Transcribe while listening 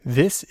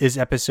This is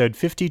episode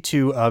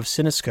 52 of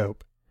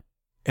Cinescope,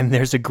 and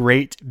there's a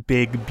great,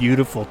 big,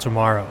 beautiful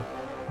tomorrow,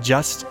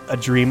 just a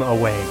dream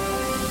away.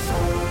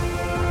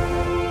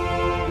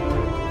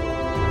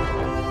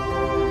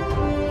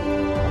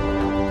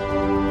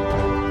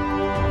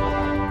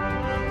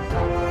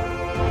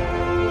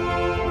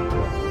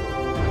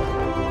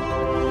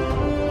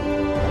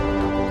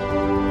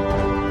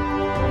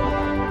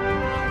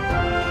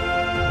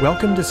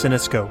 Welcome to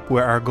Cinescope,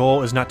 where our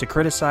goal is not to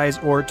criticize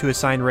or to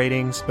assign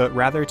ratings, but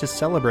rather to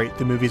celebrate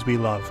the movies we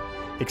love,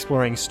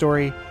 exploring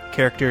story,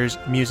 characters,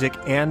 music,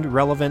 and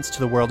relevance to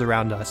the world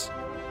around us.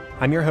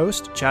 I'm your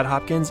host, Chad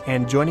Hopkins,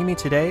 and joining me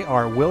today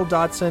are Will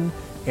Dodson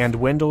and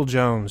Wendell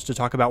Jones to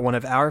talk about one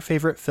of our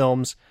favorite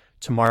films,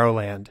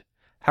 Tomorrowland.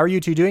 How are you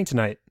two doing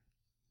tonight?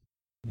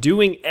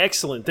 Doing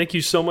excellent. Thank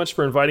you so much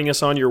for inviting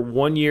us on your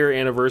 1-year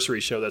anniversary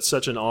show. That's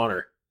such an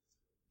honor.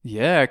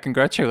 Yeah,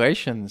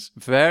 congratulations.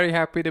 Very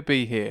happy to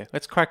be here.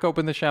 Let's crack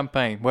open the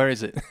champagne. Where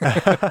is it?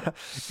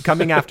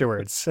 Coming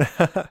afterwards.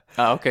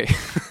 Okay.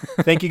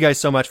 Thank you guys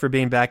so much for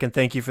being back, and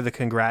thank you for the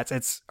congrats.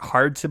 It's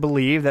hard to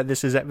believe that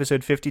this is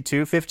episode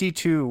 52.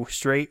 52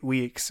 straight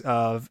weeks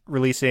of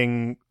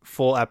releasing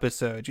full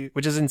episodes,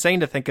 which is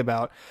insane to think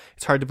about.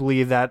 It's hard to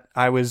believe that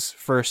I was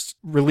first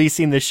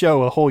releasing the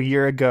show a whole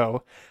year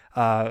ago.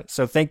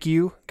 So thank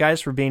you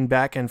guys for being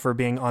back and for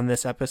being on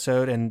this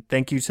episode. And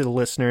thank you to the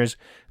listeners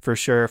for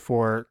sure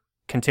for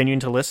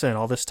continuing to listen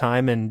all this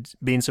time and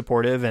being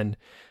supportive and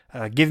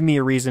give me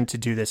a reason to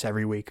do this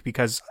every week,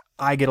 because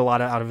I get a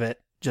lot out of it.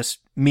 Just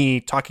me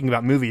talking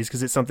about movies,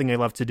 because it's something I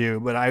love to do,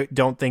 but I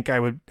don't think I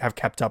would have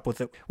kept up with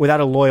it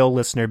without a loyal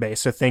listener base.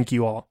 So thank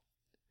you all.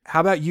 How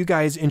about you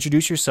guys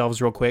introduce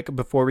yourselves real quick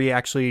before we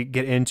actually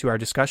get into our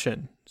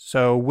discussion?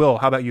 So Will,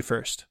 how about you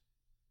first?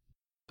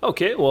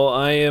 Okay, well,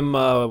 I am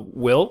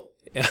Will.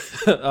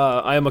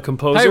 I am a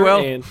composer. Hey, Will.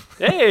 And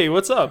hey,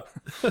 what's up?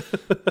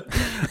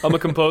 I'm a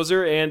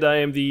composer, and I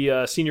am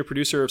the senior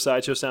producer of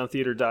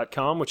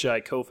SideshowSoundTheater.com, which I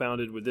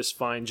co-founded with this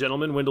fine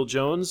gentleman, Wendell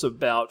Jones,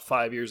 about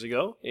 5 years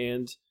ago.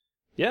 And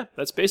yeah,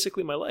 that's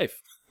basically my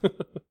life.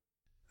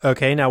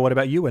 Okay, now what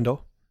about you,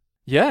 Wendell?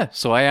 Yeah,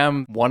 so I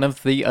am one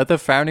of the other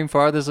founding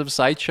fathers of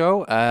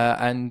Sideshow.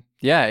 And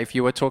yeah, if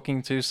you were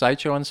talking to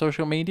Sideshow on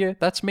social media,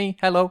 that's me.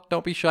 Hello,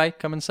 don't be shy.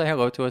 Come and say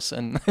hello to us.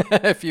 And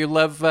if you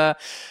love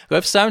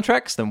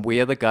soundtracks, then we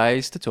are the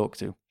guys to talk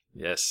to.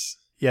 Yes.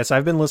 Yes,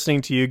 I've been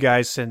listening to you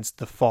guys since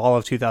the fall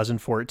of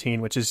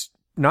 2014, which is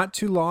not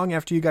too long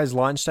after you guys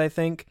launched, I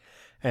think.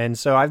 And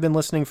so I've been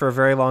listening for a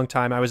very long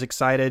time. I was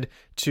excited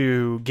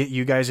to get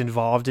you guys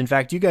involved. In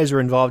fact, you guys were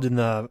involved in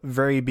the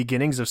very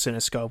beginnings of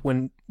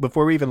Cinescope.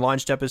 Before we even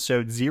launched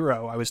episode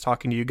 0, I was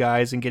talking to you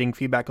guys and getting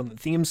feedback on the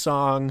theme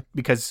song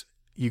because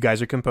you guys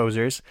are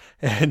composers.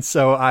 And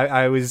so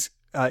I was,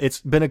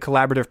 it's been a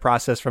collaborative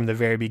process from the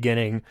very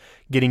beginning,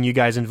 getting you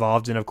guys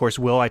involved. And of course,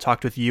 Will, I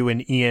talked with you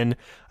and Ian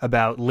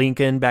about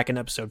Lincoln back in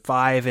episode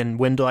 5. And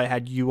Wendell, I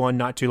had you on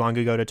not too long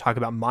ago to talk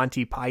about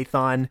Monty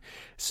Python.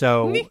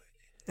 So...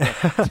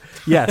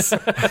 Yes.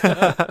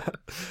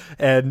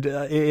 And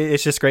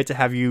it's just great to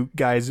have you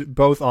guys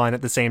both on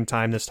at the same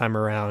time this time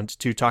around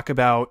to talk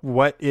about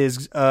what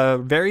is a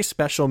very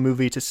special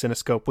movie to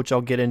Cinescope, which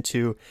I'll get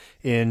into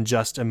in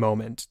just a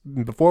moment.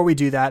 Before we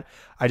do that,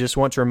 I just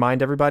want to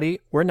remind everybody,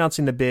 we're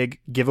announcing the big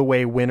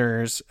giveaway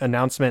winners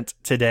announcement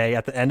today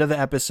at the end of the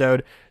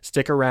episode.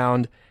 Stick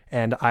around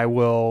and I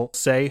will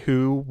say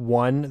who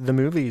won the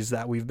movies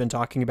that we've been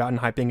talking about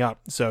and hyping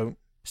up. So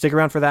stick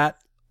around for that.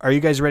 Are you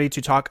guys ready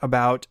to talk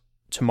about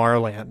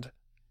Tomorrowland?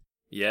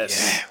 Yes.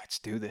 Yeah, let's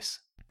do this.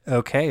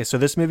 Okay, so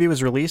this movie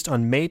was released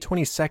on May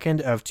 22nd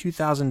of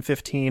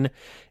 2015.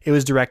 It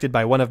was directed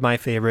by one of my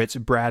favorites,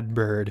 Brad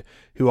Bird,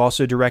 who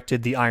also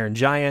directed The Iron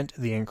Giant,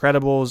 The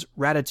Incredibles,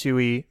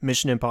 Ratatouille,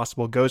 Mission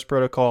Impossible Ghost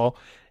Protocol,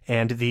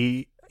 and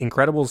The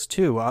Incredibles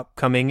 2,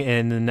 upcoming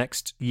in the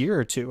next year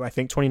or two, I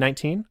think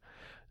 2019,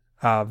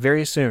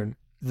 very soon.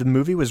 The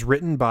movie was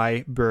written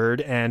by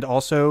Bird and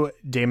also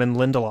Damon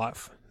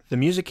Lindelof. The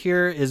music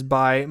here is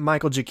by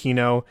Michael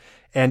Giacchino,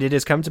 and it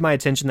has come to my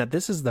attention that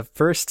this is the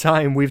first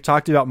time we've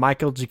talked about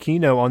Michael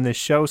Giacchino on this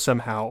show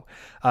somehow.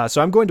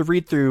 So I'm going to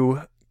read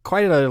through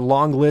quite a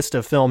long list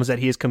of films that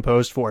he has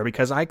composed for,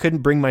 because I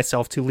couldn't bring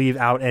myself to leave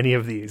out any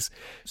of these.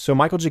 So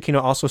Michael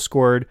Giacchino also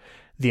scored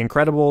The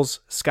Incredibles,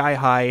 Sky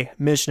High,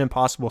 Mission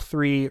Impossible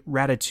 3,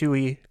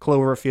 Ratatouille,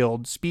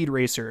 Cloverfield, Speed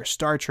Racer,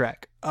 Star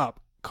Trek, Up,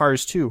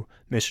 Cars 2,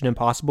 Mission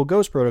Impossible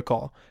Ghost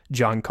Protocol,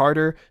 John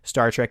Carter,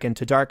 Star Trek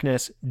Into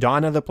Darkness,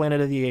 Dawn of the Planet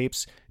of the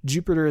Apes,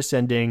 Jupiter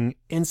Ascending,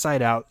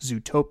 Inside Out,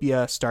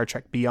 Zootopia, Star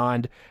Trek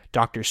Beyond,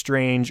 Doctor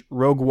Strange,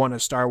 Rogue One: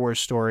 A Star Wars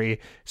Story,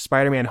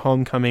 Spider-Man: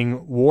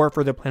 Homecoming, War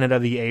for the Planet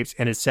of the Apes,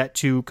 and is set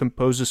to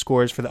compose the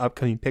scores for the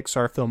upcoming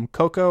Pixar film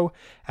Coco,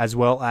 as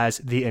well as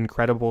The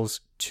Incredibles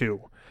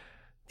 2.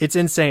 It's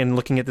insane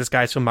looking at this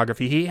guy's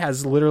filmography. He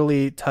has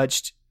literally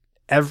touched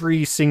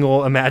every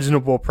single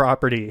imaginable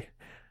property.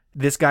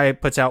 This guy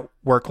puts out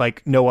work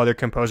like no other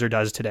composer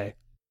does today.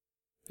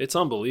 It's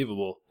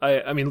unbelievable.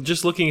 I mean,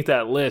 just looking at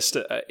that list,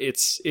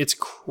 it's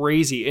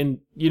crazy.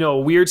 And, you know,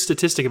 a weird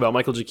statistic about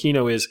Michael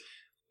Giacchino is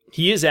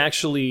he has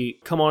actually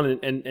come on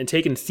and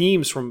taken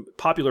themes from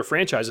popular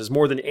franchises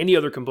more than any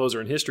other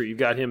composer in history. You've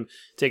got him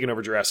taking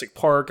over Jurassic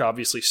Park,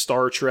 obviously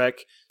Star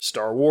Trek,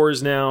 Star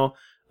Wars now,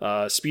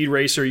 Speed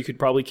Racer, you could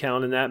probably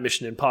count in that,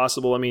 Mission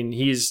Impossible. I mean,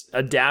 he's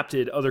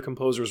adapted other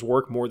composers'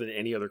 work more than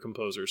any other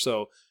composer.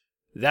 So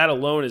that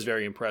alone is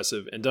very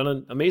impressive and done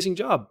an amazing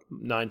job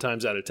 9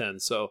 times out of 10.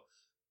 So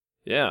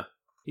yeah,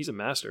 he's a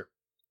master.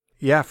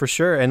 Yeah, for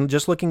sure. And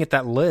just looking at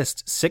that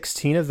list,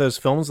 16 of those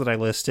films that I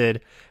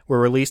listed were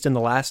released in the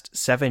last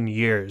 7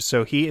 years.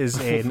 So he is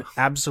an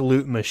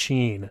absolute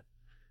machine.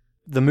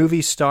 The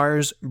movie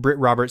stars Britt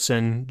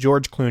Robertson,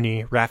 George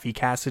Clooney, Raffi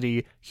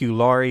Cassidy, Hugh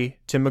Laurie,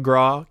 Tim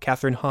McGraw,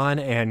 Catherine Hahn,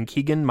 and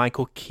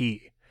Keegan-Michael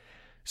Key.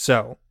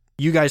 So,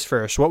 you guys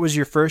first. What was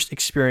your first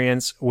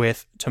experience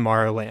with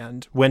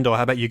Tomorrowland? Wendell,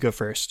 how about you go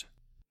first?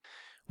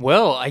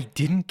 Well, I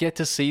didn't get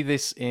to see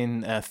this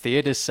in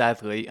theaters,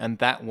 sadly, and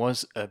that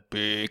was a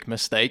big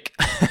mistake.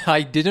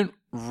 I didn't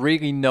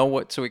really know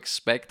what to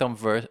expect on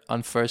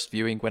first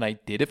viewing when I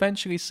did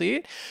eventually see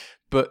it,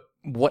 but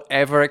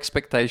whatever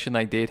expectation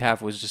I did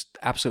have was just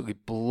absolutely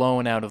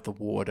blown out of the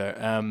water.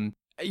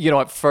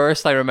 At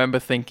first I remember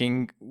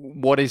thinking,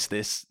 what is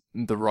this?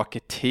 The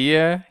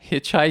Rocketeer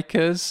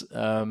hitchhikers?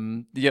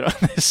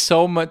 There's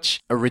so much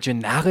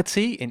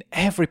originality in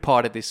every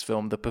part of this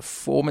film. The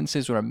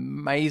performances were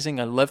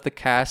amazing. I love the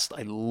cast.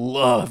 I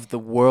love the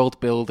world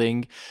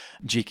building.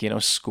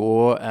 Giacchino's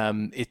score.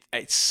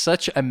 It's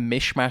such a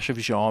mishmash of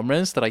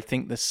genres that I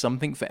think there's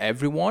something for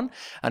everyone.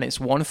 And it's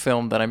one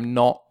film that I'm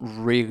not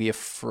really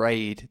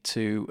afraid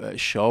to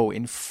show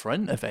in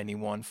front of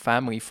anyone,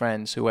 family,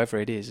 friends, whoever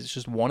it is. It's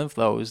just one of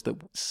those that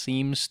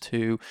seems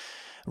to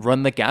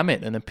run the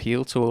gamut and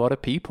appeal to a lot of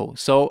people.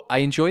 So I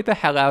enjoyed the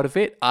hell out of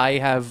it. I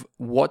have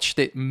watched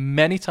it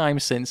many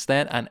times since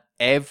then, and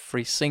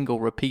every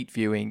single repeat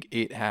viewing,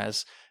 it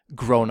has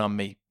grown on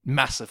me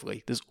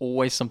massively. There's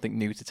always something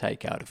new to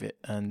take out of it,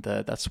 and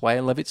that's why I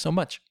love it so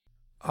much.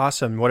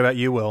 Awesome. What about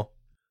you, Will?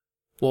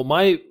 Well,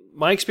 my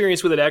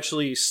experience with it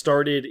actually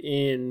started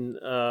in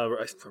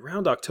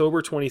around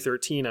October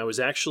 2013. I was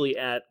actually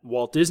at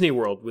Walt Disney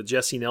World with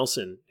Jesse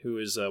Nelson, who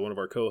is one of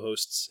our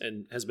co-hosts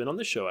and has been on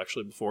this show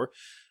actually before.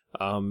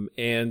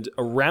 And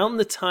around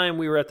the time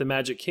we were at the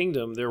Magic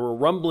Kingdom, there were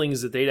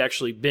rumblings that they'd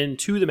actually been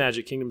to the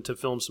Magic Kingdom to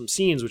film some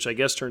scenes, which I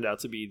guess turned out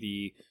to be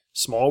the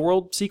Small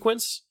World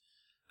sequence.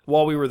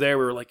 While we were there,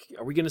 we were like,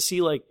 are we going to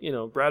see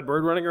Brad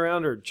Bird running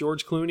around, or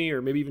George Clooney,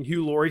 or maybe even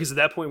Hugh Laurie? Because at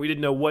that point we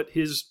didn't know what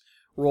his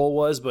role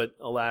was, but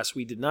alas,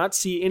 we did not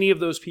see any of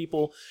those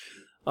people.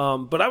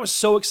 But I was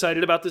so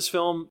excited about this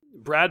film.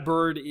 Brad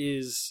Bird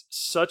is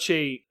such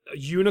a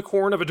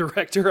unicorn of a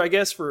director, I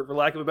guess, for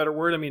lack of a better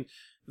word. I mean,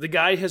 the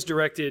guy has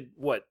directed,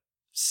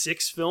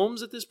 6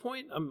 films at this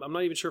point? I'm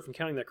not even sure if I'm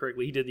counting that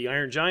correctly. He did The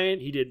Iron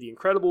Giant, he did The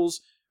Incredibles,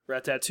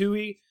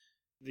 Ratatouille,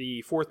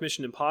 the 4th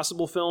Mission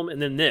Impossible film,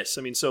 and then this.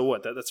 I mean, so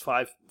what? That's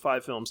five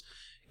films.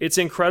 It's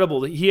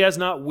incredible. He has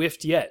not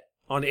whiffed yet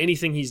on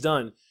anything he's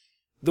done.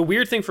 The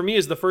weird thing for me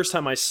is the first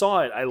time I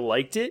saw it, I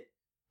liked it,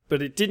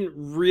 but it didn't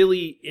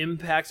really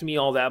impact me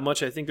all that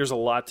much. I think there's a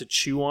lot to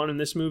chew on in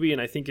this movie,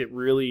 and I think it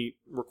really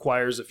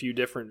requires a few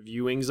different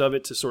viewings of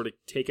it to sort of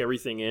take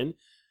everything in.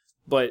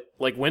 But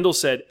like Wendell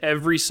said,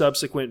 every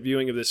subsequent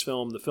viewing of this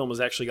film, the film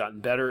has actually gotten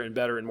better and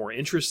better and more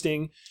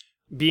interesting.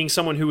 Being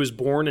someone who was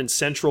born in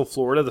Central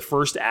Florida, the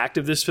first act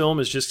of this film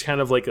is just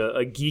kind of like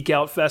a geek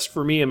out fest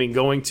for me. I mean,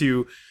 going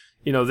to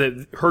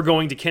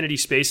Kennedy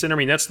Space Center. I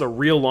mean, that's the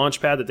real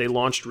launch pad that they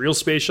launched real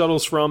space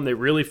shuttles from. They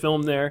really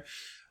filmed there.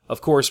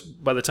 Of course,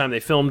 by the time they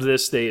filmed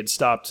this, they had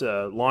stopped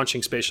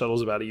launching space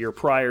shuttles about a year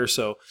prior.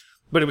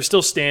 But it was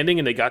still standing,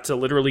 and they got to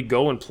literally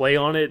go and play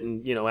on it,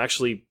 and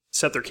actually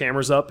set their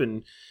cameras up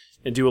and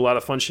do a lot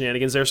of fun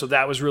shenanigans there. So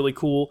that was really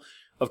cool.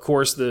 Of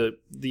course, the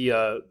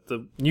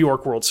New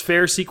York World's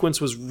Fair sequence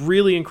was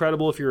really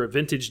incredible if you're a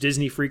vintage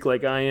Disney freak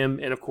like I am,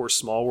 and of course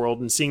Small World,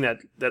 and seeing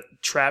that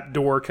trap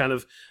door kind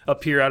of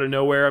appear out of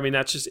nowhere. I mean,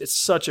 it's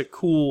such a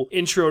cool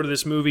intro to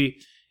this movie,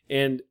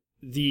 and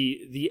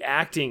the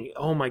acting.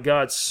 Oh my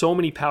God, so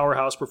many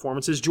powerhouse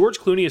performances. George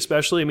Clooney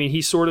especially. I mean,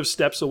 he sort of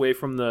steps away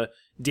from the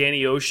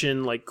Danny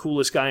Ocean, like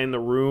coolest guy in the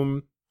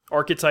room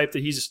archetype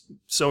that he's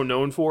so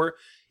known for.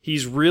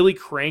 He's really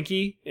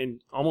cranky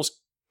and almost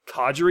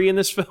Cadre in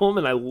this film,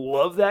 and I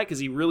love that because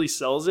he really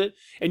sells it,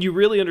 and you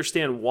really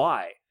understand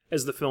why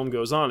as the film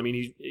goes on. I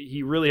mean,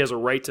 he really has a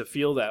right to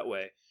feel that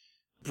way.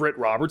 Britt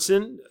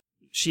Robertson,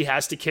 she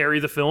has to carry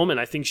the film, and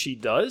I think she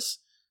does.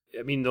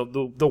 I mean,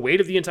 the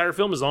weight of the entire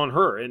film is on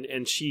her,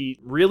 and she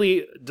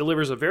really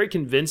delivers a very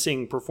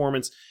convincing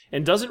performance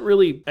and doesn't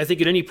really, I think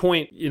at any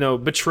point,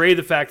 betray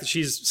the fact that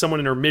she's someone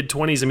in her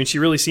mid-20s. I mean, she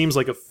really seems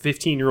like a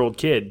 15-year-old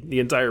kid the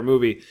entire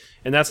movie,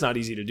 and that's not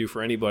easy to do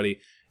for anybody.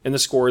 And the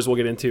scores we'll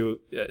get into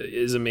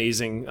is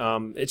amazing.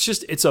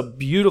 It's a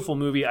beautiful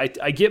movie.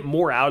 I get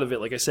more out of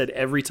it, like I said,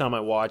 every time I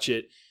watch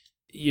it.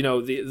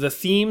 The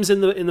themes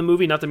in the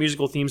movie, not the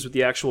musical themes, but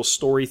the actual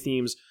story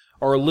themes,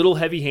 are a little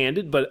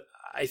heavy-handed, but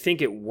I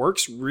think it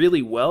works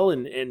really well,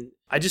 and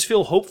I just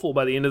feel hopeful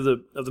by the end of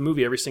the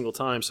movie every single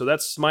time. So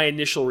that's my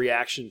initial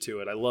reaction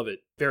to it. I love it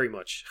very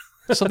much.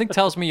 Something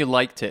tells me you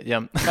liked it.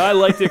 Yeah. I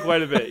liked it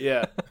quite a bit.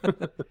 Yeah.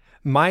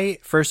 My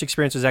first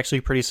experience was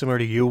actually pretty similar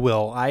to you,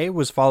 Will. I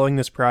was following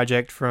this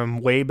project from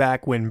way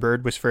back when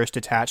Bird was first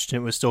attached,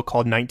 and it was still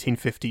called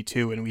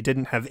 1952, and we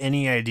didn't have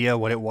any idea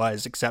what it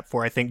was, except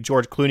for I think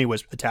George Clooney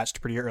was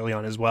attached pretty early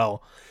on as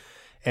well.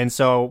 And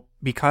so,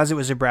 because it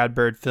was a Brad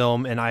Bird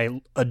film, and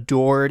I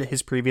adored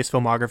his previous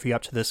filmography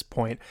up to this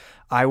point,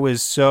 I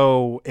was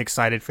so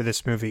excited for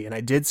this movie. And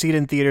I did see it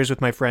in theaters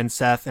with my friend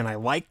Seth, and I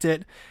liked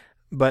it.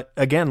 But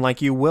again,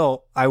 like you,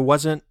 Will, I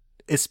wasn't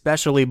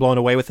especially blown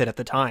away with it at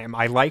the time.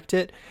 I liked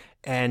it,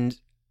 and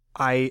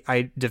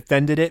I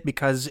defended it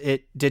because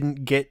it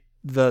didn't get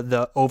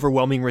the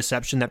overwhelming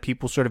reception that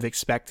people sort of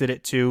expected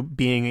it to,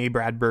 being a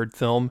Brad Bird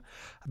film.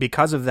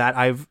 Because of that,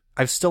 I've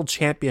still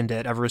championed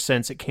it ever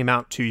since it came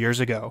out 2 years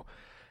ago.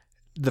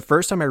 The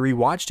first time I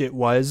rewatched it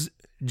was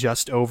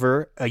just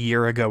over a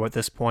year ago at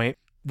this point.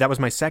 That was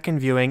my second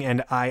viewing,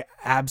 and I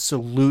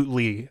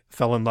absolutely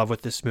fell in love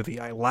with this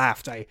movie. I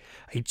laughed, I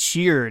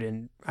cheered,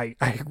 and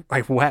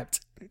I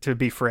wept, to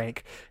be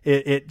frank.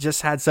 It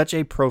just had such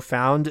a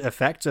profound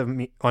effect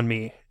on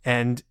me,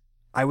 and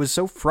I was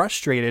so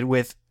frustrated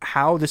with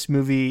how this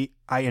movie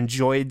I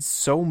enjoyed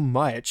so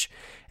much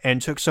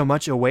and took so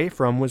much away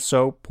from was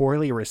so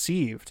poorly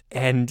received.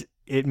 And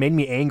it made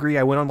me angry.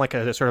 I went on like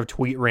a sort of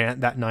tweet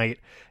rant that night,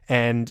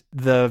 and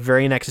the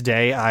very next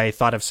day I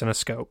thought of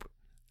Cinescope,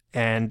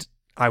 and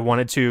I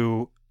wanted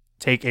to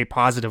take a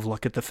positive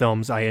look at the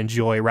films I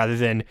enjoy rather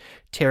than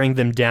tearing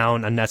them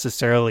down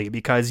unnecessarily,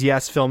 because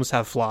yes, films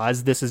have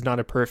flaws. This is not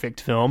a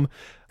perfect film.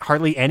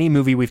 Hardly any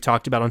movie we've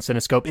talked about on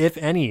Cinescope, if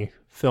any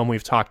film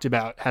we've talked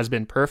about, has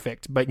been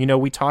perfect. But,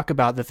 we talk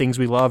about the things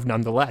we love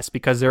nonetheless,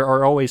 because there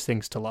are always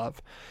things to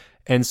love.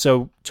 And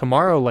so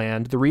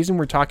Tomorrowland, the reason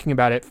we're talking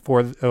about it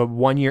for a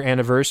 1 year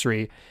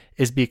anniversary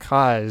is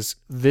because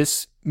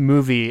this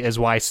movie is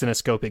why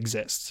Cinescope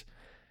exists.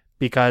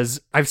 Because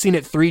I've seen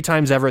it 3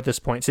 times ever at this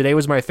point. Today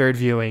was my third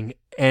viewing,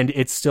 and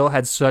it still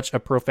had such a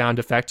profound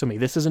effect on me.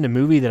 This isn't a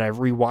movie that I've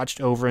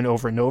rewatched over and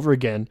over and over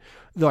again,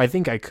 though I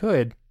think I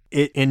could.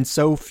 In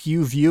so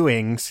few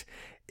viewings,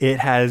 it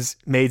has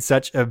made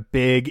such a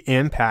big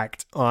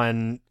impact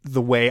on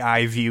the way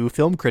I view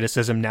film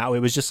criticism now. It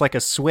was just like a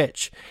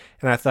switch.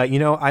 And I thought,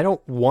 I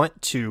don't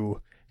want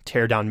to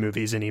tear down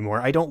movies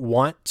anymore. I don't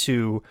want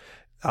to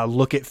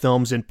look at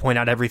films and point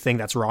out everything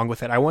that's wrong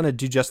with it. I want to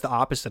do just the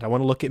opposite. I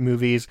want to look at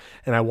movies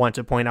and I want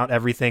to point out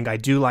everything I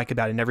do like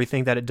about it and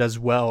everything that it does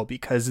well,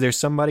 because there's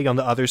somebody on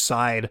the other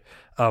side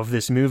of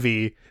this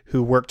movie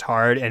who worked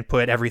hard and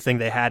put everything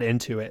they had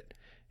into it.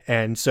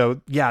 And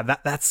so, yeah,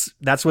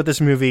 that's what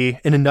this movie,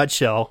 in a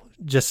nutshell,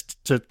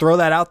 just to throw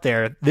that out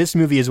there, this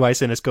movie is why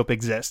Cinescope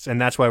exists, and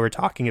that's why we're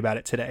talking about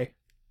it today.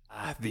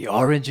 The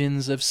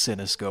origins of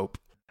Cinescope.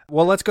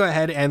 Well, let's go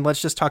ahead and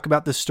let's just talk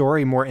about the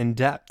story more in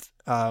depth.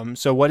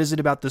 So what is it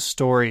about the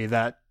story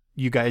that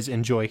you guys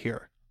enjoy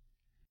here?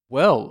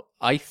 Well,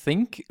 I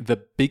think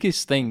the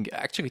biggest thing,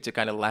 actually, to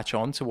kind of latch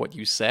on to what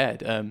you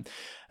said,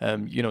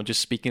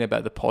 just speaking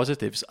about the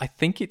positives, I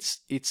think it's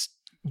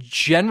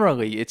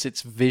generally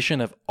its vision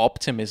of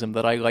optimism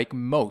that I like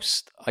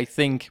most. I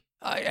think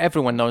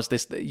everyone knows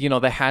this,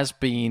 there has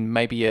been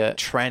maybe a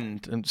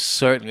trend, and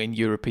certainly in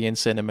European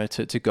cinema,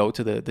 to go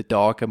to the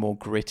darker, more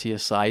grittier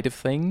side of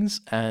things.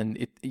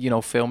 And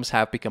films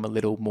have become a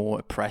little more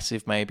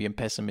oppressive maybe and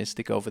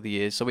pessimistic over the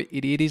years. So it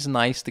is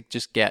nice to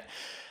just get,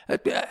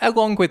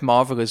 along with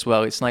Marvel as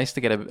well, it's nice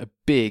to get a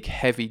big,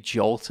 heavy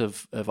jolt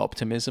of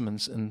optimism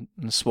and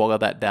swallow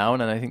that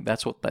down. And I think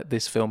that's what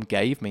this film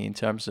gave me in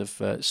terms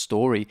of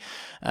story.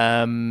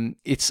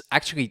 It's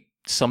actually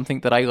something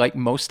that I like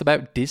most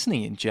about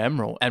Disney in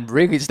general, and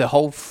really it's the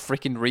whole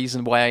freaking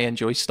reason why I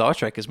enjoy Star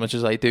Trek as much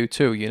as I do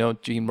too.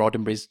 Gene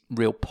Roddenberry's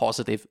real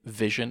positive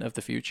vision of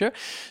the future.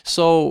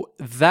 So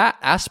that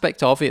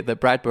aspect of it that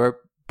Brad Bird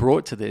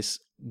brought to this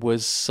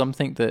was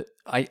something that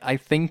I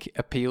think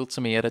appealed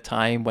to me at a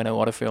time when a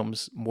lot of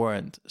films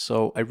weren't.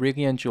 So I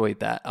really enjoyed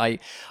that.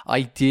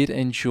 I did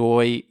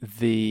enjoy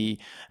the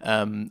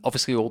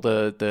obviously all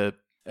the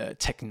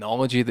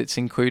technology that's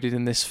included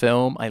in this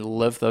film. I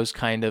love those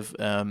kind of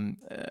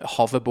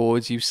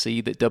hoverboards you see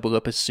that double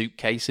up as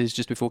suitcases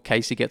just before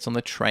Casey gets on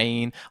the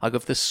train. I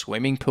love the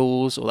swimming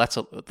pools. Well,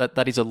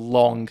 that is a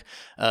long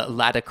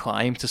ladder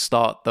climb to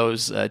start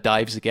those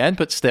dives again,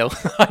 but still,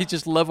 I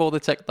just love all the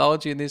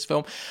technology in this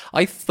film.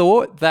 I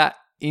thought that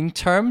in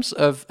terms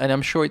of, and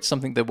I'm sure it's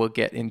something that we'll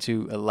get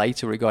into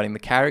later regarding the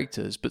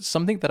characters, but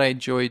something that I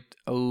enjoyed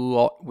a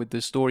lot with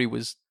the story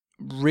was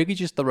really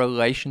just the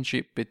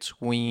relationship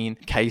between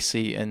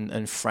Casey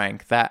and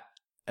Frank.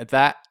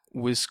 That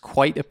was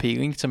quite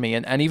appealing to me,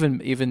 and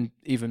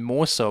even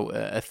more so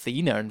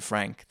Athena and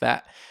Frank.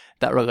 That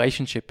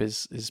relationship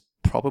is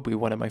probably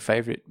one of my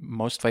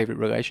most favorite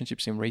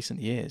relationships in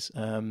recent years.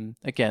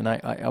 Again,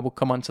 I will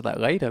come on to that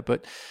later,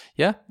 but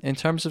yeah, in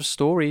terms of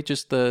story,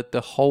 just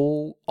the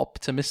whole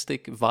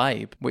optimistic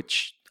vibe,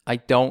 which I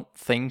don't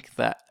think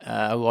that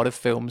a lot of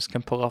films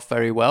can pull off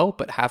very well,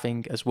 but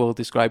having, as Will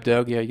described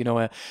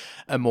earlier,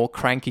 a more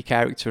cranky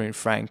character in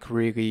Frank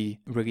really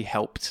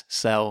helped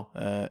sell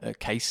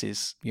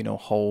Casey's,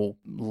 whole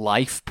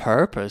life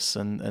purpose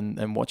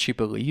and what she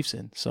believes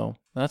in. So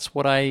that's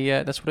what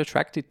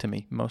attracted to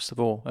me most of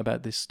all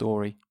about this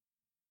story.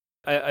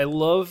 I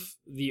love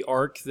the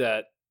arc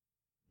that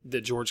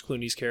George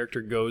Clooney's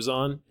character goes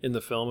on in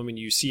the film. I mean,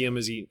 you see him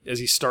as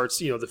he starts,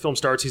 the film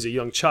starts, he's a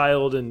young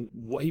child, and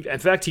in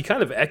fact, he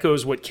kind of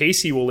echoes what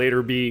Casey will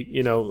later be,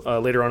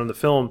 later on in the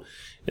film.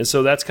 And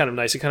so that's kind of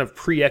nice. It kind of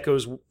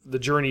pre-echoes the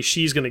journey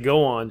she's going to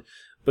go on.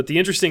 But the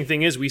interesting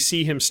thing is we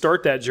see him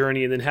start that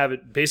journey and then have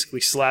it basically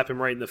slap him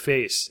right in the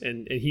face.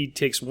 And he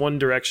takes one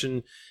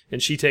direction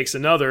and she takes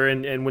another.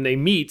 And when they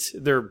meet,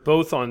 they're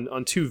both on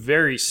two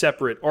very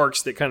separate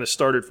arcs that kind of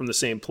started from the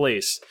same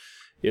place,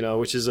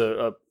 which is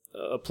a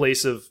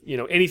place of,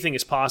 anything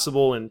is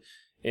possible. And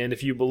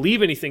if you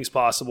believe anything's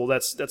possible,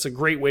 that's a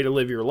great way to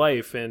live your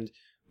life. And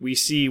we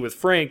see with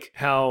Frank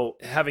how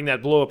having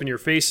that blow up in your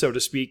face, so to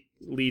speak,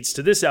 leads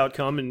to this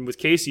outcome. And with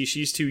Casey,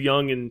 she's too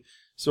young and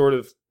sort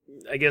of,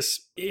 I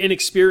guess,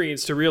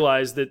 inexperienced to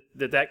realize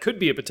that could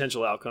be a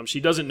potential outcome. She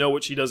doesn't know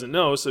what she doesn't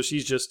know, so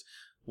she's just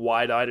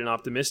wide-eyed and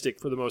optimistic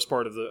for the most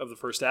part of the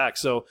first act.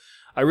 So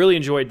I really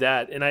enjoyed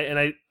that. And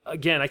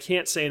I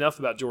can't say enough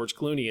about George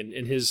Clooney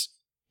and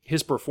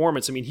his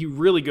performance. I mean, he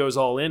really goes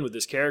all in with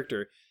this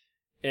character.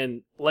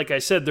 And like I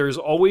said, there's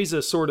always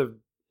a sort of,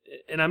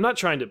 and I'm not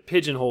trying to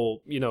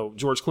pigeonhole,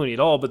 George Clooney at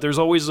all, but there's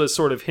always a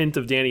sort of hint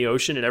of Danny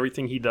Ocean in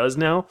everything he does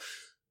now,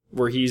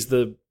 where he's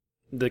the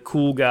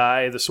cool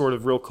guy, the sort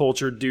of real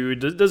cultured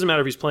dude. It doesn't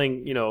matter if he's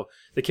playing,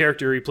 the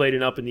character he played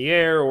in Up in the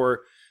Air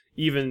or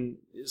even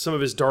some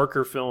of his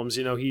darker films,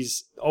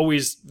 he's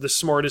always the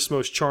smartest,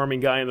 most charming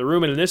guy in the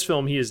room. And in this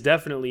film, he is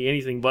definitely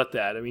anything but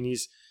that. I mean,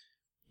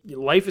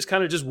 life has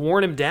kind of just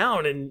worn him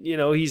down, and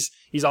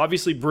he's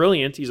obviously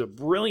brilliant. He's a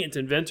brilliant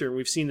inventor, and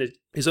we've seen that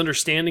his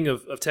understanding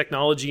of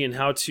technology and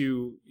how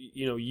to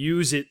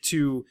use it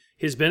to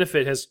his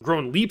benefit has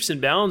grown leaps and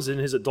bounds in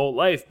his adult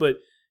life. But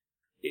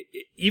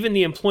even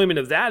the employment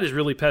of that is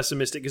really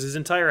pessimistic, because his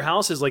entire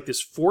house is like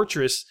this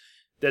fortress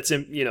that's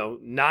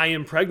nigh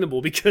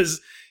impregnable,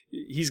 because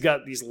he's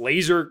got these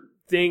laser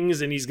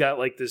things, and he's got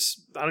like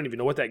this, I don't even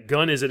know what that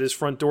gun is at his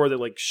front door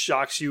that like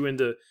shocks you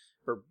into,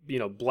 or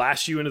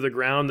blasts you into the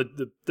ground.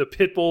 The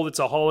pit bull that's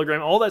a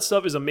hologram. All that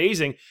stuff is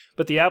amazing,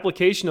 but the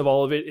application of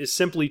all of it is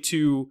simply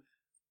to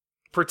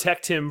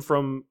protect him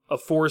from a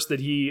force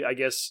that he, I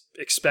guess,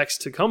 expects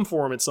to come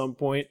for him at some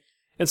point.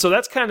 And so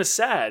that's kind of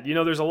sad.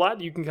 There's a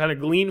lot you can kind of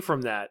glean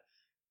from that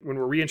when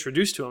we're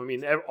reintroduced to him. I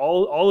mean,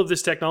 all of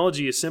this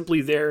technology is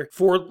simply there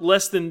for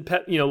less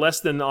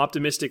than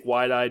optimistic,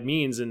 wide-eyed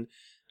means, and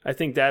I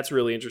think that's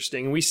really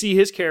interesting. And we see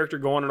his character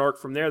go on an arc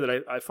from there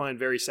that I find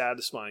very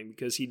satisfying,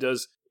 because he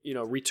does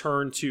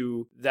return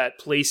to that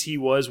place he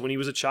was when he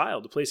was a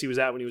child, the place he was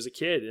at when he was a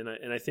kid,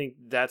 and I think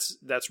that's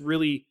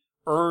really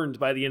earned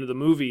by the end of the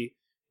movie.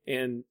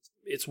 And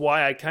it's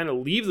why I kind of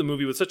leave the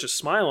movie with such a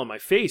smile on my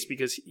face,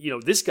 because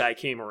this guy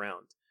came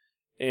around,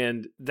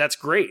 and that's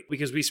great,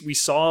 because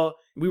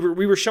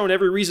we were shown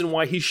every reason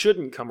why he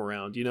shouldn't come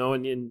around,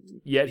 and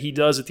yet he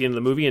does at the end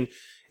of the movie,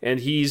 and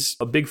he's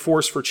a big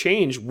force for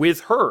change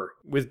with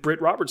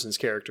Britt Robertson's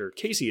character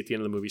Casey at the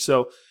end of the movie.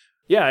 So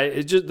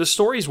yeah, the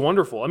story's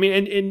wonderful. I mean,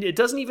 and it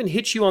doesn't even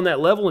hit you on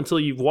that level until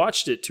you've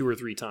watched it 2 or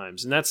 3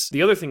 times, and that's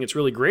the other thing that's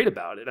really great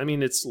about it. I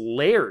mean, it's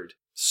layered.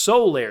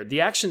 So layered.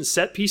 The action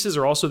set pieces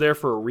are also there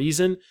for a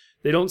reason.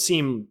 They don't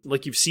seem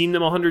like you've seen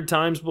them 100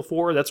 times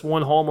before. That's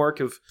one hallmark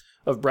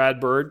of Brad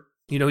Bird.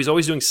 He's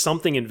always doing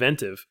something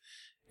inventive.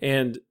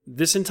 And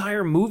this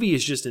entire movie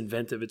is just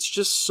inventive. It's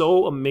just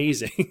so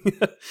amazing.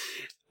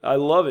 I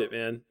love it,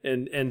 man.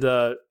 And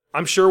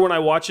I'm sure when I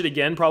watch it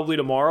again, probably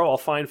tomorrow, I'll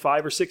find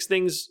 5 or 6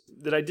 things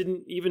that I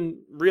didn't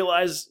even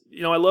realize,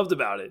 I loved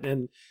about it.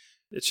 And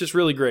it's just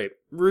really great.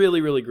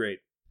 Really, really great.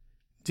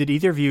 Did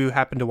either of you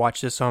happen to watch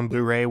this on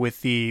Blu-ray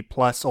with the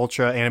Plus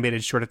Ultra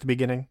animated short at the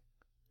beginning?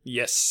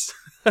 Yes.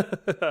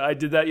 I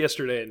did that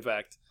yesterday, in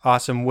fact.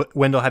 Awesome.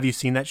 Wendell, have you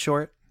seen that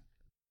short?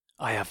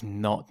 I have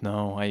not,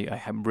 no.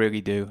 I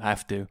really do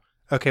have to.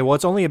 Okay, well,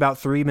 it's only about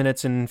 3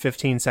 minutes and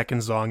 15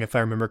 seconds long, if I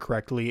remember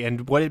correctly.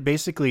 And what it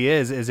basically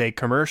is a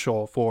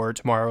commercial for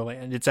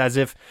Tomorrowland. It's as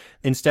if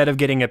instead of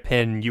getting a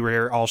pin, you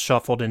were all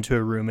shuffled into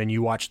a room and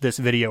you watched this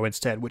video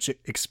instead, which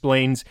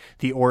explains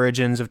the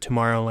origins of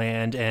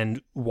Tomorrowland and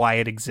why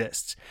it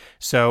exists.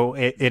 So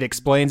it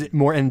explains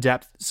more in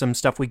depth some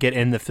stuff we get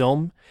in the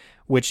film,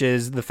 which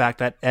is the fact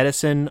that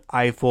Edison,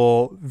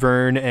 Eiffel,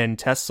 Verne, and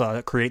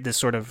Tesla create this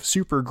sort of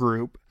super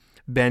group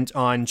bent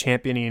on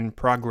championing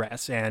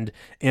progress and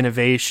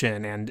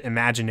innovation and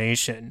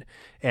imagination.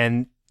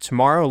 And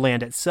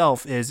Tomorrowland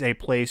itself is a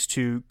place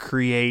to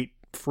create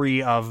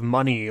free of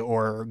money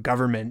or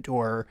government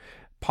or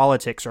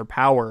politics or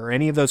power or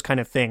any of those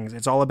kind of things.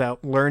 It's all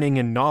about learning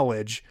and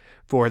knowledge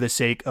for the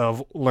sake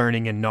of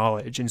learning and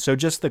knowledge. And so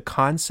just the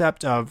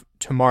concept of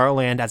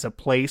Tomorrowland as a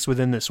place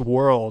within this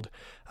world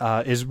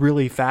is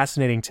really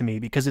fascinating to me,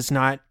 because it's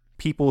not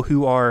people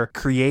who are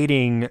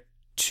creating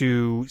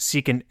to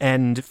seek an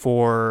end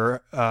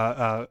for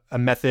a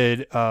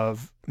method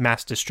of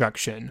mass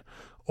destruction,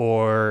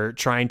 or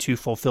trying to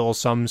fulfill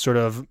some sort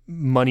of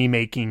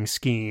money-making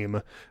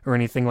scheme or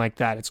anything like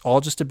that. It's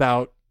all just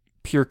about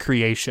pure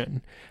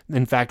creation.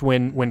 In fact,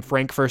 when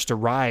Frank first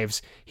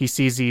arrives, he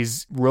sees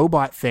these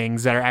robot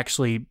things that are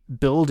actually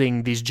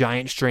building these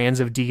giant strands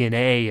of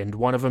DNA, and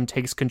one of them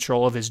takes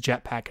control of his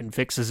jetpack and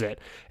fixes it.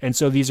 And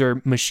so these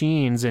are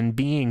machines and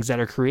beings that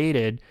are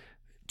created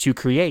to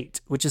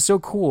create, which is so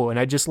cool. And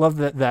I just love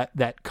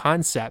that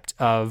concept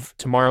of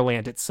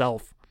Tomorrowland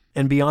itself.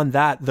 And beyond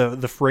that,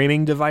 the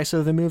framing device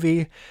of the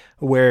movie,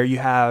 where you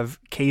have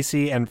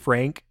Casey and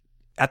Frank,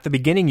 at the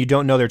beginning, you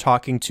don't know they're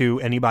talking to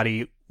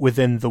anybody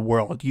within the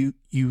world. You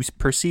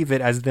perceive it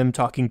as them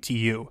talking to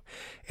you,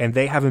 and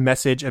they have a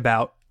message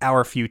about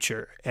our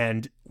future,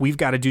 and we've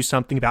got to do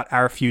something about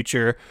our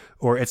future,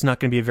 or it's not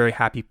going to be a very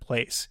happy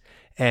place.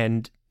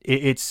 And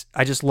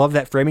I just love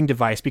that framing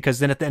device, because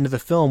then at the end of the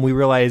film, we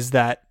realize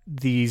that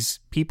these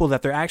people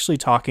that they're actually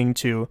talking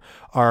to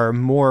are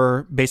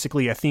more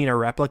basically Athena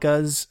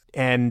replicas,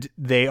 and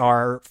they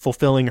are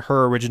fulfilling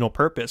her original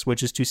purpose,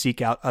 which is to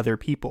seek out other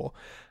people.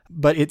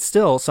 But it's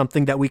still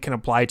something that we can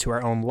apply to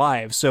our own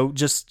lives. So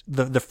just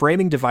the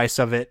framing device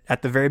of it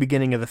at the very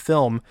beginning of the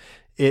film,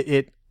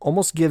 it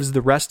almost gives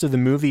the rest of the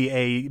movie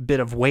a bit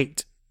of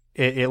weight.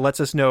 It lets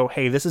us know,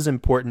 hey, this is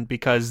important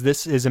because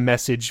this is a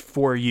message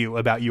for you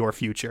about your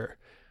future.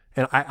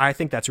 And I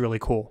think that's really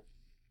cool.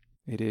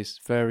 It is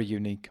very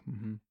unique.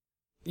 Mm-hmm.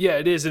 Yeah,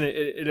 it is. And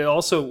it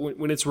also,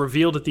 when it's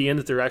revealed at the end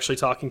that they're actually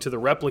talking to the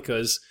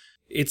replicas,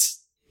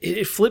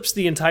 it flips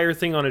the entire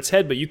thing on its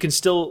head, but you can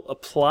still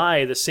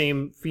apply the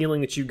same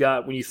feeling that you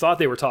got when you thought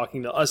they were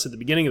talking to us at the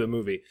beginning of the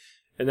movie.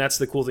 And that's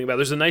the cool thing about it.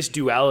 There's a nice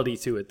duality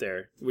to it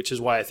there, which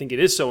is why I think it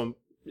is so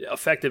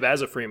effective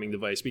as a framing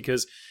device,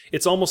 because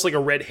it's almost like a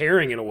red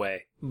herring in a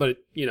way, but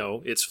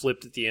it's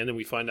flipped at the end, and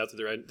we find out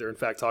that they're in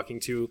fact talking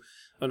to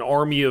an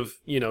army of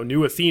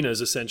new Athenas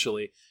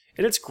essentially,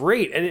 and it's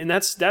great, and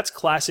that's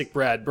classic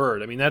Brad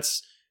Bird. I mean,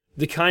 that's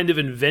the kind of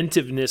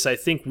inventiveness I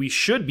think we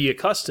should be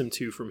accustomed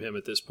to from him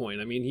at this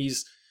point. I mean,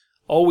 he's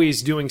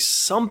always doing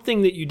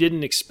something that you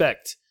didn't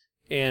expect,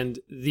 and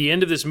the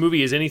end of this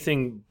movie is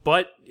anything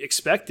but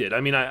expected.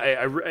 I mean,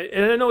 I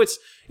know it's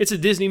a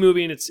Disney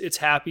movie and it's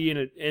happy and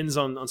it ends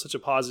on such a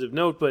positive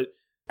note, but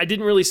I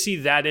didn't really see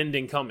that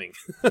ending coming,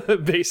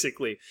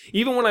 basically.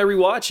 Even when I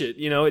rewatch it,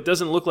 it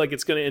doesn't look like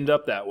it's going to end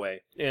up that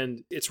way,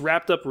 and it's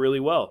wrapped up really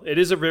well. It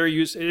is a very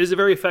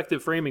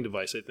effective framing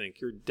device, I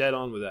think. You're dead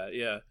on with that,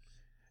 yeah.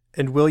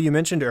 And Will, you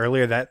mentioned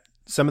earlier that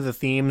some of the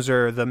themes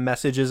or the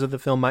messages of the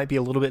film might be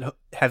a little bit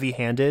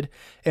heavy-handed,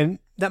 and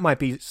that might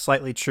be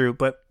slightly true,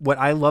 but what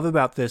I love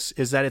about this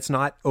is that it's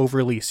not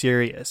overly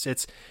serious.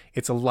 It's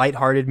a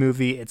lighthearted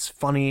movie, it's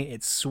funny,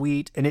 it's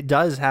sweet, and it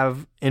does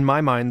have, in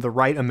my mind, the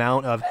right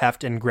amount of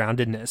heft and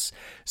groundedness.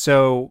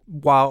 So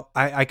while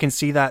I can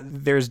see that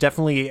there's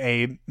definitely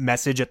a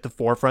message at the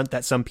forefront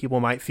that some people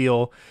might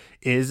feel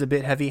is a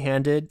bit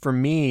heavy-handed, for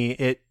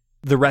me,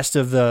 the rest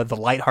of the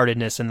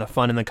lightheartedness and the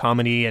fun and the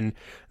comedy and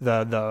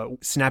the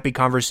snappy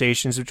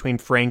conversations between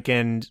Frank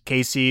and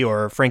Casey,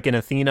 or Frank and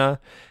Athena,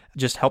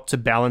 just help to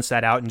balance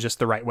that out in just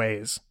the right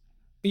ways.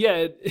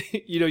 Yeah,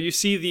 you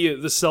see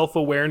the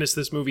self-awareness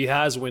this movie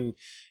has when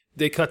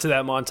they cut to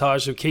that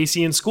montage of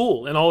Casey in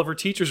school, and all of her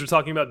teachers are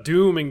talking about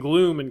doom and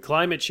gloom and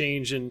climate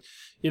change and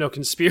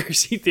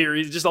conspiracy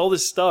theories, just all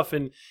this stuff.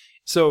 And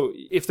so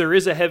if there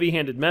is a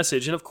heavy-handed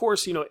message, and of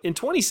course, in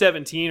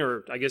 2017,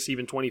 or I guess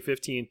even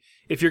 2015,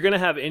 if you're going to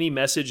have any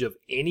message of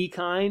any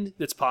kind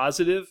that's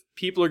positive,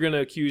 people are going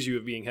to accuse you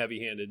of being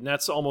heavy-handed. And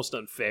that's almost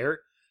unfair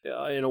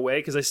in a way,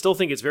 because I still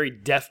think it's very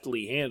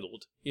deftly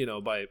handled,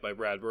 by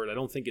Brad Bird. I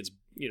don't think it's,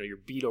 you're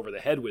beat over the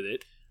head with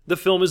it. The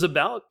film is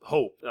about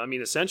hope, I mean,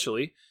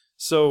 essentially.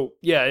 So,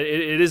 yeah,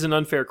 it is an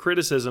unfair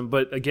criticism.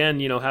 But again,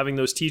 having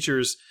those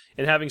teachers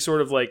and having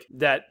sort of like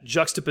that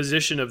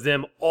juxtaposition of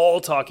them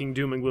all talking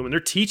doom and gloom, and they're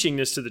teaching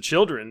this to the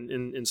children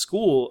in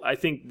school, I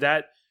think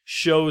that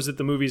shows that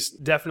the movie's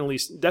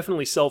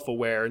definitely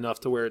self-aware enough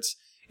to where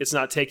it's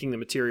not taking the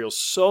material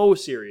so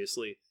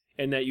seriously,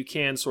 and that you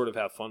can sort of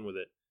have fun with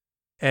it.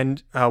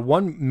 And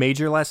one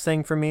major last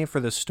thing for me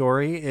for the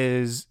story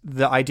is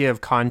the idea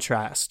of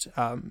contrast.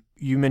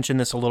 You mentioned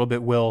this a little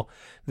bit, Will.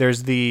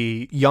 There's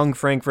the young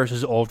Frank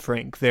versus old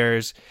Frank.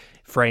 There's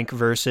Frank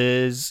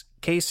versus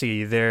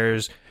Casey.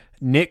 There's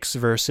Nix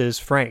versus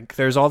Frank.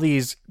 There's all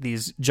these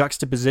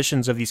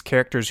juxtapositions of these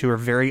characters who are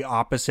very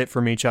opposite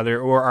from each other,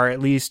 or are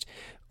at least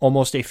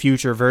almost a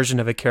future version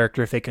of a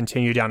character if they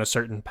continue down a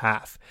certain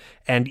path.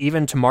 And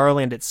even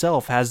Tomorrowland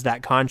itself has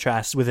that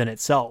contrast within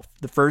itself.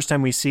 The first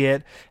time we see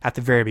it at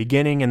the very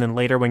beginning, and then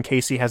later when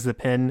Casey has the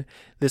pen,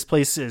 this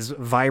place is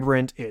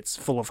vibrant. It's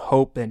full of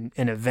hope and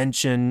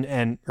innovation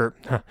and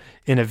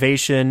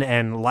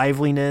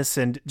liveliness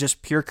and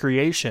just pure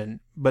creation.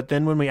 But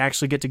then when we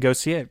actually get to go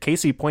see it,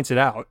 Casey points it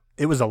out.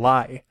 It was a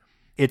lie.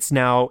 It's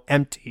now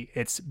empty.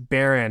 It's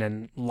barren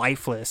and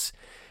lifeless.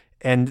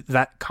 And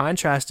that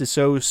contrast is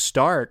so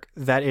stark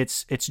that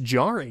it's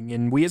jarring.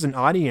 And we as an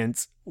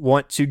audience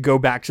want to go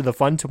back to the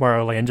fun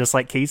Tomorrowland, just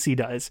like Casey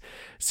does.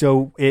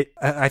 So it,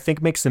 I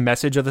think, makes the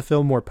message of the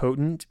film more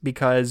potent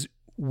because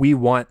we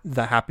want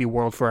the happy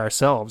world for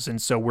ourselves. And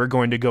so we're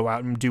going to go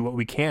out and do what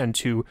we can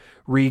to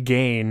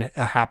regain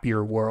a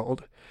happier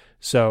world.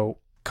 So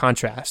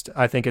contrast,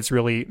 I think it's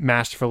really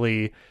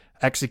masterfully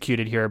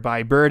executed here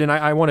by Bird. And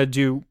I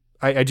do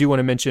want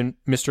to mention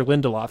Mr.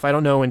 Lindelof. I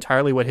don't know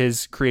entirely what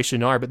his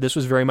creation are, but this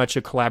was very much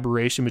a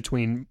collaboration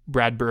between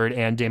Brad Bird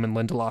and Damon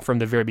Lindelof from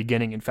the very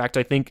beginning. In fact,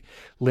 I think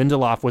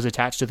Lindelof was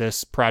attached to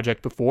this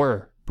project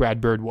before Brad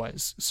Bird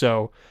was.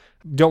 So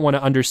don't want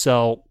to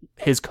undersell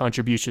his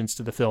contributions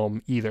to the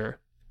film either.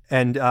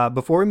 And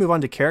before we move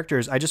on to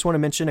characters, I just want to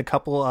mention a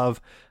couple of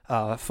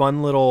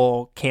fun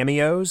little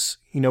cameos.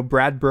 You know,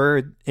 Brad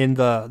Bird in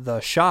the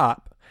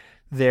shop,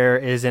 there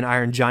is an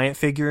Iron Giant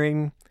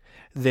figurine.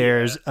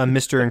 There's a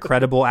Mr.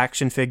 Incredible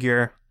action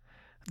figure.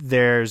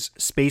 There's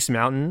Space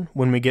Mountain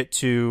when we get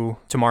to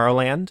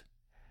Tomorrowland.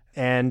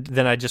 And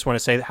then I just want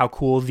to say how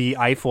cool the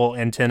Eiffel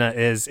antenna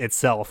is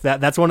itself.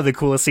 That's one of the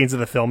coolest scenes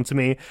of the film to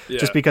me,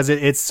 just because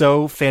it's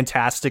so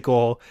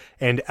fantastical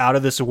and out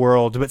of this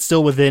world, but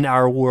still within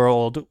our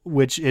world,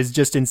 which is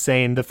just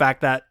insane. The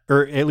fact that,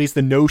 or at least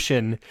the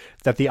notion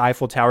that the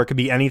Eiffel Tower could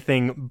be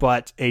anything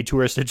but a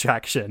tourist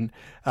attraction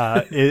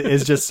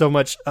is just so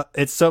much,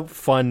 it's so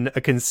fun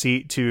a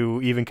conceit to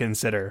even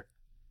consider.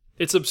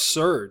 It's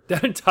absurd.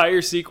 That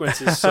entire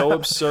sequence is so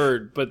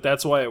absurd, but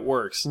that's why it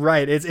works.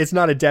 Right. It's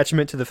not a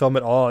detriment to the film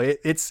at all.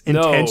 It's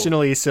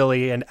intentionally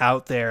silly and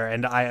out there,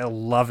 and I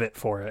love it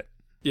for it.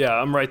 Yeah,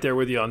 I'm right there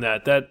with you on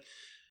that.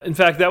 In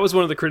fact, that was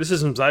one of the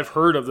criticisms I've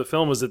heard of the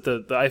film, was that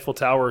the Eiffel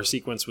Tower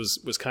sequence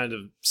was kind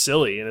of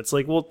silly. And it's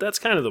like, well, that's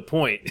kind of the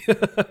point.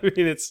 I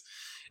mean,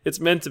 it's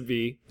meant to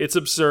be. It's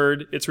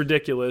absurd. It's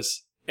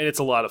ridiculous. And it's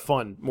a lot of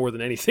fun more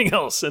than anything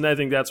else. And I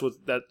think that's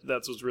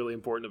what's really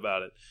important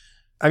about it.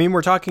 I mean,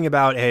 we're talking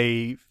about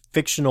a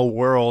fictional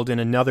world in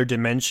another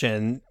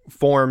dimension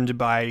formed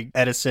by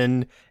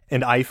Edison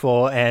and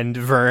Eiffel and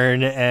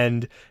Verne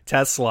and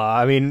Tesla.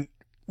 I mean,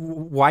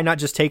 why not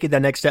just take it the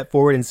next step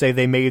forward and say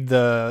they made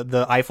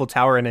the Eiffel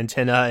Tower an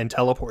antenna and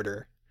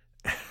teleporter?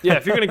 Yeah,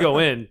 if you're gonna go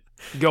in,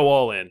 go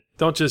all in.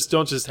 Don't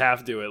just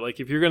half do it. Like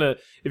if you're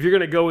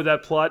gonna go with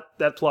that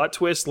plot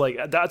twist,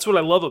 like that's what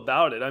I love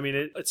about it. I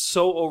mean, it's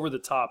so over the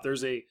top.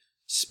 There's a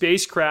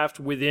spacecraft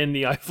within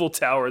the Eiffel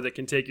Tower that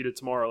can take you to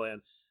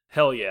Tomorrowland.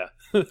 Hell yeah.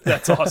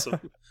 That's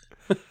awesome.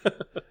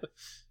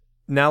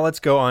 Now let's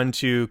go on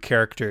to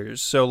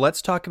characters. So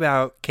let's talk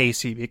about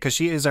Casey, because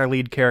she is our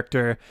lead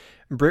character.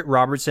 Britt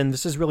Robertson,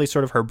 this is really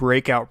sort of her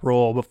breakout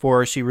role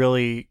before she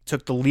really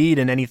took the lead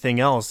in anything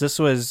else. This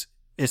was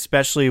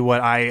especially what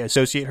I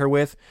associate her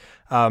with.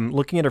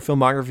 Looking at her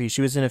filmography,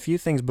 she was in a few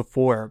things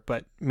before,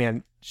 but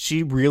man,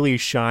 she really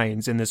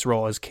shines in this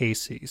role as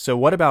Casey. So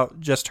what about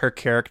just her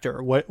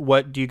character?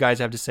 What do you guys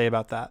have to say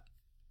about that?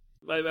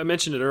 I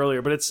mentioned it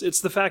earlier, but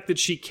it's the fact that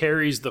she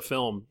carries the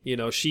film. You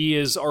know, she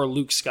is our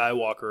Luke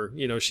Skywalker.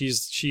 You know,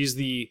 she's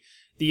the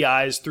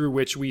eyes through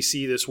which we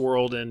see this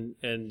world, and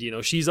you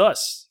know, she's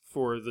us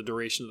for the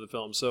duration of the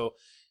film. So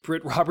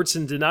Britt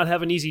Robertson did not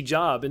have an easy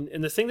job,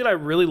 and the thing that I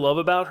really love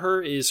about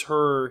her is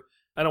her,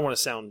 I don't want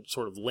to sound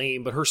sort of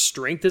lame, but her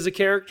strength as a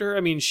character. I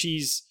mean,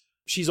 she's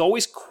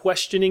always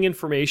questioning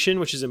information,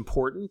 which is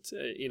important,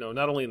 you know,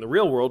 not only in the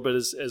real world, but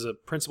as a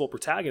principal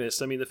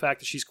protagonist. I mean, the fact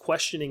that she's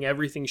questioning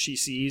everything she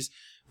sees.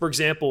 For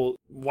example,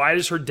 why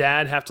does her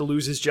dad have to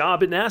lose his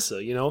job at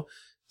NASA, you know?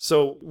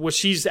 So what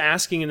she's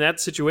asking in that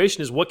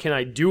situation is, what can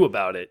I do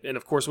about it? And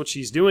of course, what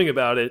she's doing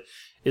about it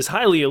is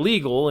highly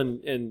illegal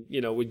and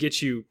you know, would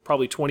get you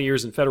probably 20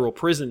 years in federal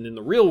prison in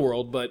the real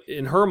world. But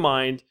in her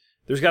mind,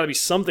 there's got to be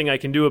something I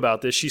can do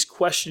about this. She's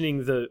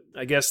questioning the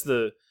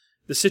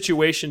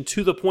situation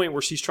to the point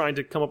where she's trying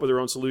to come up with her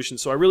own solution.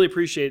 So I really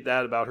appreciate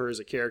that about her as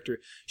a character.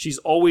 She's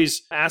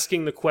always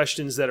asking the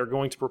questions that are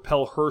going to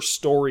propel her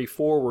story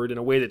forward in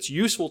a way that's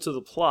useful to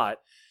the plot.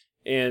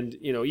 And,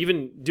 you know,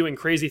 even doing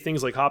crazy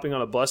things like hopping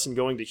on a bus and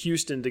going to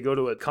Houston to go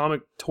to a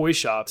comic toy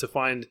shop to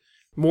find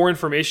more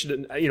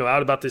information, you know,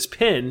 out about this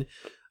pin.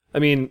 I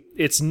mean,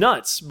 it's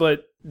nuts,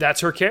 but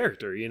that's her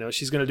character. You know,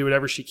 she's going to do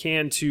whatever she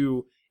can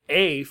to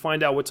A,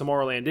 find out what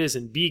Tomorrowland is,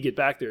 and B, get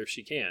back there if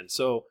she can.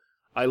 So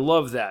I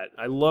love that.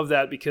 I love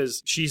that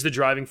because she's the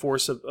driving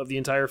force of the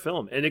entire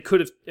film. And it could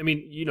have, I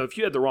mean, you know, if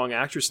you had the wrong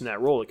actress in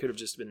that role, it could have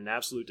just been an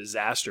absolute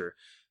disaster.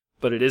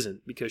 But it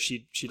isn't, because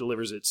she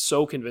delivers it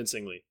so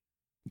convincingly.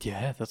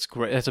 Yeah, that's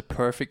great. That's a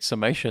perfect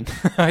summation.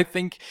 I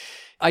think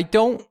I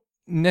don't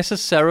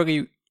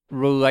necessarily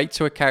relate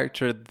to a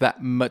character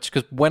that much,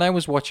 because when I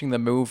was watching the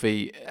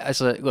movie,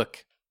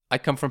 I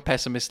come from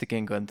pessimistic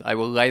England. I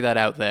will lay that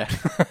out there.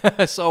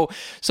 So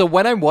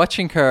when I'm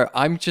watching her,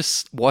 I'm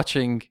just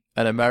watching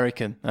An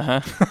American.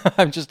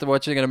 I'm just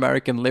watching an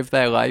American live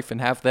their life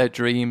and have their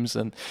dreams,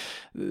 and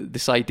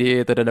this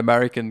idea that an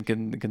American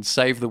can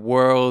save the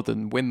world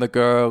and win the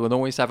girl and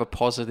always have a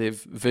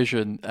positive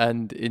vision.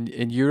 And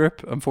in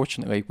Europe,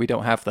 unfortunately, we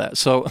don't have that.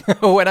 So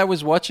when I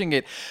was watching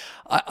it,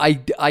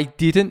 I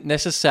didn't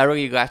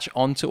necessarily latch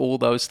onto all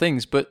those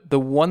things. But the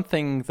one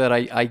thing that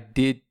I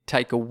did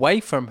take away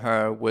from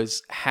her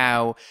was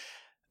how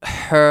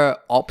her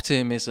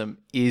optimism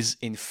is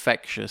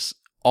infectious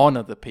on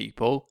other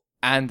people.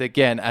 And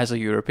again, as a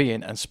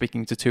European and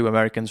speaking to two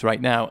Americans right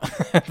now,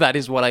 that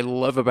is what I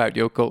love about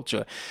your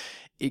culture.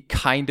 It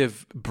kind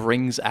of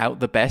brings out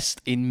the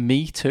best in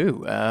me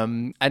too.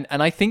 And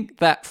I think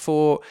that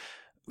for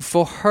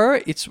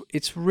her,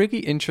 it's really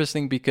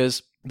interesting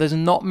because there's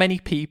not many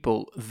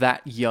people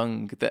that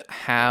young that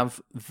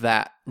have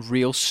that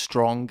real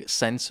strong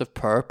sense of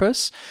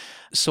purpose.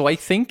 So I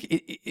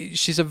think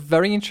she's a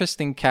very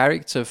interesting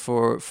character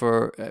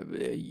for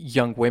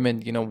young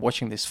women,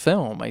 watching this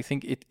film. I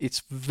think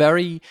it's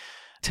very...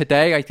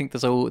 Today, I think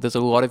there's a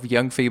lot of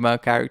young female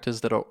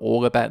characters that are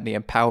all about the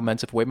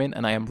empowerment of women,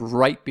 and I am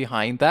right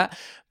behind that.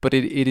 But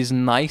it is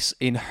nice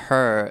in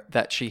her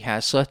that she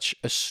has such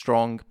a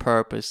strong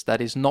purpose that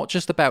is not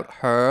just about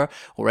her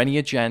or any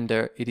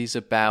agenda. It is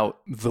about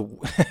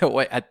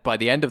by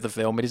the end of the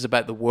film, it is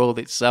about the world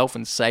itself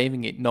and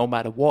saving it no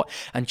matter what,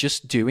 and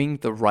just doing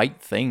the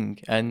right thing.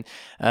 And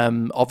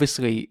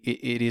obviously,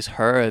 it is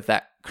her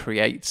that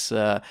creates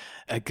a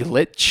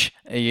glitch,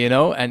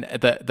 and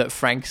that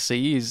Frank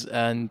sees,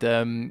 and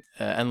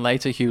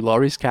later Hugh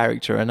Laurie's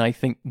character. And I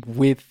think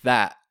with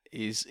that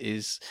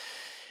is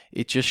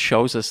it just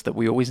shows us that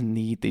we always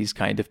need these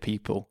kind of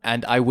people.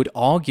 And I would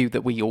argue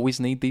that we always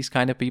need these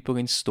kind of people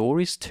in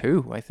stories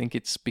too. I think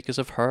it's because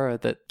of her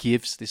that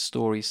gives this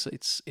story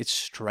its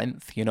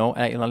strength, And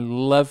I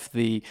love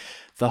the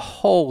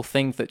whole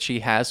thing that she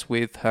has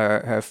with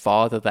her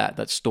father,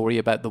 that story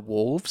about the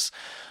wolves.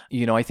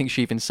 I think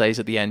she even says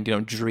at the end,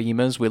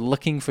 dreamers, we're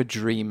looking for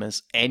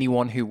dreamers,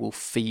 anyone who will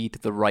feed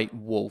the right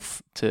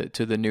wolf to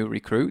the new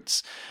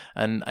recruits.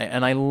 And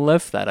I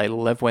love that. I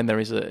love when there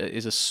is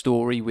a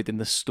story within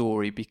the story,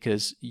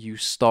 because you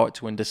start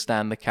to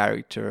understand the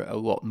character a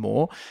lot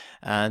more.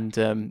 And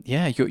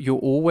you're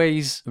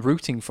always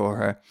rooting for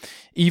her.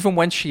 Even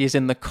when she is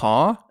in the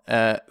car,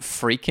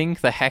 freaking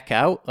the heck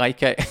out,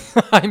 like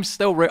I'm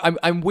still,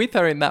 I'm with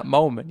her in that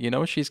moment.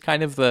 She's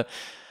kind of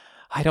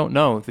I don't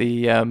know,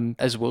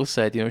 as Will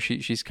said,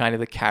 she's kind of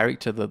the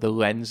character, the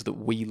lens that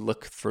we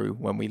look through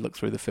when we look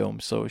through the film.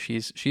 So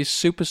she's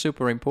super,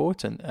 super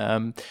important.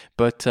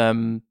 But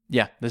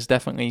there's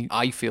definitely,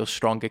 I feel,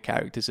 stronger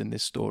characters in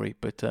this story.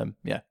 But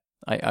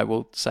I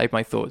will save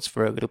my thoughts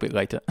for a little bit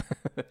later.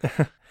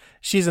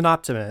 She's an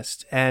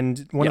optimist,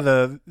 and one of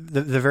the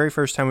very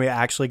first time we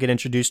actually get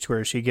introduced to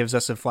her, she gives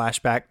us a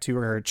flashback to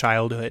her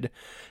childhood,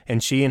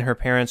 and she and her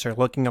parents are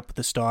looking up at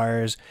the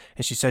stars,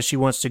 and she says she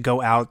wants to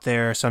go out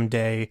there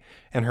someday,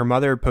 and her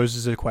mother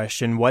poses a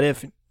question: what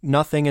if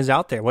nothing is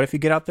out there? What if you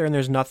get out there and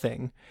there's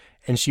nothing?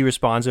 And she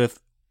responds with,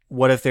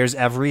 what if there's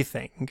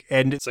everything?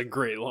 And it's a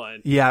great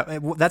line. Yeah,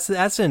 that's the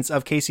essence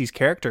of Casey's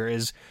character,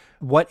 is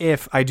what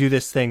if I do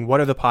this thing?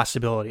 What are the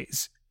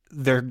possibilities?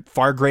 They're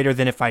far greater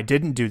than if I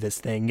didn't do this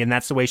thing. And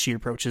that's the way she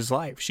approaches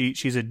life.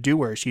 She's a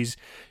doer. She's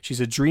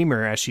a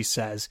dreamer, as she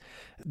says.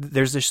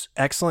 There's this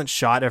excellent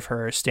shot of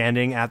her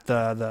standing at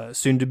the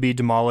soon to be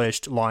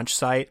demolished launch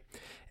site.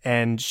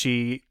 And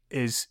she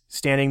is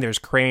standing, there's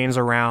cranes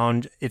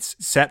around, it's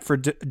set for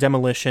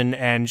demolition,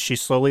 and she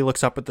slowly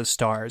looks up at the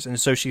stars. And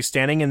so she's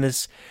standing in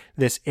this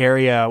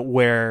area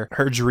where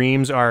her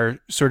dreams are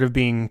sort of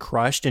being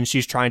crushed, and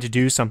she's trying to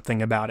do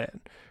something about it.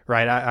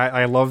 Right.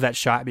 I love that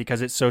shot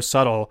because it's so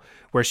subtle,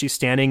 where she's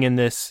standing in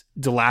this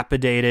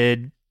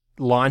dilapidated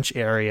launch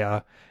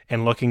area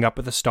and looking up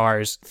at the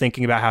stars,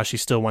 thinking about how she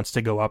still wants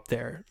to go up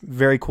there.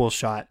 Very cool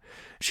shot.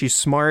 She's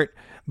smart,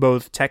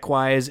 both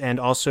tech-wise and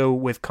also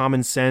with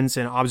common sense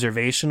and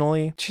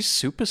observationally. She's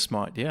super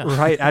smart, yeah.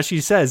 Right. As she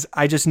says,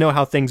 I just know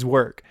how things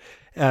work.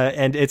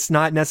 And it's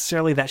not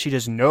necessarily that she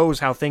just knows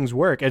how things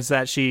work. It's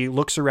that she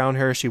looks around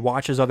her, she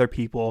watches other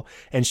people,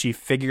 and she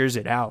figures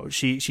it out.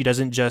 She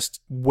doesn't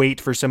just wait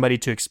for somebody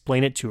to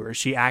explain it to her.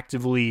 She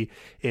actively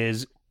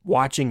is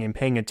watching and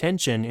paying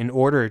attention in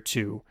order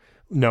to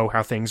know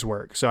how things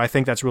work. So I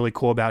think that's really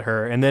cool about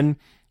her. And then,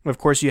 of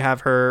course, you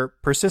have her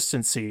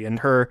persistency and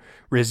her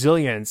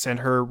resilience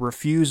and her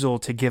refusal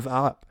to give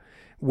up.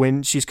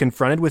 When she's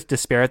confronted with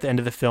despair at the end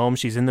of the film,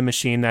 she's in the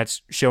machine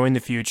that's showing the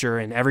future,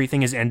 and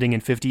everything is ending in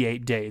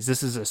 58 days.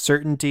 This is a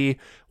certainty.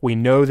 We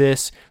know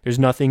this. There's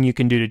nothing you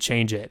can do to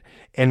change it.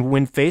 And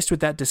when faced with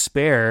that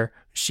despair,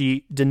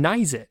 she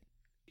denies it.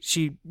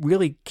 She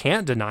really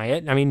can't deny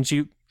it. I mean,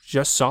 she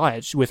just saw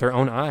it with her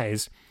own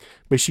eyes,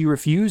 but she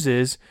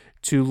refuses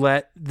to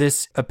let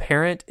this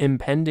apparent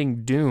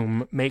impending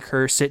doom make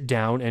her sit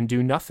down and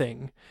do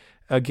nothing.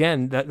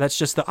 Again, that's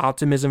just the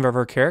optimism of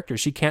her character.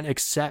 She can't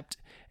accept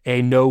a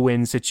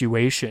no-win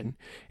situation.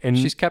 And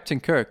she's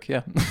Captain Kirk,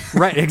 yeah.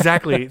 Right,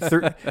 exactly.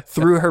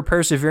 Through her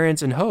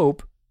perseverance and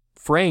hope,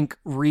 Frank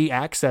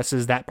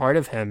reaccesses that part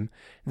of him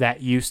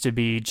that used to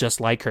be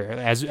just like her.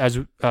 As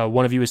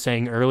one of you was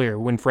saying earlier,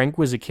 when Frank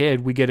was a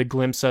kid, we get a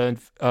glimpse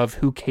of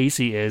who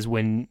Casey is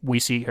when we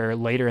see her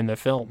later in the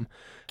film.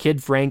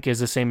 Kid Frank is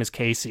the same as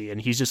Casey,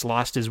 and he's just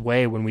lost his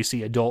way when we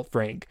see adult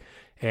Frank.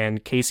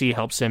 And Casey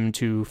helps him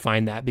to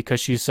find that because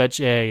she's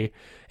such an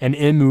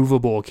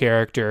immovable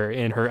character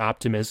in her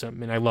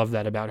optimism, and I love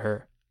that about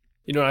her.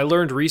 You know, I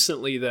learned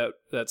recently that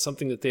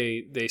something that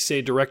they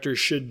say directors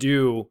should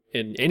do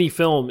in any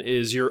film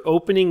is your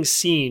opening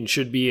scene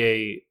should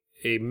be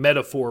a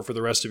metaphor for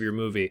the rest of your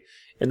movie.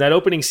 And that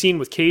opening scene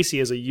with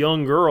Casey as a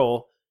young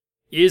girl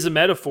is a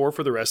metaphor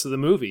for the rest of the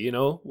movie. You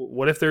know,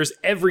 what if there's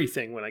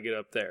everything when I get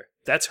up there?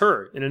 That's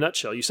her in a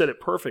nutshell. You said it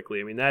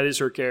perfectly. I mean, that is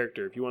her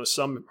character. If you want to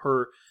sum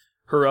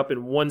her up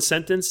in one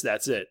sentence,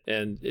 that's it.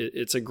 And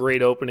it's a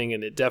great opening,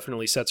 and it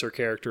definitely sets her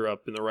character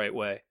up in the right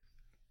way.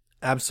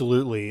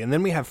 Absolutely. And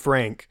then we have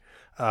Frank,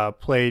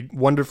 played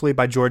wonderfully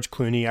by George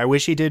Clooney. I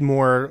wish he did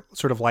more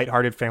sort of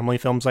lighthearted family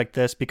films like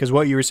this, because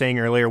what you were saying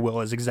earlier, Will,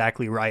 is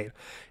exactly right.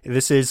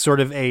 This is sort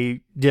of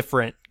a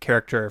different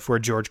character for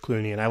George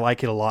Clooney, and I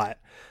like it a lot.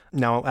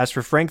 Now, as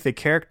for Frank, the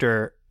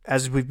character,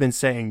 as we've been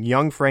saying,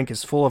 young Frank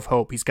is full of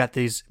hope. He's got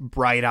these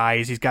bright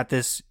eyes. He's got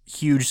this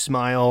huge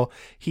smile.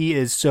 He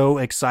is so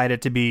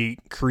excited to be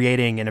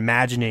creating and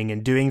imagining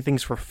and doing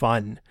things for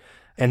fun.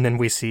 And then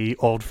we see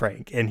old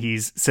Frank, and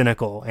he's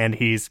cynical, and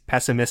he's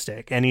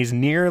pessimistic, and he's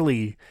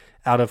nearly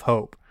out of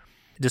hope.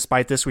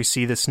 Despite this, we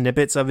see the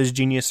snippets of his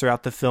genius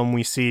throughout the film.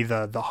 We see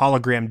the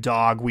hologram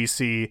dog. We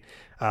see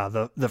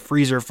the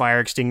freezer fire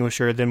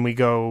extinguisher. Then we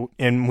go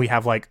and we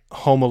have like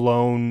Home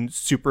Alone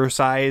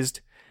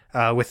supersized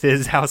with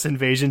his house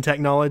invasion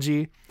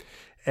technology.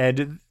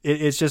 And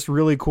it's just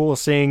really cool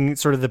seeing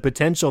sort of the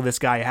potential this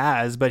guy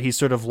has, but he's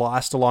sort of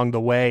lost along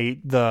the way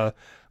the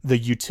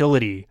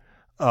utility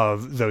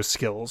of those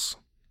skills.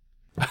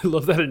 I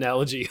love that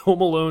analogy. Home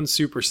Alone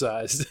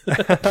supersized.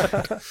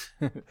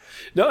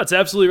 No, it's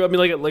absolutely, I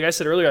mean, like I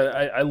said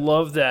earlier, I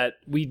love that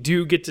we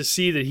do get to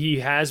see that he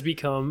has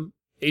become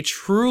a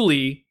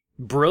truly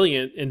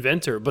brilliant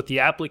inventor, but the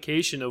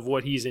application of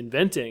what he's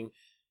inventing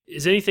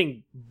is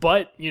anything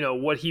but, you know,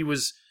 what he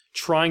was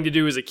trying to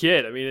do as a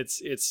kid. I mean,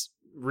 it's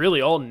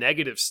really all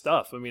negative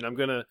stuff. I mean, I'm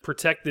going to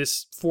protect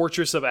this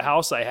fortress of a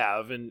house I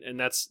have, and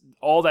that's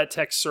all that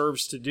tech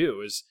serves to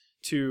do, is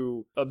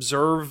to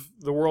observe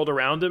the world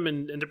around him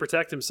and to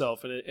protect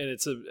himself. And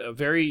it's a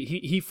very,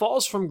 he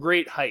falls from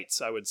great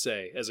heights, I would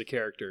say, as a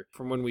character,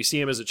 from when we see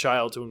him as a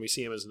child to when we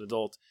see him as an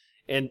adult.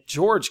 And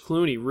George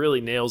Clooney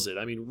really nails it.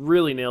 I mean,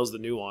 really nails the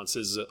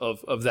nuances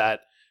of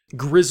that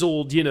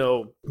grizzled, you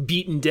know,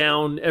 beaten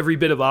down, every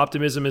bit of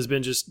optimism has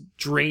been just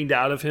drained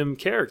out of him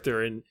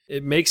character. And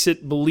it makes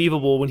it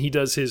believable when he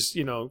does his,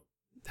 you know,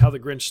 how the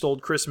Grinch stole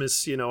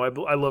Christmas, you know,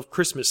 I love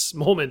Christmas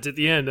moment at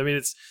the end. I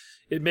mean,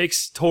 it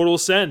makes total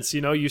sense.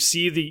 You know, you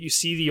see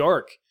the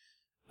arc.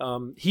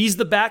 He's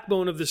the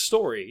backbone of this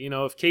story. You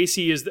know, if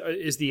Casey is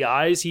the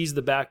eyes, he's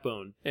the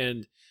backbone,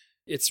 and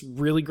it's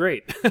really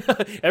great.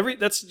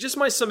 That's just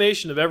my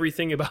summation of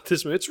everything about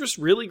this movie. It's just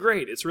really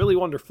great. It's really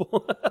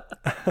wonderful.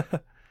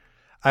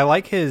 I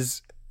like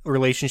his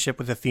relationship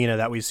with Athena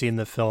that we see in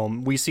the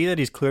film. We see that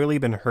he's clearly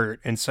been hurt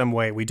in some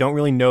way. We don't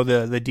really know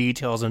the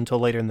details until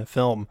later in the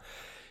film.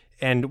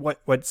 And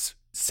what's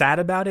sad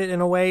about it in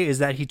a way is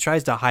that he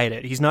tries to hide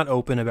it. He's not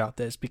open about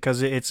this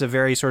because it's a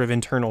very sort of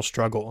internal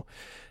struggle.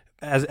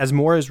 As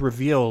more is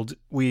revealed,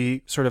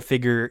 we sort of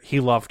figure he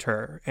loved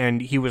her,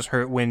 and he was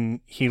hurt when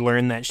he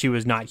learned that she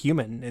was not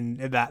human, and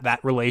that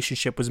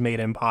relationship was made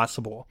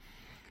impossible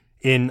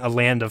in a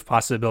land of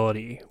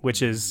possibility,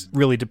 which is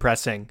really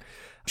depressing.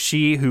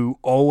 She, who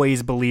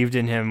always believed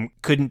in him,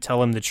 couldn't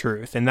tell him the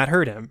truth, and that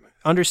hurt him,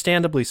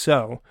 understandably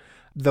so,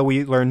 though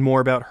we learn more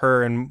about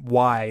her and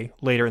why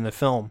later in the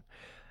film.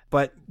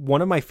 But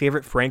one of my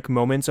favorite Frank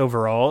moments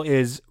overall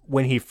is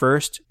when he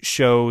first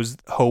shows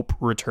hope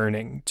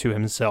returning to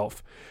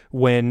himself.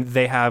 When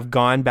they have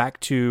gone back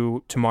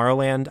to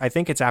Tomorrowland, I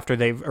think it's after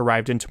they've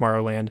arrived in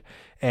Tomorrowland,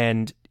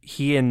 and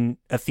he and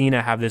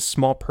Athena have this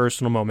small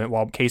personal moment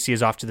while Casey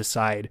is off to the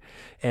side.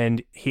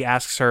 And he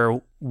asks her,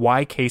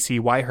 why Casey,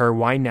 why her,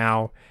 why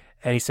now?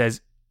 And he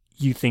says,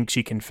 you think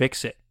she can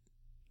fix it?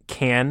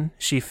 Can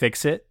she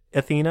fix it,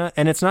 Athena?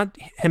 And it's not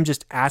him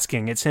just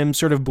asking, it's him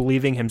sort of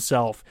believing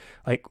himself.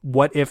 Like,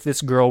 what if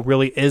this girl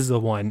really is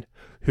the one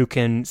who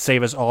can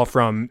save us all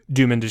from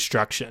doom and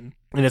destruction?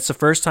 And it's the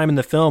first time in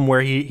the film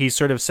where he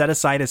sort of set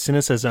aside his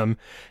cynicism.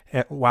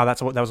 Wow,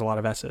 that was a lot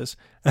of S's.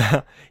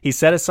 He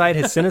set aside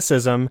his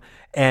cynicism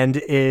and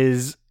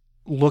is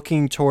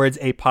looking towards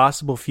a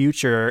possible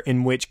future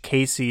in which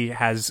Casey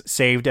has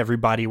saved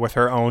everybody with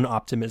her own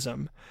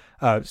optimism.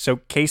 So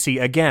Casey,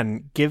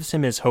 again, gives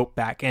him his hope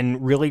back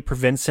and really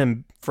prevents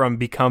him from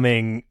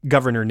becoming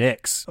Governor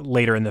Nix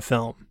later in the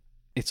film.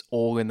 It's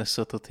all in the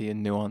subtlety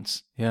and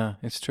nuance. Yeah,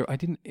 it's true. I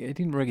didn't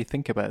really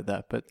think about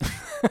that, but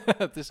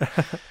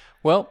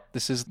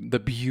this is the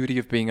beauty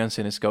of being on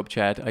Cinescope,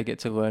 Chad. I get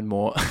to learn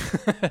more.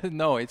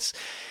 No, it's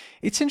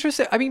It's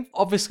interesting. I mean,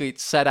 obviously,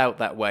 it's set out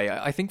that way.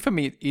 I think for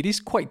me, it is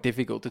quite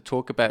difficult to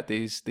talk about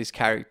these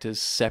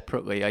characters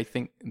separately. I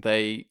think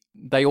they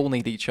all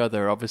need each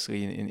other,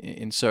 obviously,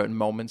 in certain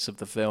moments of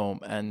the film,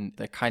 and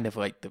they're kind of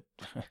like the,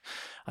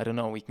 I don't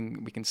know. We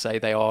can say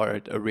they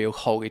are a real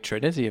holy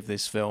trinity of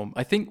this film.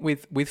 I think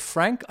with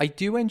Frank, I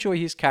do enjoy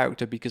his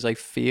character because I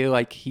feel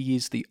like he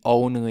is the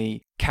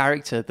only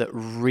character that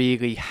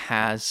really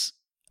has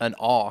an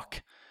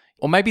arc.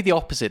 Or maybe the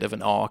opposite of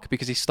an arc,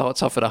 because he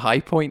starts off at a high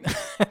point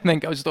and then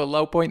goes to a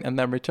low point and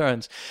then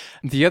returns.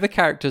 The other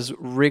characters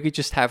really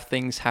just have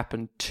things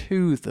happen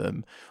to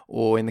them,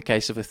 or in the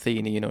case of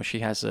Athena,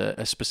 she has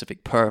a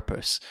specific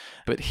purpose.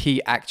 But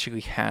he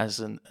actually has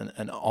an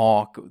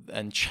arc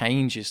and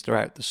changes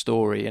throughout the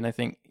story. And I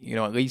think,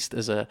 at least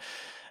as a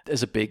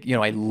big,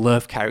 I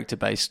love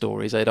character-based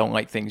stories. I don't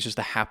like things just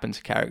to happen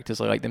to characters.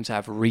 I like them to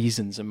have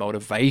reasons and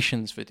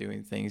motivations for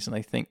doing things. And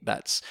I think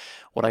that's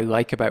what I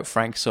like about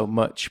Frank so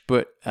much.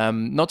 But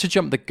not to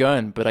jump the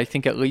gun, but I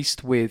think at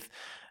least with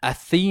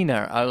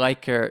Athena, I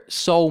like her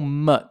so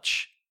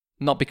much,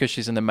 not because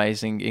she's an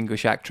amazing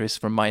English actress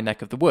from my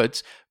neck of the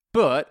woods,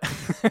 but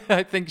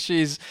I think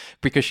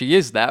because she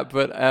is that,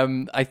 but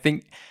I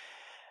think...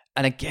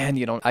 And again,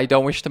 I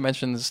don't wish to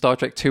mention Star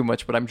Trek too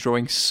much, but I'm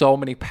drawing so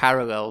many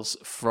parallels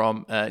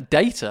from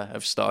Data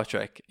of Star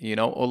Trek,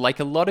 or like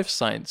a lot of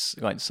science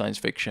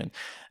fiction.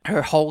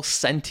 Her whole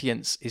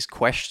sentience is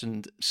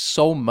questioned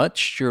so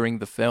much during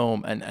the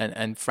film,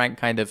 and Frank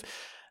kind of,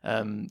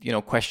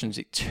 questions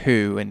it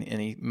too, and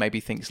he maybe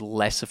thinks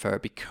less of her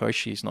because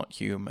she's not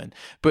human.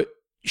 But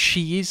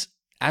she is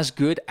as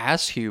good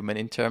as human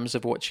in terms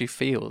of what she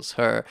feels.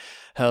 Her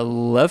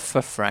love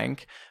for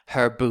Frank,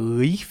 her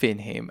belief in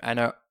him, and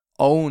her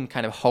own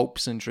kind of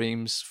hopes and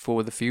dreams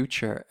for the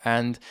future.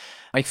 And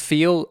I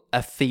feel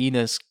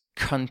Athena's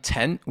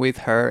content with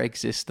her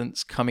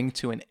existence coming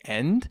to an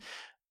end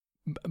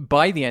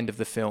by the end of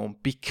the film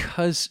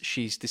because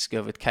she's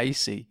discovered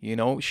Casey.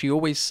 She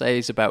always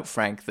says about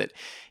Frank that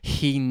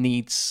he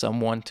needs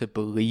someone to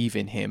believe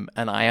in him,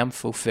 and I am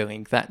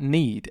fulfilling that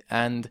need.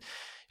 And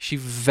she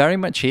very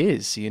much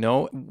is,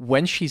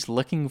 when she's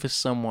looking for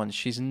someone,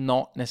 she's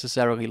not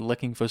necessarily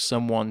looking for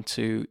someone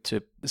to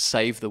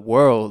save the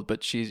world,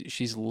 but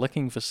she's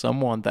looking for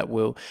someone that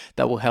will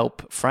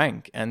help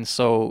Frank. And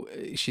so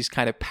she's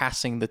kind of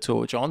passing the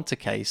torch on to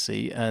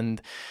Casey,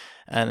 and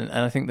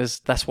I think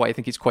that's why I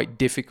think it's quite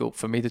difficult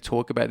for me to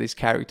talk about these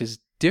characters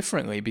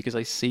differently, because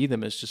I see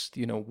them as just,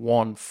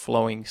 one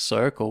flowing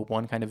circle,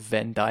 one kind of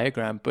Venn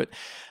diagram. But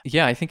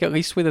yeah, I think at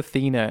least with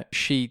Athena,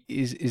 she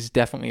is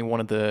definitely one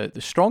of the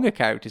stronger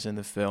characters in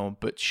the film,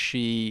 but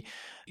she's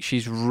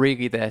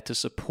really there to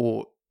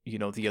support,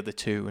 the other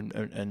two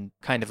and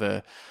kind of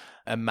a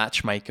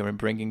matchmaker in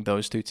bringing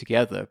those two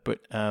together. But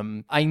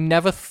I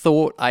never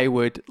thought I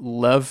would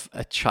love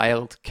a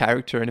child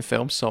character in a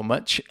film so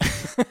much.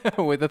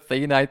 With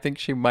Athena, I think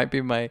she might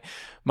be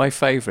my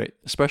favorite,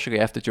 especially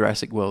after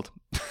Jurassic World.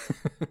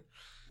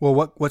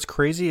 Well, what's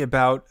crazy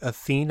about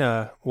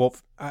Athena,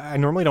 I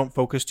normally don't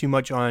focus too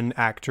much on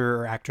actor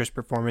or actress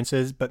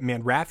performances, but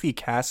man, Raffi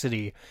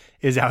Cassidy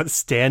is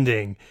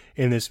outstanding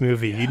in this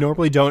movie. Yeah. You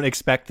normally don't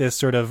expect this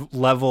sort of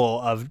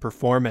level of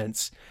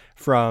performance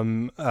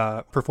from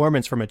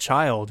a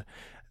child,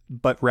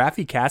 but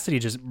Raffi Cassidy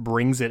just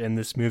brings it in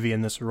this movie,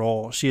 in this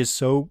role. She is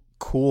so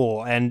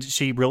cool, and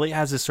she really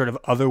has this sort of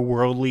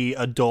otherworldly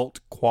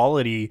adult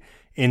quality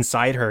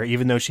inside her,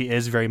 even though she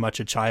is very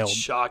much a child.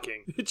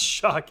 It's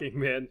shocking,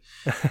 man.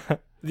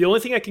 The only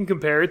thing I can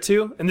compare it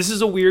to, and this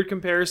is a weird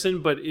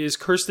comparison, but is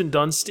Kirsten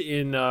Dunst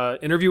in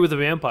Interview with a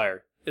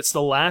Vampire. It's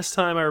the last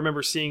time I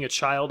remember seeing a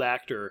child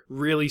actor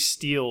really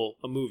steal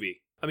a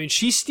movie. I mean,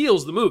 she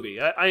steals the movie.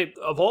 I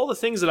of all the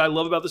things that I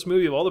love about this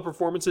movie, of all the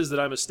performances that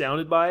I'm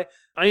astounded by,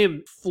 I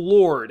am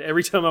floored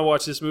every time I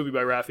watch this movie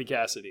by Raffi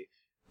Cassidy.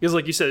 Because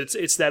like you said,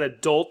 it's that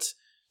adult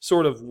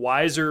sort of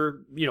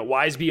wiser,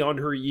 wise beyond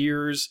her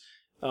years.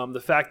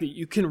 The fact that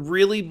you can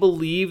really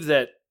believe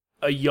that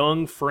a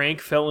young Frank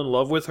fell in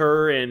love with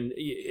her, and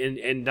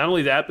not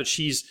only that, but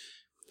she's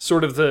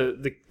sort of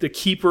the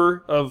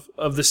keeper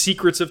of the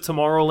secrets of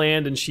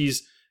Tomorrowland, and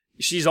she's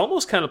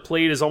almost kind of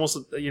played as almost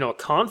a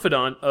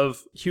confidant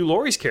of Hugh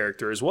Laurie's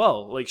character as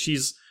well. Like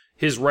she's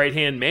his right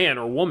hand man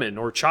or woman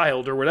or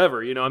child or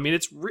whatever. I mean,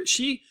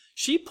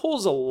 she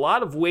pulls a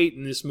lot of weight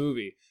in this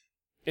movie,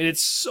 and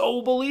it's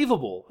so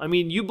believable. I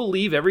mean, you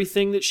believe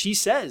everything that she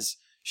says.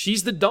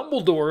 She's the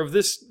Dumbledore of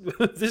this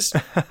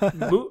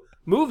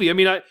movie. I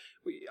mean,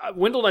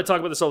 Wendell and I talk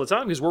about this all the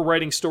time because we're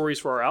writing stories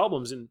for our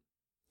albums, and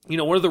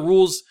one of the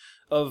rules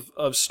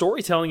of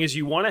storytelling is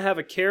you want to have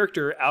a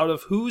character out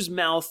of whose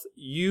mouth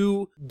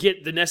you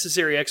get the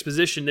necessary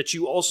exposition that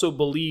you also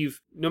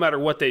believe no matter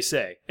what they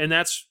say, and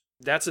that's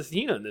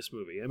Athena in this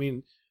movie. I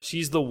mean,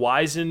 she's the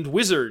wizened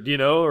wizard,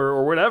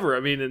 or whatever. I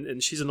mean,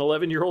 and she's an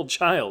 11-year-old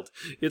child.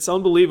 It's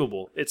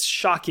unbelievable. It's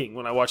shocking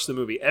when I watch the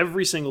movie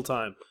every single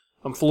time.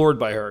 I'm floored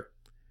by her.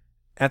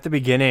 At the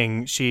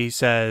beginning, she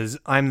says,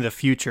 "I'm the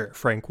future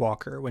Frank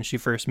Walker," when she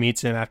first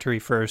meets him after he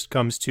first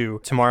comes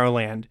to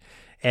Tomorrowland.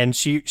 And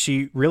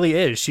she really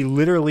is. She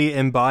literally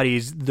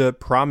embodies the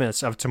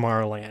promise of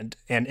Tomorrowland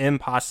and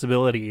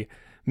impossibility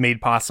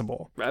made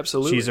possible.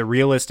 Absolutely. She's a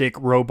realistic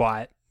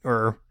robot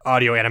or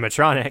audio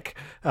animatronic,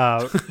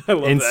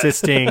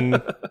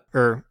 insisting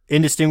or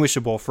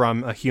indistinguishable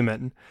from a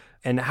human.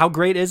 And how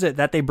great is it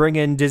that they bring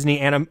in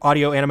Disney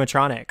audio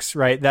animatronics,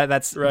 right?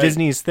 That's right.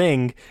 Disney's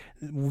thing.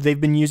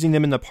 They've been using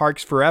them in the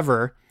parks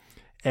forever,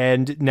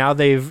 and now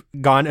they've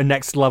gone a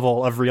next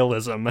level of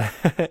realism.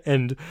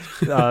 And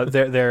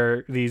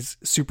they're these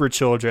super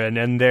children,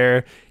 and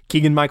they're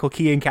Keegan-Michael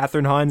Key and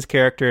Catherine Hahn's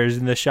characters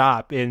in the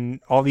shop,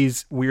 in all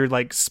these weird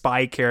like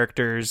spy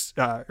characters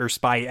or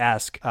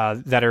spy-esque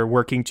that are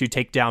working to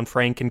take down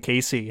Frank and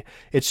Casey.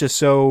 It's just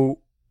so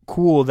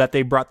cool that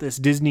they brought this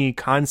Disney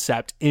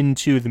concept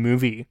into the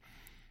movie.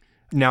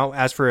 Now,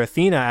 as for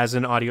Athena as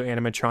an audio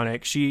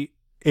animatronic,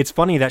 it's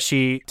funny that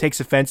she takes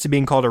offense to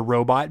being called a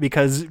robot,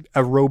 because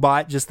a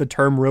robot, just the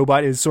term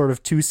robot, is sort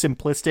of too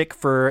simplistic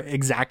for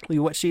exactly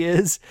what she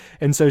is.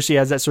 And so she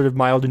has that sort of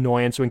mild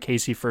annoyance when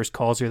Casey first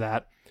calls her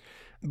that.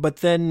 But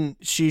then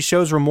she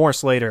shows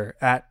remorse later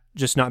at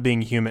just not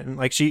being human.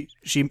 Like she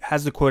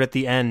has the quote at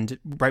the end,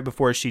 right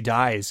before she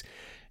dies.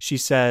 She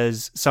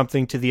says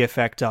something to the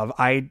effect of,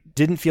 "I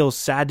didn't feel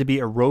sad to be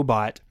a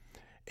robot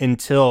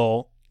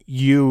until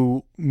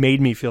you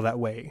made me feel that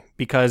way,"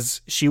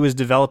 because she was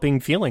developing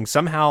feelings.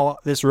 Somehow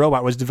this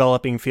robot was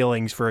developing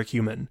feelings for a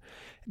human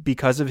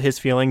because of his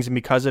feelings and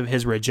because of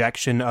his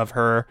rejection of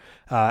her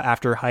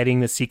after hiding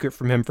the secret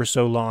from him for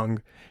so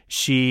long.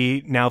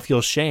 She now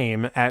feels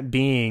shame at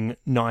being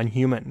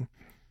non-human.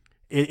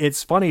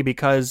 It's funny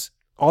because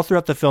all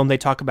throughout the film, they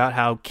talk about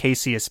how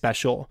Casey is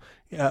special.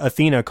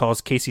 Athena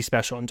calls Casey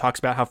special and talks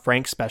about how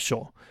Frank's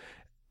special.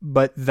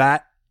 But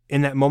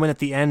in that moment at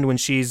the end, when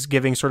she's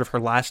giving sort of her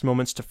last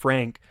moments to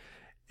Frank,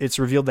 it's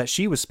revealed that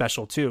she was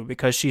special too,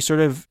 because she sort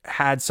of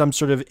had some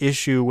sort of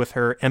issue with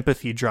her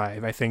empathy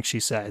drive, I think she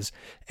says,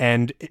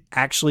 and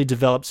actually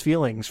develops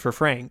feelings for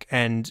Frank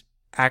and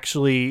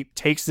actually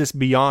takes this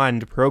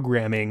beyond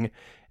programming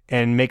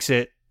and makes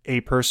it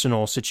a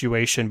personal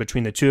situation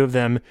between the two of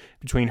them,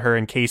 between her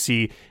and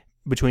Casey,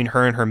 between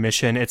her and her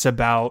mission. It's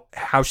about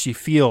how she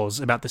feels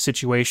about the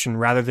situation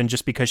rather than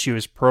just because she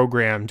was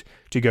programmed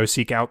to go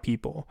seek out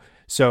people.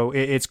 So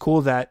it's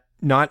cool that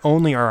not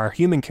only are our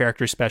human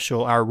characters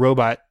special, our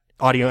robot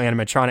audio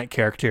animatronic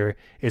character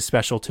is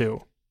special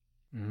too.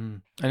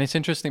 Mm. And it's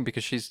interesting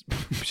because she's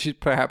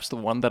perhaps the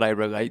one that I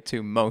relate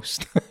to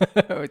most,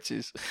 which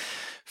is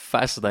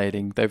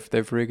fascinating.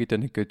 They've really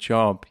done a good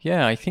job.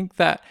 Yeah, I think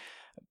that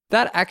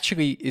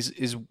actually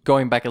is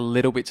going back a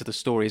little bit to the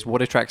story, is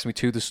what attracts me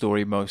to the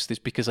story most, is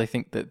because I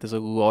think that there's a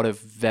lot of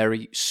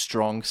very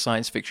strong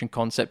science fiction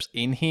concepts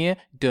in here,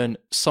 done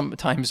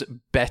sometimes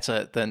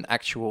better than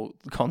actual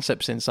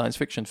concepts in science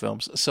fiction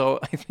films. So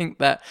I think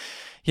that,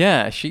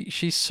 yeah,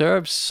 she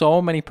serves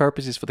so many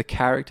purposes for the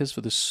characters,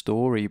 for the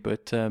story.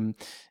 But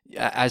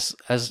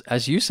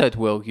as you said,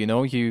 Will,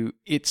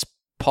 it's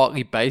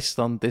partly based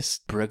on this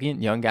brilliant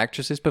young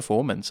actress's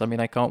performance. I mean,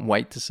 I can't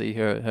wait to see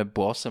her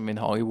blossom in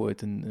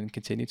Hollywood and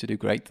continue to do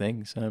great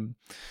things.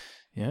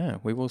 Yeah,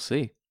 we will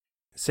see.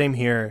 Same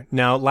here.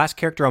 Now, last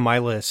character on my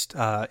list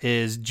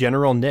is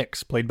General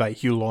Nix, played by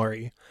Hugh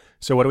Laurie.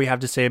 So what do we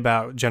have to say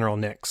about General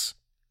Nix?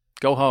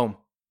 Go home.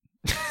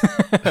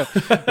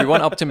 We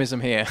want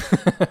optimism here.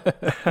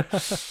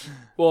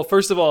 Well,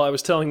 first of all, I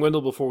was telling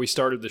Wendell before we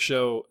started the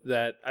show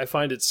that I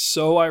find it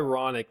so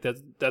ironic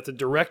that the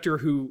director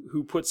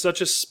who put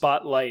such a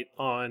spotlight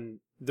on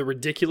the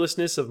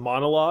ridiculousness of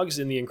monologues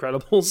in The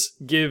Incredibles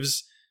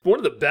gives one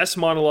of the best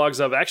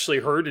monologues I've actually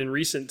heard in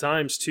recent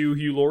times to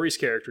Hugh Laurie's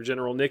character,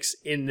 General Nix,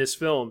 in this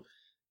film.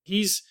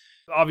 He's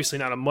obviously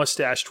not a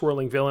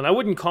mustache-twirling villain. I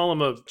wouldn't call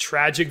him a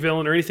tragic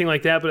villain or anything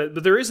like that,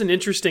 but there is an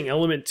interesting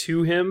element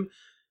to him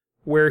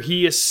where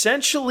he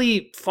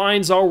essentially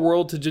finds our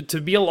world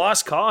to be a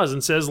lost cause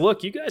and says,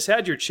 look, you guys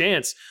had your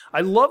chance.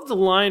 I love the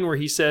line where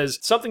he says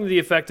something to the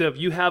effect of,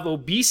 you have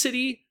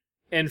obesity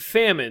and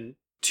famine,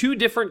 two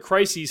different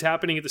crises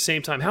happening at the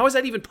same time. How is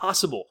that even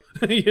possible?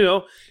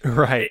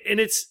 Right. And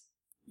it's,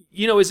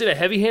 is it a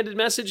heavy-handed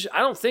message? I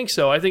don't think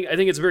so. I think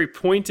it's a very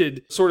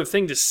pointed sort of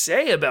thing to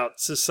say about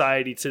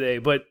society today,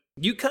 but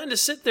you kind of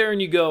sit there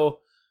and you go,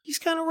 he's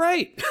kind of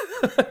right.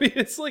 I mean,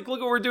 it's like,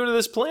 look what we're doing to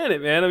this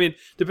planet, man. I mean,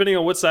 depending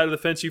on what side of the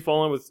fence you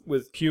fall on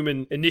with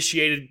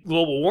human-initiated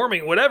global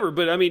warming, whatever.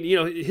 But, I mean,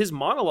 his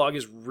monologue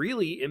is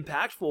really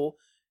impactful.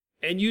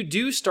 And you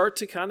do start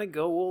to kind of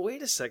go, well,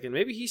 wait a second.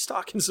 Maybe he's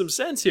talking some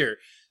sense here.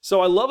 So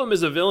I love him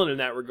as a villain in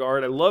that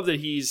regard. I love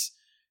that he's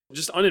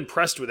just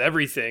unimpressed with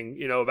everything,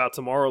 about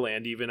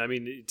Tomorrowland even. I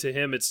mean, to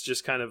him, it's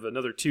just kind of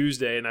another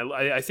Tuesday. And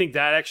I think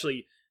that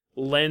actually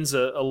lends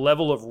a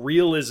level of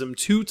realism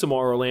to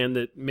Tomorrowland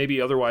that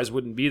maybe otherwise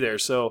wouldn't be there.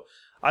 So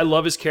I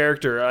love his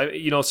character.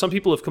 Some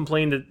people have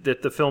complained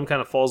that the film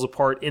kind of falls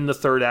apart in the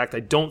third act. I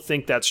don't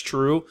think that's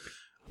true.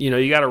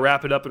 You got to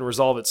wrap it up and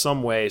resolve it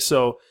some way.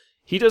 So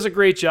he does a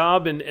great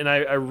job, and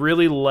I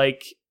really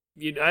like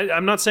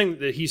I'm not saying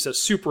that he's a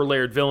super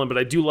layered villain, but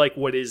I do like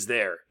what is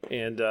there,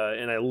 and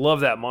I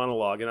love that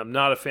monologue. And I'm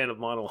not a fan of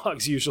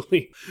monologues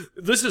usually.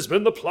 This has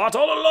been the plot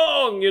all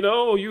along,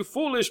 you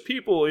foolish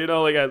people.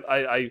 Like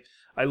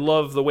I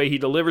love the way he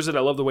delivers it. I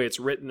love the way it's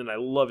written, and I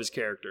love his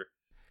character.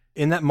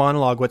 In that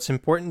monologue, what's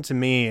important to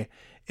me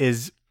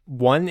is,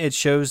 one, it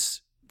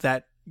shows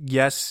that,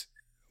 yes,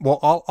 well,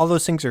 all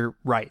those things are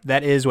right.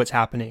 That is what's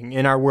happening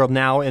in our world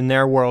now, in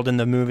their world, in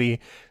the movie.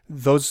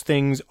 Those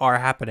things are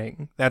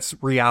happening. That's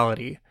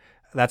reality.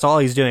 That's all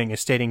he's doing is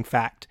stating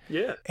fact.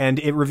 Yeah. And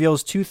it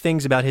reveals two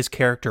things about his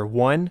character.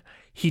 One,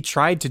 he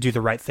tried to do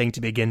the right thing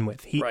to begin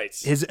with. Right.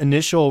 His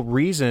initial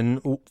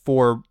reason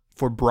for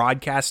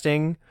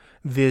broadcasting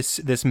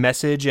this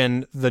message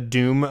and the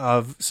doom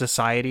of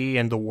society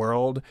and the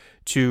world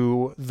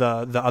to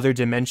the other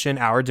dimension,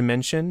 our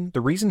dimension,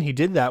 the reason he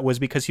did that was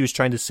because he was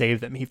trying to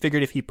save them. He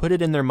figured if he put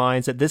it in their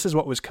minds that this is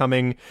what was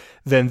coming,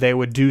 then they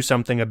would do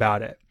something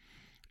about it.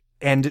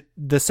 And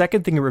the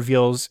second thing it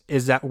reveals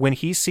is that when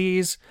he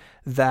sees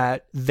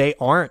that they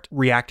aren't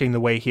reacting the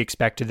way he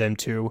expected them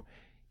to,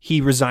 he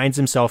resigns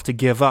himself to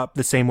give up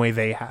the same way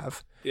they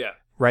have. Yeah.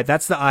 Right?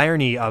 That's the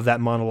irony of that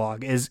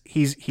monologue, is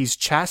he's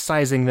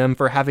chastising them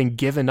for having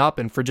given up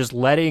and for just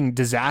letting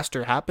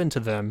disaster happen to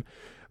them,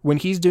 when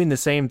he's doing the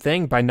same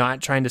thing by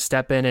not trying to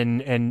step in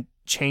and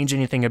change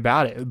anything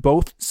about it.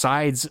 Both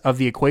sides of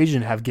the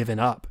equation have given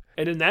up.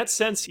 And in that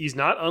sense, he's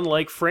not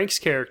unlike Frank's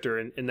character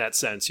in that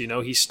sense.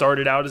 He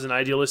started out as an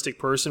idealistic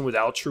person with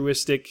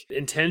altruistic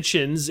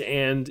intentions,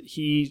 and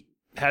he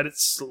had it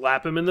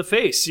slap him in the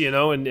face,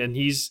 and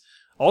he's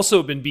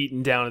also been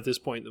beaten down at this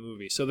point in the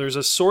movie. So there's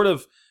a sort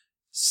of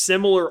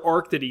similar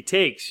arc that he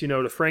takes,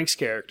 to Frank's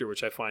character,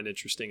 which I find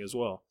interesting as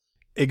well.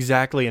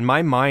 Exactly. In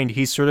my mind,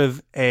 he's sort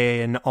of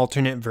an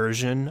alternate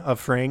version of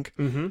Frank,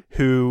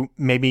 who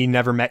maybe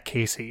never met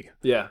Casey.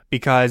 Yeah.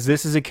 Because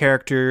this is a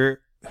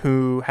character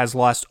who has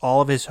lost all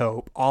of his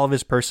hope, all of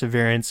his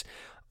perseverance.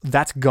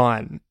 That's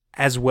gone,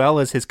 as well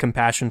as his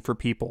compassion for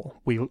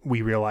people. We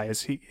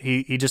realize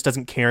he just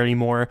doesn't care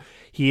anymore.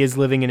 He is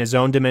living in his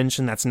own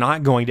dimension that's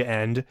not going to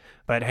end.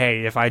 But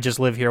hey, if I just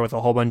live here with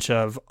a whole bunch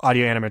of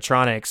audio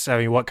animatronics, I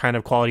mean, what kind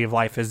of quality of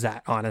life is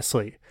that,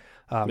 honestly?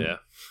 Yeah.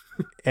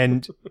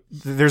 And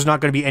there's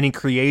not going to be any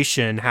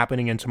creation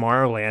happening in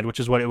Tomorrowland, which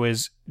is what it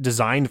was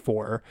designed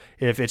for,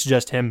 if it's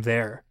just him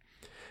there.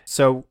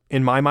 So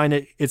in my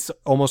mind, it's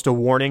almost a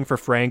warning for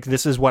Frank.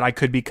 This is what I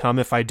could become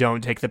if I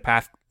don't take the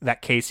path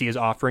that Casey is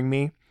offering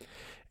me.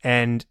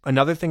 And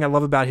another thing I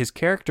love about his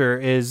character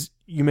is,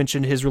 you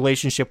mentioned his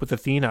relationship with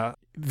Athena.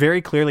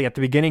 Very clearly at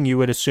the beginning, you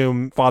would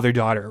assume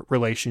father-daughter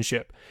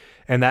relationship.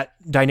 And that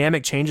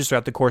dynamic changes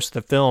throughout the course of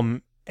the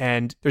film.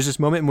 And there's this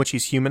moment in which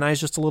he's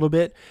humanized just a little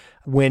bit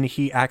when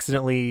he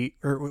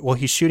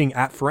he's shooting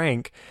at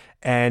Frank,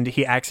 and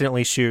he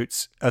accidentally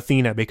shoots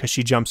Athena because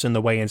she jumps in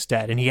the way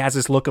instead. And he has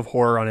this look of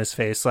horror on his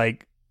face,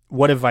 like,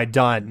 what have I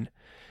done?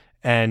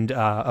 And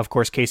of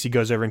course, Casey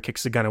goes over and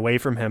kicks the gun away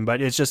from him.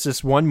 But it's just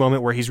this one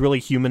moment where he's really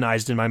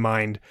humanized in my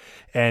mind,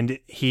 and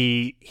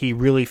he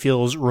really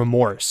feels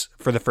remorse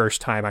for the first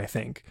time, I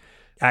think,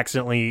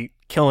 accidentally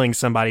killing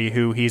somebody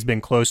who he's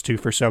been close to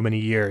for so many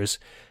years,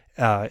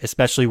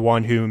 especially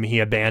one whom he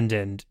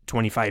abandoned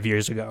 25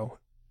 years ago.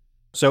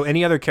 So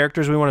any other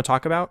characters we want to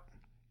talk about?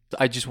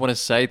 I just want to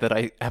say that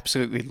I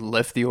absolutely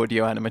love the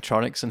audio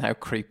animatronics and how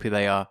creepy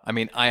they are. I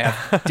mean, I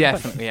have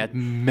definitely had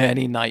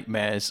many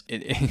nightmares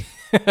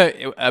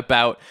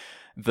about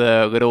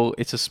the little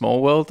It's a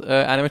Small World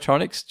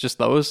animatronics, just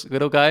those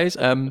little guys.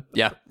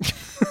 Yeah.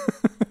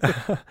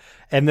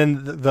 And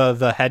then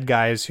the head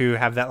guys who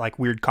have that like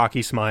weird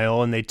cocky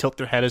smile, and they tilt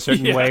their head a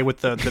certain way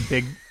with the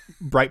big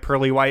bright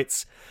pearly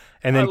whites.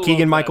 And then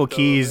Keegan-Michael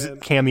Key's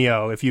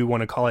cameo, if you want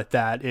to call it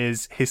that,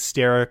 is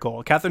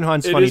hysterical. Catherine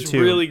Hahn's funny too.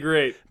 It is really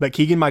great. But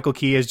Keegan-Michael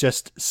Key is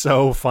just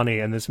so funny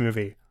in this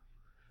movie.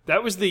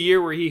 That was the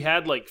year where he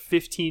had like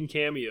 15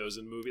 cameos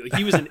in movie. Like,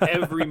 he was in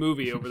every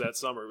movie over that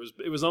summer.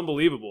 It was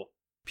unbelievable.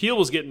 Peele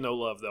was getting no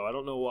love, though. I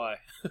don't know why.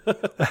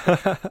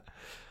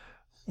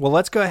 Well,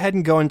 let's go ahead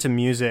and go into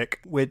music,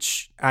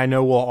 which I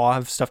know we'll all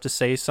have stuff to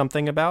say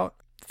something about.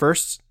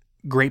 First,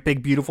 Great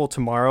Big Beautiful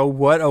Tomorrow.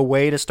 What a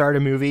way to start a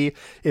movie.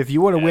 If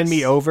you want to win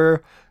me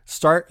over,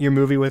 start your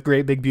movie with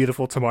Great Big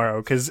Beautiful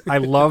Tomorrow, because I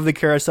love the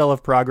Carousel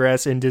of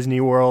Progress in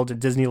Disney World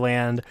and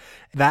Disneyland.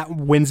 That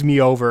wins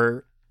me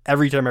over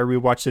every time I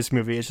rewatch this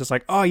movie. It's just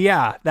like, oh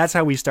yeah, that's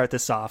how we start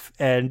this off.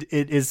 And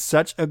it is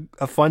such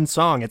a fun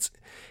song.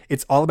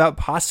 It's all about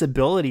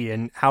possibility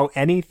and how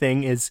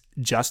anything is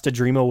just a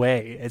dream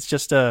away. It's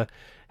just a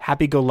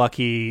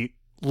happy-go-lucky,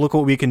 look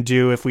what we can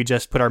do if we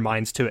just put our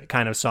minds to it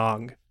kind of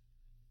song.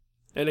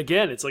 And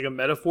again, it's like a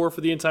metaphor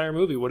for the entire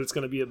movie, what it's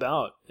going to be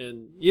about.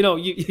 And,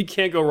 you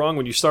can't go wrong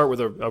when you start with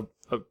a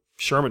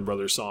Sherman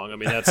Brothers song. I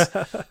mean,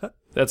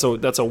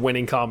 that's a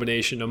winning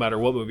combination no matter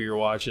what movie you're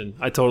watching.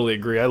 I totally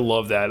agree. I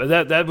love that. And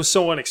that was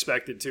so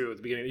unexpected, too, at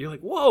the beginning. You're like,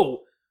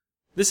 whoa,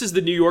 this is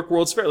the New York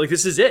World's Fair. Like,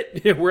 this is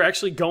it. We're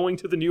actually going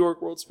to the New York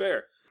World's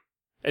Fair.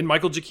 And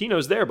Michael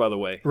Giacchino's there, by the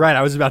way. Right,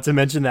 I was about to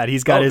mention that.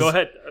 He's got go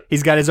ahead.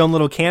 He's got his own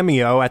little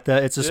cameo at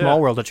the It's a Small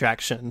World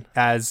attraction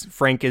as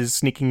Frank is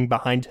sneaking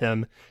behind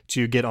him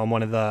to get on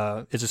one of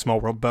the It's a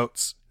Small World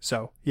boats.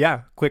 So,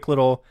 yeah, quick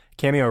little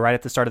cameo right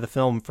at the start of the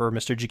film for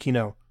Mr.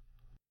 Giacchino.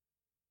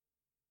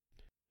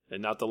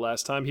 And not the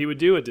last time he would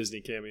do a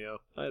Disney cameo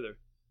either.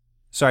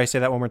 Sorry, say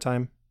that one more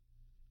time.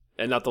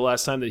 And not the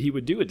last time that he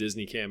would do a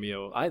Disney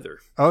cameo either.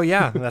 Oh,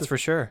 yeah, that's for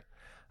sure.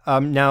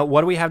 Now,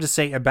 what do we have to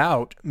say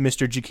about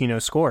Mr.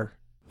 Giacchino's score?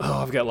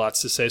 Oh, I've got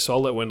lots to say, so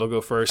I'll let Wendell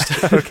go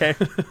first. Okay.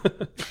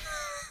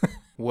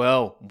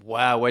 Well,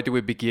 wow, where do we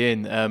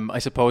begin? I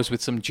suppose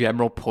with some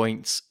general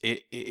points,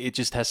 it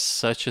just has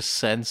such a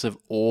sense of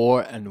awe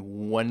and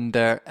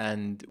wonder.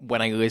 And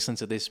when I listen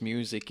to this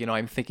music, you know,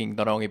 I'm thinking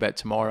not only about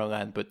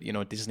Tomorrowland, but, you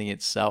know, Disney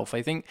itself.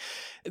 I think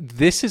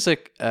this is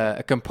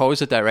a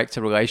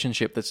composer-director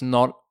relationship that's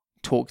not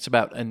talked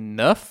about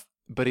enough,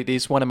 but it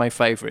is one of my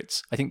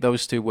favorites. I think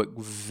those two work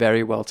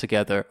very well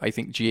together. I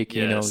think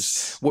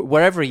Giacchino's,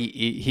 wherever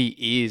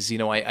he is, you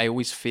know, I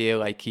always feel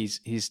like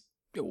he's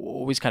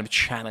always kind of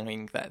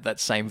channeling that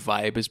same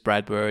vibe as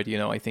Brad Bird. You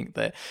know, I think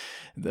that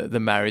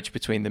the marriage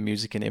between the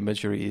music and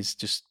imagery is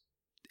just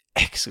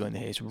excellent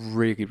here. It's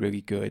really,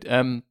 really good.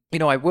 You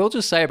know, I will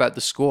just say about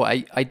the score,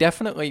 I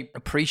definitely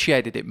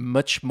appreciated it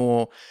much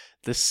more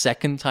the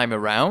second time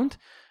around.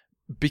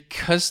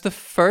 Because the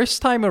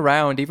first time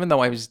around, even though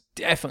I was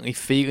definitely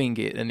feeling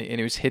it and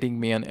it was hitting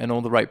me in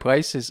all the right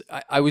places,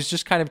 I was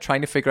just kind of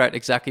trying to figure out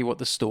exactly what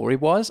the story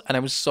was. And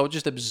I was so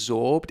just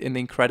absorbed in the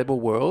incredible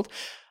world.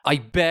 I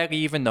barely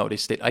even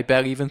noticed it. I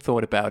barely even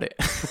thought about it.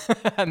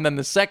 And then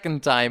the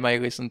second time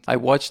I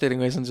watched it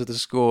and listened to the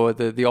score,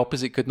 the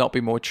opposite could not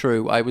be more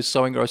true. I was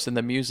so engrossed in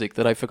the music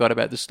that I forgot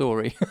about the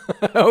story,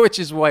 which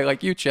is why,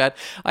 like you, Chad,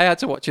 I had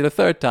to watch it a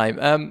third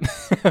time.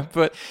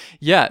 But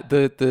yeah,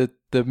 the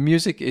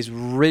music is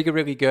really,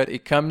 really good.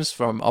 It comes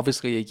from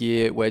obviously a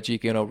year where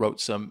Giacchino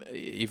wrote some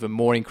even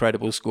more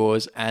incredible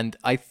scores. And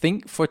I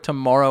think for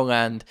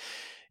Tomorrowland,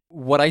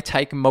 what I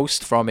take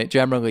most from it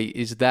generally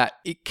is that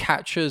it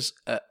captures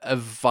a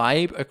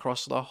vibe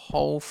across the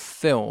whole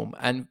film,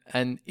 and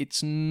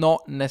it's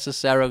not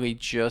necessarily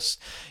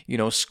just, you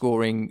know,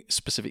 scoring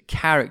specific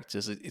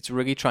characters. It's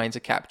really trying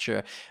to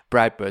capture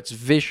Brad Bird's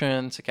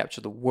vision, to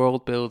capture the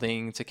world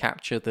building, to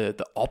capture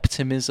the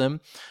optimism,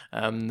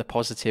 the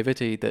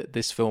positivity that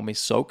this film is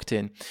soaked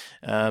in.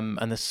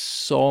 And there's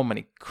so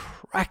many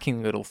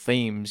cracking little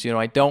themes. You know,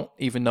 I don't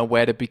even know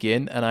where to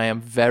begin, and I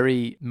am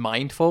very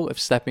mindful of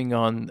stepping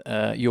on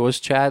yours,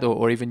 Chad,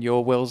 or even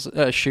your Will's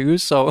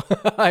shoes. So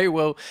I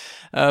will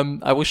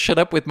shut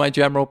up with my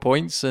general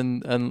points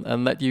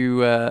and let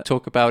you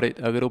talk about it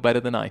a little better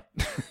than I.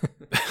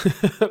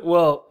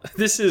 Well,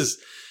 this is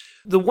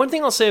the one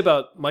thing I'll say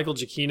about Michael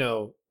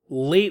Giacchino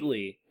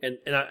lately, and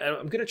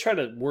I'm going to try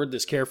to word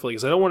this carefully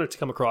because I don't want it to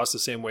come across the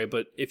same way,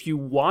 but if you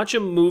watch a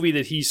movie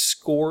that he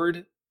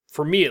scored,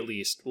 for me at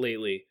least,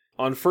 lately,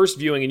 on first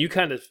viewing, and you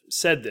kind of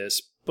said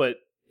this, but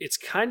it's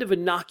kind of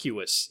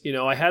innocuous. You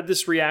know, I had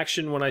this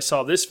reaction when I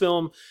saw this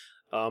film.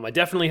 I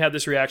definitely had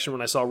this reaction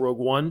when I saw Rogue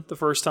One the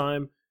first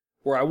time,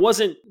 where I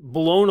wasn't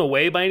blown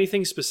away by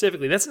anything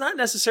specifically. That's not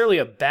necessarily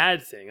a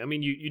bad thing. I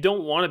mean, you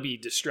don't want to be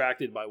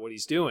distracted by what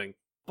he's doing.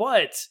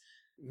 But,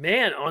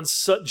 man,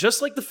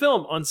 just like the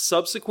film, on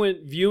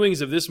subsequent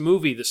viewings of this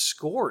movie, the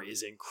score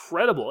is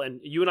incredible. And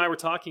you and I were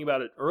talking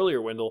about it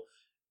earlier, Wendell.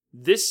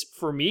 This,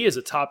 for me, is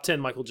a top 10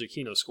 Michael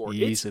Giacchino score.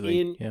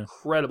 Easily, it's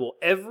incredible.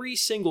 Yeah. Every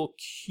single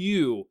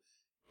cue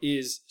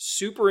is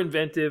super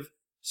inventive,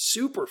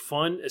 super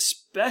fun,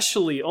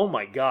 especially, oh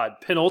my God,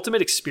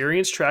 Penultimate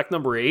Experience, track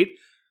number 8.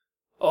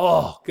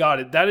 Oh,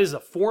 God, that is a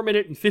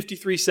 4-minute and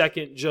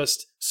 53-second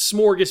just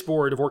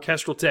smorgasbord of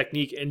orchestral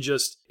technique and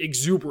just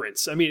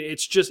exuberance. I mean,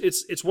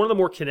 it's one of the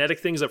more kinetic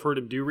things I've heard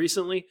him do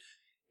recently.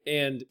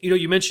 And, you know,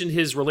 you mentioned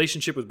his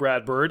relationship with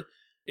Brad Bird.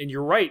 And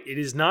you're right, it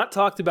is not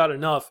talked about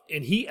enough,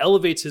 and he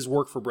elevates his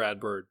work for Brad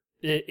Bird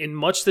in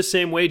much the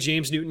same way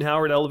James Newton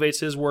Howard elevates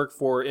his work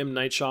for M.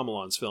 Night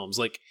Shyamalan's films.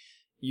 Like,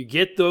 you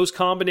get those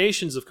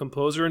combinations of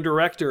composer and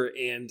director,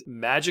 and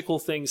magical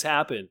things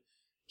happen.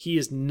 He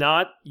is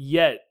not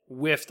yet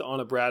whiffed on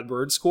a Brad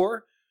Bird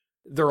score.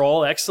 They're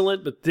all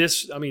excellent, but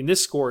this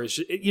score is,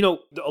 you know,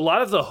 a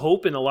lot of the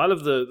hope and a lot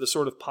of the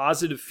sort of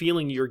positive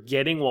feeling you're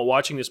getting while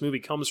watching this movie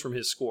comes from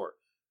his score.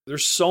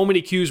 There's so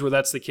many cues where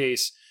that's the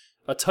case.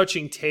 A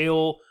Touching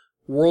Tale,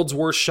 World's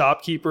Worst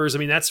Shopkeepers. I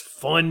mean, that's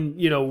fun,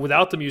 you know,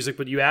 without the music,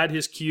 but you add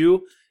his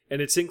cue,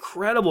 and it's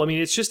incredible. I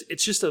mean, it's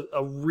just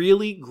a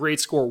really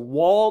great score.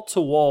 Wall to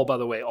wall, by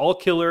the way. All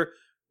killer,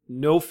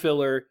 no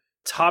filler,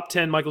 top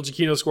 10 Michael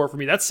Giacchino score for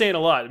me. That's saying a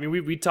lot. I mean,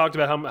 we talked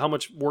about how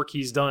much work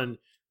he's done.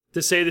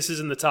 To say this is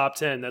in the top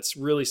 10, that's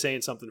really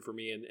saying something for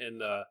me,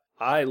 and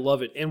I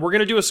love it. And we're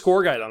going to do a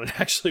score guide on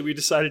it, actually. We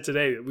decided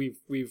today that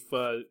we've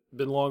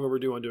been long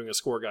overdue on doing a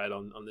score guide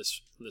on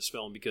this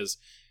film because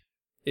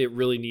it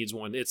really needs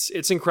one.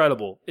 It's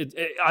incredible.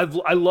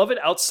 I love it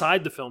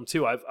outside the film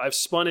too. I've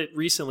spun it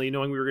recently,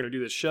 knowing we were going to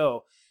do this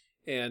show,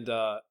 and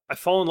I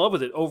fall in love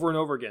with it over and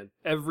over again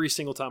every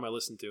single time I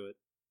listen to it.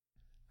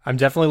 I'm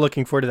definitely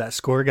looking forward to that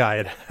score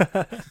guide.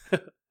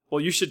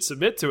 Well, you should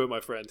submit to it, my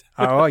friend.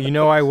 Oh,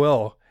 I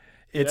will.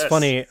 It's Yes.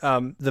 funny.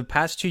 The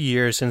past 2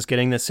 years since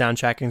getting the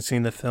soundtrack and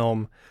seeing the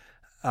film,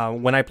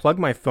 when I plug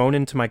my phone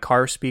into my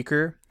car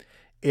speaker,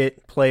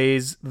 it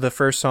plays the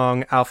first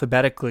song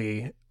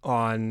alphabetically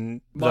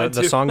on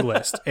the song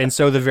list. And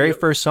so the very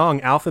first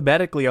song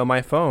alphabetically on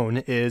my phone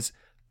is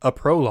a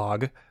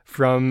prologue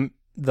from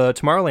the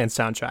Tomorrowland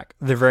soundtrack.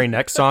 The very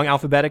next song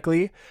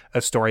alphabetically,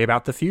 A Story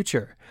About the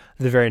Future.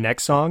 The very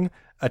next song,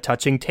 A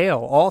Touching Tale.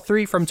 All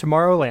three from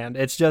Tomorrowland.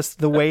 It's just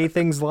the way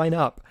things line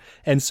up.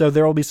 And so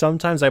there will be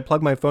sometimes I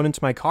plug my phone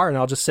into my car and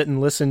I'll just sit and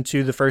listen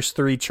to the first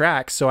 3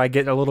 tracks so I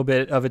get a little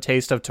bit of a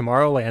taste of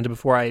Tomorrowland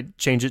before I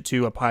change it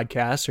to a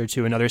podcast or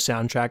to another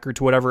soundtrack or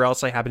to whatever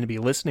else I happen to be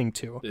listening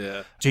to.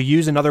 Yeah. To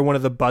use another one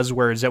of the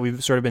buzzwords that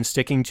we've sort of been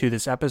sticking to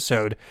this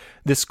episode,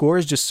 the score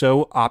is just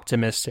so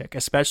optimistic,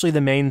 especially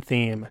the main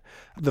theme.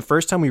 The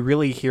first time we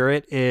really hear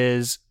it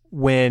is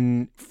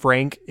when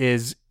Frank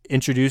is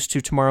introduced to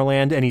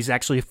Tomorrowland and he's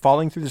actually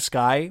falling through the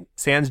sky,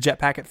 sans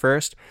jetpack at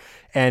first,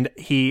 and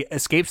he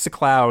escapes the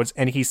clouds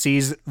and he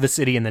sees the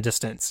city in the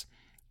distance.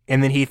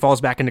 And then he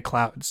falls back into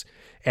clouds.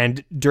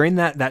 And during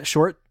that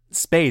short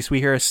space,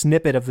 we hear a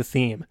snippet of the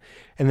theme.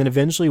 And then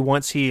eventually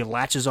once he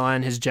latches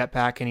on his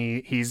jetpack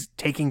and he's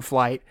taking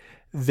flight,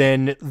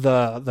 then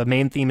the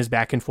main theme is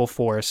back in full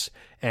force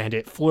and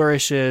it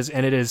flourishes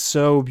and it is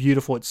so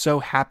beautiful. It's so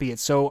happy.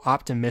 It's so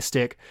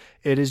optimistic.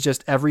 It is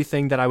just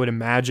everything that I would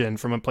imagine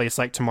from a place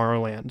like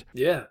Tomorrowland.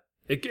 Yeah.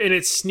 And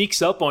it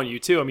sneaks up on you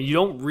too. I mean, you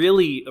don't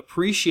really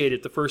appreciate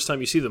it the first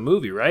time you see the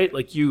movie, right?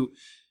 Like you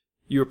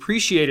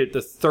appreciate it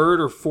the third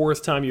or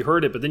fourth time you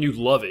heard it, but then you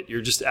love it.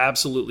 You're just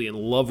absolutely in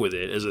love with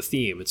it as a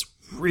theme. It's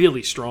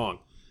really strong.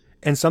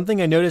 And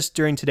something I noticed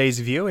during today's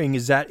viewing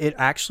is that it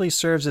actually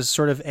serves as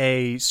sort of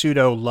a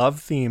pseudo love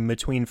theme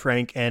between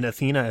Frank and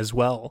Athena as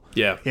well.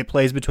 Yeah. It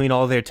plays between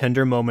all their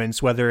tender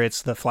moments, whether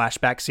it's the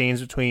flashback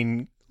scenes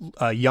between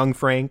young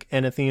Frank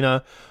and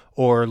Athena,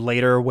 or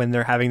later when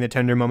they're having the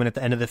tender moment at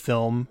the end of the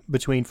film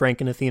between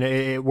Frank and Athena.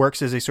 It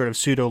works as a sort of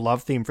pseudo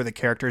love theme for the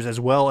characters as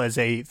well as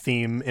a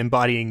theme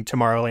embodying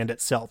Tomorrowland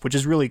itself, which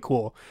is really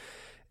cool.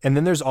 And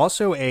then there's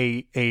also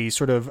a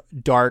sort of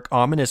dark,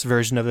 ominous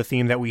version of the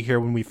theme that we hear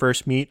when we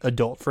first meet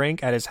adult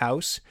Frank at his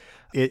house.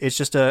 It's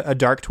just a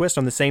dark twist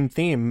on the same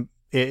theme.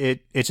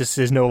 It just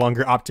is no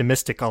longer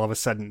optimistic all of a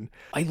sudden.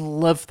 I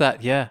love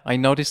that. Yeah, I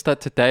noticed that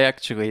today.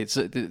 Actually, it's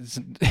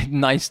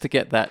nice to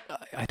get that.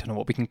 I don't know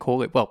what we can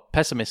call it. Well,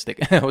 pessimistic,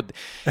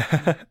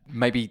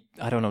 maybe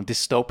I don't know,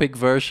 dystopic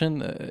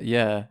version.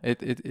 Yeah,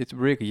 it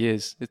really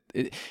is.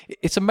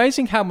 It's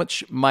amazing how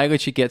much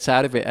mileage he gets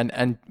out of it,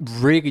 and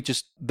really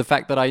just the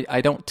fact that I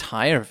don't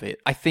tire of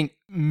it. I think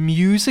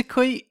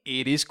musically,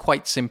 it is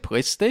quite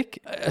simplistic,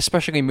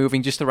 especially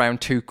moving just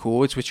around 2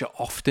 chords, which are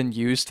often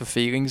used for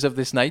feelings of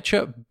this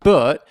nature.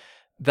 But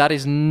that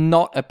is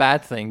not a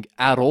bad thing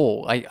at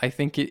all. I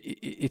think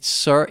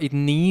it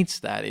needs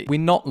that. We're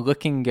not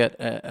looking at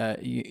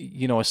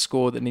a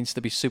score that needs to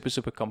be super,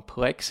 super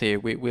complex here.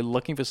 We're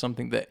looking for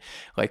something that,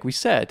 like we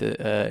said,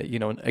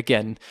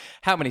 again,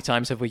 how many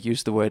times have we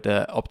used the word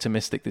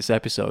optimistic this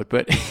episode?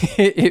 But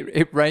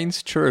it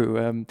reigns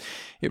true.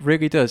 It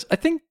really does. I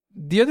think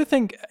the other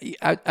thing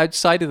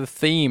outside of the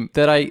theme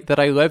that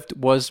I loved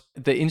was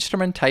the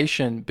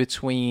instrumentation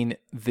between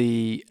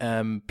the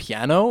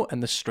piano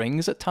and the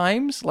strings at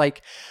times.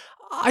 Like,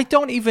 I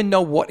don't even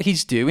know what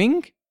he's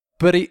doing,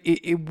 but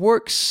it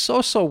works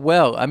so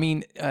well. I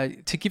mean,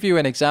 to give you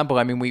an example,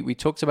 I mean, we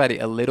talked about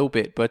it a little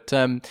bit, but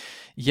the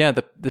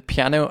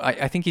piano,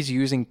 I think he's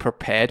using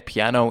prepared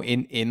piano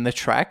in the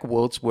track,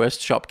 World's Worst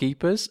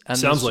Shopkeepers. And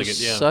sounds like it,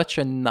 yeah. Such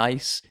a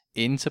nice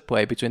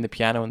interplay between the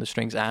piano and the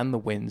strings and the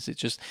winds.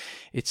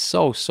 It's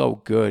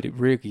so good. It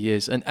really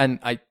is. And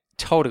I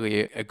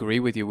totally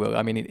agree with you, Will.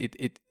 I mean,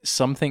 it's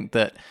something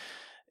that,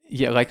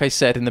 yeah, like I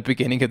said in the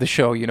beginning of the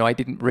show, I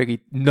didn't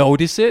really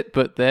notice it,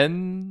 but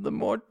then the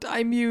more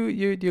time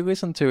you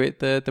listen to it,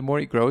 the more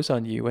it grows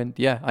on you. And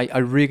yeah, I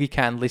really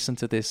can listen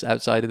to this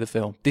outside of the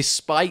film,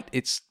 despite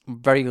its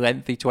very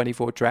lengthy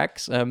 24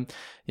 tracks.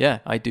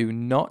 I do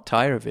not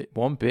tire of it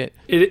one bit.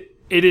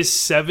 It is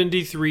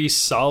 73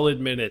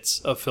 solid minutes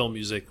of film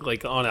music,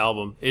 like on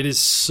album. It is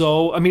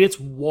so, I mean, it's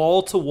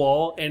wall to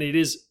wall, and it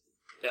is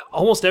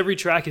almost every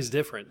track is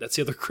different. That's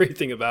the other great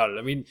thing about it.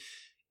 I mean,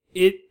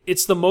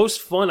 it's the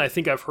most fun I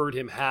think I've heard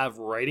him have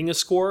writing a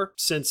score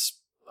since,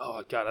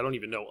 oh God, I don't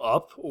even know,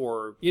 Up,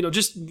 or,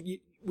 just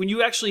when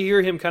you actually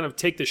hear him kind of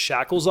take the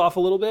shackles off a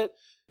little bit,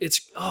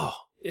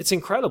 it's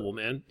incredible,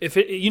 man. If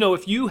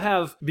you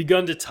have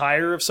begun to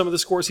tire of some of the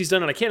scores he's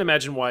done, and I can't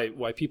imagine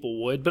why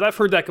people would, but I've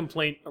heard that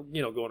complaint,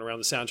 going around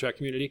the soundtrack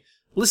community.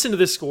 Listen to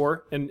this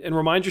score and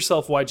remind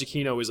yourself why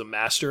Giacchino is a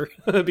master,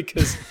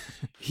 because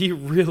he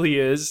really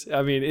is.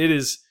 I mean, it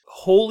is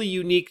wholly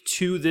unique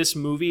to this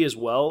movie as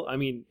well. I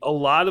mean, a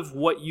lot of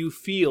what you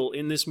feel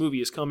in this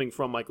movie is coming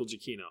from Michael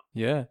Giacchino.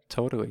 Yeah,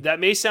 totally. That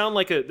may sound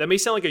like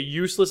a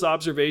useless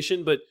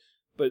observation, but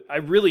I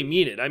really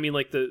mean it. I mean,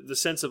 like the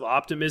sense of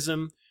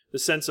optimism, the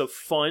sense of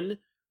fun,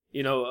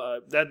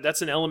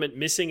 that's an element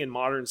missing in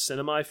modern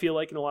cinema, I feel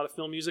like, in a lot of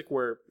film music,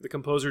 where the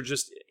composer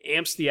just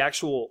amps the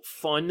actual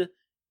fun,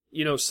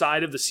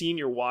 side of the scene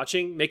you're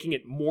watching, making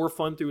it more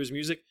fun through his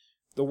music.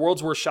 The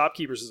World's Worst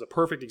Shopkeepers is a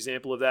perfect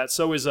example of that.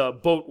 So is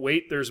Boat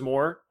Wait, There's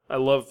More. I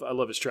love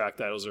his track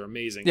titles. They're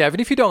amazing. Yeah, even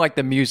if you don't like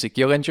the music,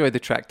 you'll enjoy the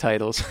track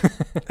titles.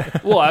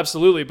 Well,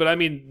 absolutely. But I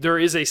mean, there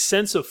is a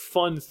sense of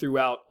fun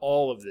throughout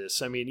all of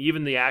this. I mean,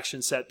 even the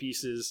action set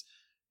pieces,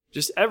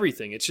 just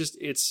everything. It's just,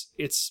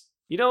 it's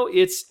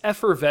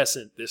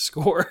effervescent, this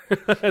score.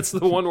 That's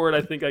the one word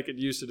I think I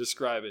could use to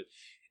describe it.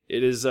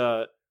 It is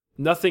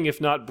nothing if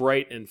not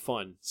bright and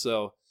fun.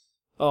 So,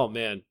 oh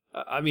man.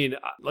 I mean,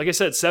 like I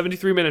said,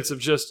 73 minutes of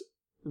just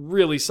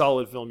really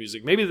solid film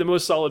music. Maybe the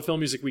most solid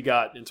film music we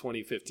got in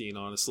 2015,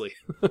 honestly.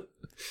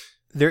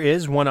 There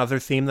is one other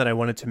theme that I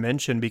wanted to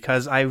mention,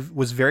 because I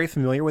was very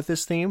familiar with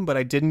this theme, but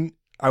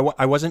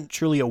I wasn't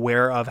truly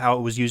aware of how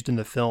it was used in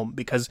the film,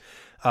 because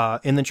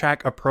in the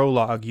track A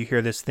Prologue, you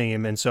hear this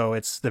theme, and so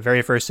it's the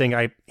very first thing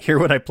I hear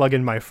when I plug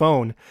in my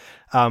phone.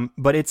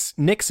 But it's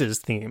Nyx's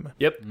theme.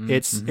 Yep.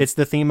 It's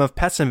the theme of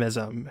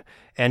pessimism,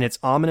 and it's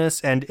ominous,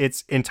 and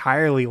it's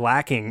entirely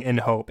lacking in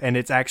hope, and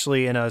it's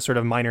actually in a sort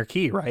of minor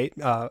key, right?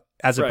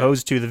 As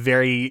opposed to the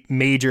very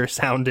major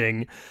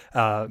sounding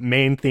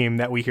main theme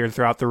that we hear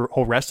throughout the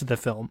whole rest of the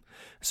film.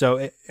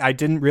 So I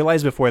didn't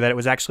realize before that it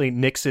was actually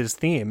Nyx's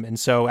theme. And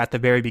so at the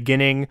very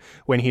beginning,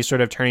 when he's sort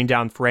of turning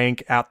down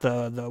Frank at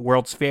the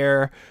World's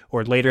Fair,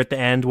 or later at the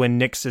end when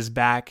Nyx is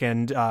back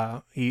and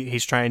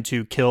he's trying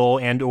to kill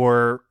and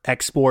or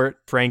export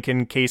Frank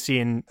and Casey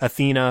and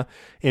Athena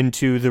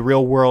into the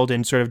real world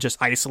and sort of just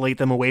isolate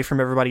them away from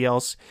everybody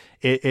else,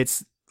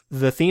 it's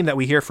the theme that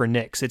we hear for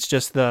Nyx. It's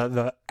just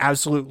the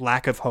absolute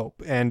lack of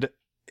hope. And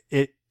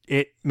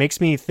it makes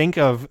me think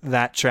of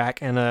that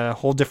track in a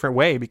whole different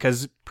way,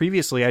 because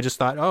previously I just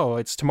thought, oh,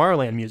 it's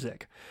Tomorrowland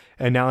music.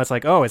 And now it's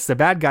like, oh, it's the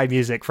bad guy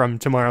music from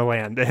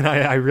Tomorrowland. And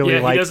I really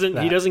like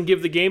that. He doesn't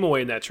give the game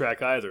away in that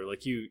track either.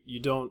 Like you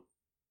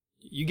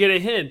get a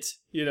hint,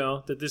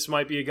 that this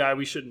might be a guy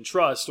we shouldn't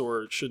trust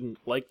or shouldn't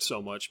like so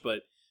much,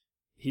 but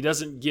he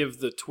doesn't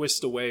give the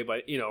twist away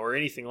by, or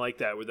anything like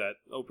that with that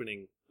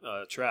opening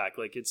track.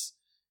 Like it's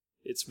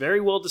very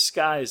well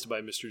disguised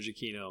by Mr.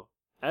 Giacchino,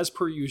 as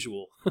per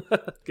usual,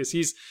 because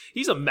he's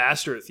a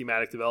master at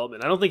thematic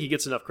development. I don't think he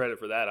gets enough credit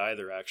for that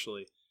either,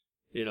 actually.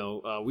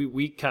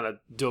 We kind of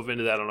dove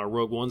into that on our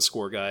Rogue One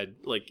score guide.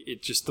 Like,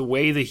 it just the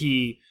way that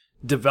he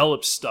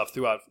develops stuff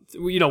throughout.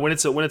 When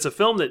it's a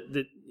film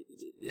that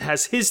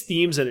has his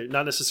themes in it,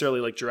 not necessarily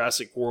like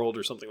Jurassic World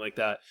or something like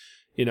that.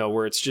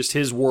 Where it's just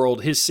his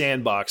world, his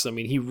sandbox. I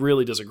mean, he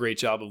really does a great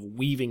job of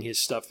weaving his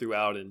stuff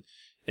throughout and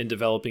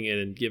developing it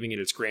and giving it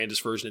its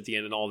grandest version at the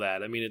end and all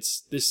that. I mean,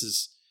 this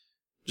is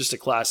just a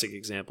classic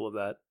example of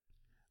that.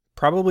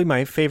 Probably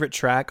my favorite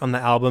track on the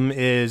album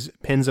is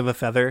Pins of a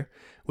Feather,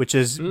 which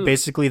is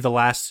basically the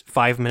last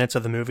 5 minutes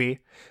of the movie,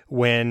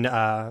 when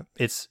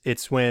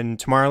it's when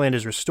Tomorrowland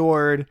is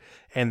restored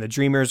and the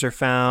Dreamers are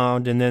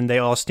found, and then they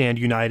all stand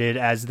united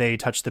as they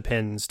touch the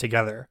pins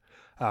together.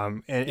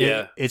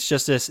 It's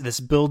just this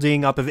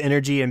building up of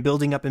energy and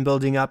building up, and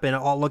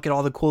look at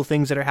all the cool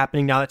things that are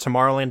happening now that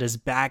Tomorrowland is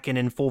back and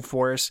in full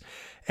force.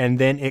 And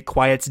then it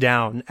quiets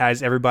down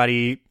as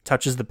everybody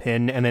touches the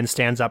pin and then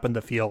stands up in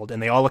the field,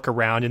 and they all look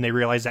around and they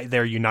realize that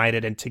they're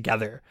united and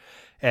together.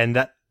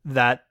 And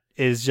that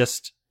is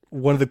just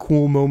one of the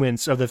cool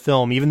moments of the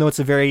film, even though it's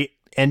a very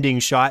ending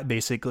shot.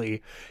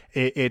 Basically,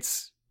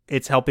 it's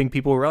helping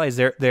people realize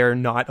they're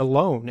not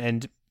alone,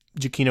 and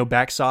Giacchino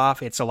backs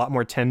off. It's a lot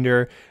more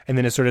tender, and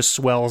then it sort of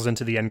swells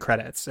into the end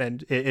credits.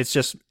 And it's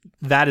just,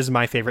 that is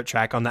my favorite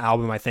track on the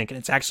album, I think. And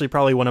it's actually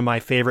probably one of my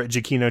favorite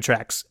Giacchino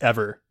tracks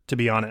ever, to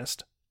be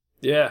honest.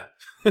 Yeah,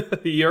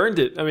 he earned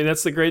it. I mean,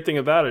 that's the great thing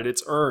about it.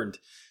 It's earned.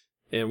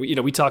 And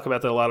we talk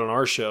about that a lot on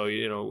our show.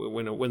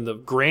 When the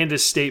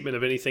grandest statement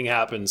of anything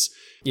happens,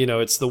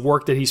 it's the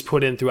work that he's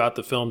put in throughout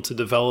the film to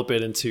develop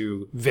it and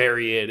to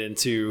vary it and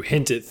to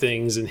hint at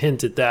things and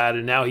hint at that.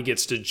 And now he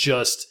gets to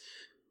just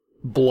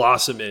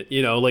blossom it,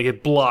 like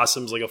it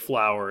blossoms like a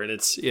flower. And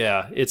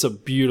it's a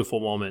beautiful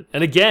moment.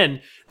 And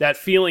again, that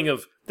feeling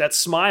of that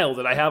smile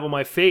that I have on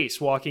my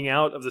face walking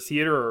out of the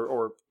theater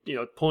or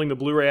pulling the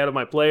Blu-ray out of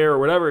my player or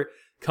whatever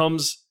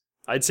comes,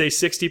 I'd say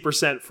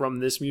 60% from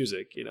this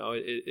music.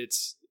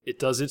 It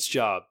does its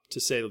job, to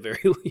say the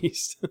very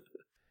least.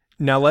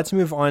 Now let's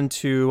move on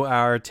to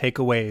our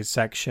takeaways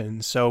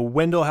section. So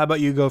Wendell, how about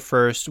you go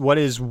first? What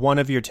is one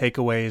of your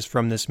takeaways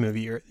from this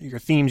movie? Your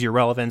themes, your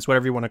relevance,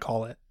 whatever you want to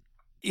call it.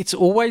 It's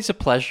always a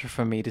pleasure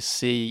for me to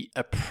see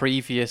a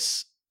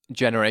previous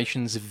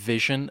generation's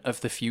vision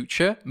of the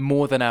future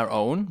more than our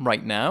own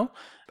right now,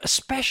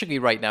 especially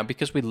right now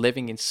because we're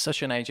living in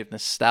such an age of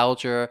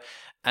nostalgia.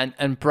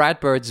 And Brad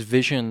Bird's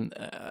vision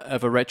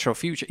of a retro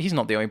future, he's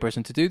not the only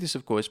person to do this,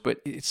 of course, but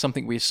it's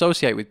something we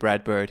associate with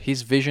Brad Bird.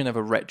 His vision of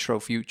a retro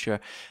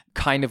future,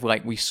 kind of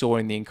like we saw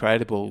in The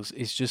Incredibles,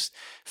 is just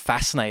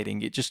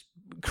fascinating. It just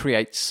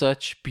create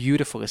such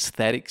beautiful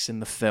aesthetics in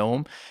the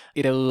film.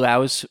 It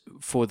allows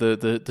for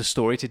the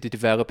story to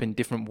develop in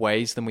different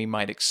ways than we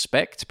might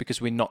expect,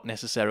 because we're not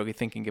necessarily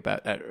thinking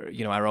about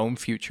our own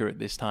future at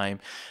this time.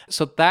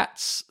 So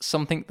that's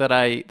something that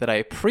I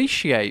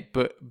appreciate,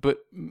 but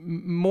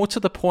more to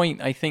the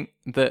point, I think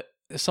that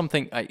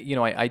something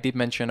I did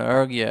mention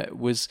earlier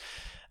was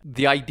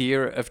the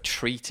idea of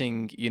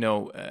treating,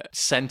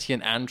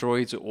 sentient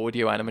androids or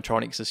audio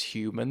animatronics as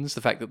humans, the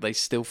fact that they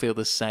still feel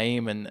the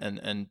same, and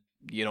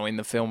in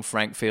the film,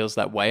 Frank feels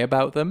that way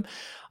about them.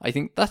 I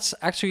think that's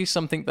actually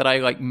something that I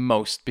like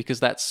most,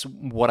 because that's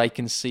what I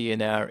can see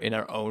in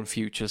our own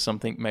future,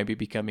 something maybe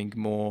becoming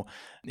more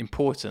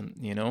important,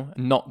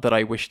 Not that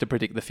I wish to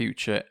predict the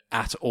future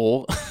at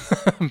all,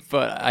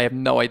 but I have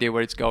no idea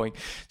where it's going.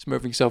 It's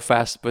moving so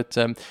fast. But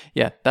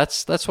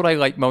that's what I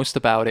like most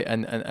about it.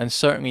 And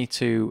certainly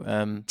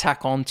to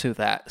tack onto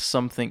that,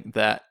 something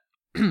that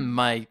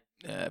my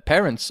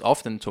parents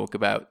often talk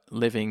about,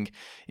 living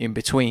in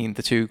between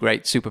the two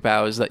great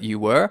superpowers that you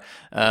were,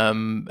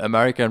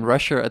 America and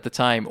Russia at the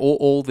time.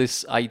 All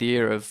this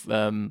idea of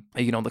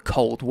the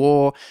Cold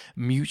War,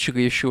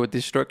 mutually assured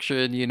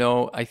destruction.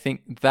 I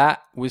think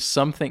that was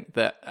something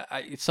that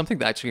it's something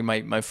that actually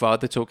my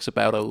father talks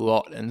about a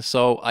lot, and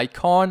so I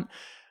can't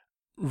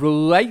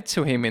relate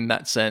to him in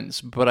that sense,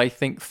 but I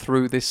think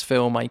through this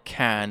film I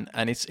can.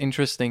 And it's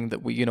interesting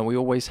that we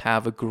always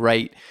have a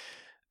great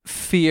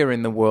fear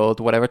in the world,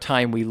 whatever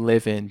time we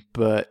live in,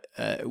 but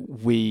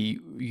we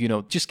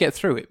just get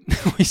through it.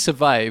 We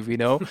survive.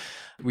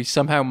 We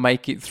somehow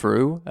make it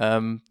through.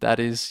 That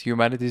is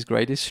humanity's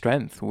greatest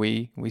strength.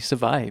 We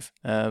survive.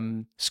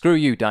 Screw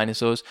you,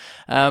 dinosaurs.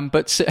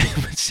 But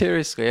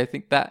seriously, I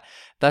think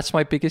that's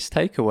my biggest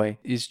takeaway,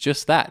 is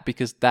just that,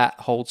 because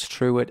that holds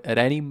true at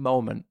any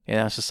moment in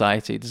our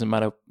society. It doesn't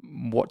matter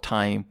what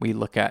time we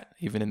look at,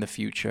 even in the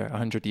future,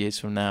 100 years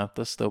from now,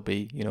 there'll still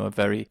be, a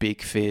very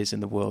big fears in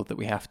the world that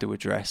we have to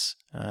address.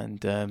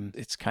 And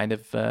it's kind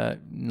of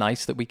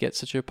nice that we get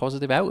such a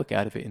positive outlook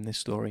out of it in this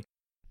story.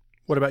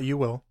 What about you,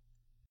 Will?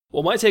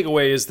 Well, my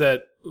takeaway is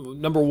that,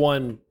 number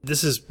one,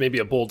 this is maybe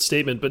a bold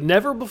statement, but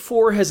never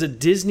before has a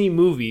Disney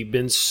movie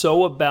been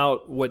so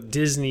about what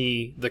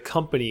Disney, the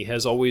company,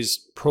 has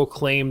always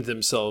proclaimed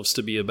themselves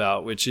to be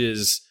about, which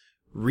is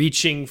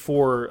reaching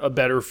for a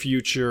better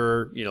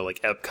future,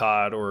 like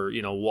Epcot or,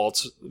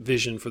 Walt's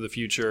vision for the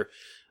future.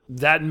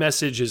 That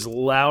message is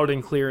loud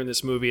and clear in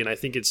this movie, and I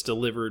think it's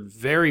delivered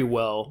very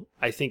well.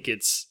 I think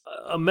it's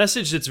a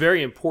message that's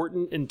very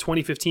important in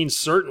 2015,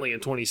 certainly in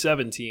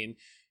 2017,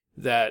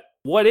 that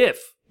what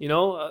if?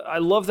 I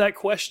love that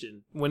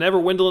question. Whenever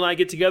Wendell and I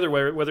get together,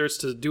 whether it's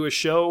to do a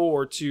show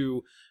or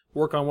to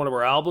work on one of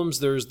our albums,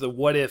 there's the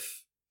what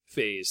if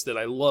phase that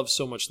I love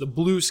so much, the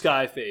blue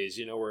sky phase,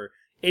 where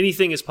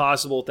anything is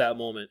possible at that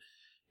moment.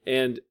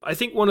 And I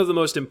think one of the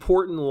most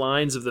important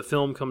lines of the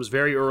film comes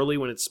very early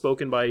when it's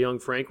spoken by young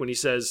Frank, when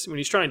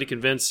he's trying to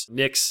convince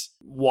Nix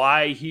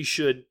why he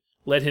should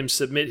let him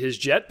submit his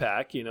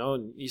jetpack,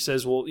 and he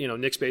says, well,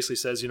 Nix basically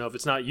says, if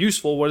it's not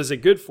useful, what is it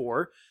good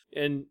for?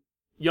 And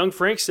young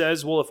Frank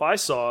says, well, if I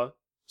saw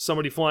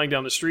somebody flying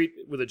down the street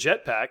with a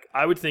jetpack,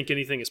 I would think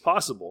anything is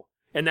possible.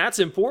 And that's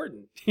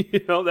important.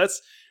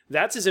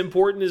 That's as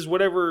important as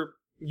whatever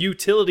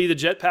utility the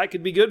jetpack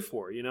could be good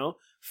for,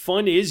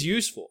 Fun is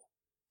useful.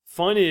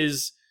 Fun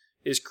is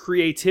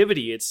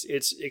creativity.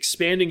 It's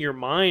expanding your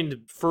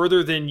mind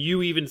further than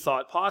you even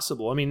thought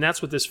possible. I mean,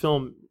 that's what this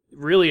film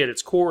really at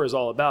its core is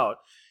all about.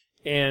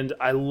 And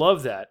I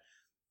love that.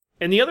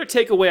 And the other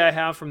takeaway I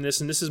have from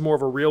this, and this is more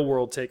of a real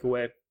world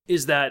takeaway,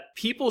 is that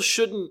people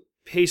shouldn't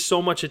pay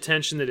so much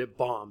attention that it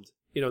bombed,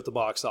 at the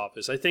box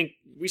office. I think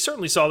we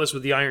certainly saw this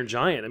with The Iron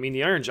Giant. I mean,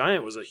 The Iron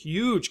Giant was a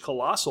huge,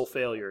 colossal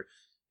failure.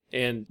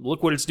 And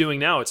look what it's doing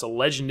now. It's a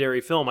legendary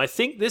film. I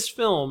think this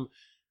film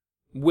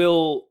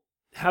will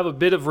have a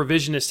bit of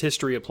revisionist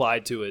history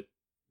applied to it.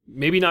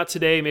 Maybe not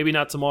today, maybe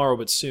not tomorrow,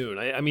 but soon.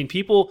 I mean,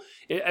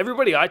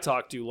 everybody I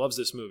talk to loves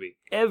this movie.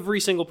 Every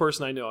single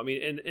person I know. I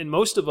mean, and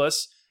most of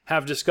us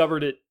have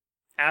discovered it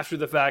after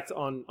the fact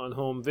on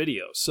home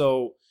video.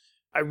 So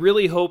I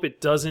really hope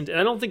it doesn't, and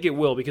I don't think it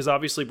will, because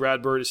obviously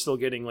Brad Bird is still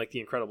getting like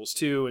The Incredibles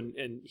 2,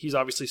 and he's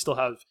obviously still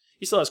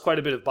has quite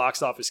a bit of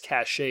box office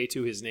cachet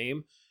to his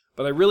name.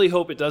 But I really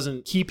hope it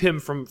doesn't keep him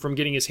from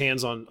getting his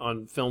hands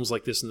on films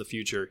like this in the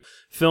future.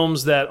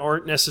 Films that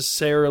aren't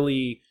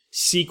necessarily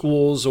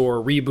sequels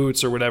or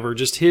reboots or whatever,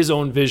 just his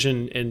own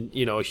vision and,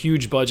 a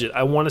huge budget.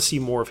 I want to see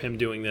more of him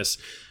doing this.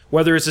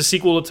 Whether it's a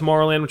sequel to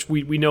Tomorrowland, which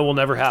we know will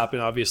never happen,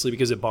 obviously,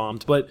 because it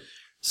bombed, but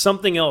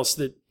something else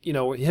that,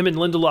 him and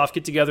Lindelof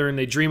get together and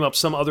they dream up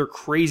some other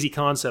crazy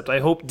concept. I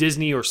hope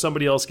Disney or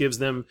somebody else gives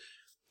them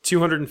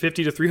 $250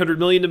 to $300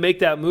 million to make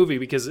that movie,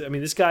 because, I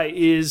mean, this guy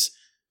is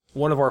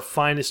one of our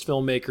finest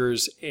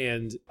filmmakers,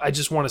 and I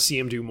just want to see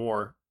him do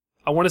more.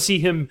 I want to see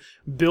him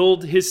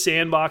build his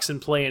sandbox and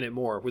play in it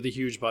more with a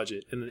huge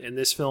budget. And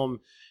this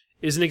film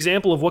is an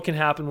example of what can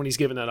happen when he's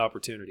given that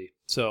opportunity.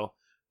 So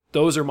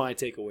those are my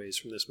takeaways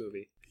from this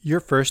movie. Your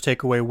first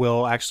takeaway,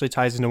 Will, actually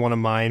ties into one of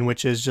mine,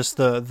 which is just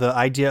the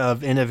idea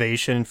of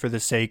innovation for the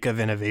sake of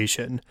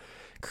innovation.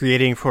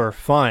 creating for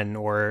fun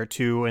or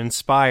to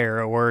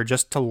inspire or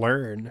just to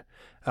learn.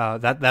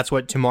 That's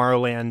what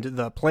Tomorrowland,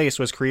 the place,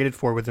 was created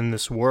for within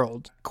this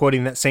world.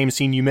 Quoting that same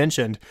scene you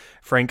mentioned,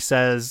 Frank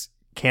says,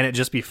 "Can it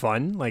just be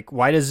fun? Like,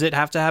 why does it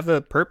have to have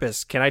a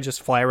purpose? Can I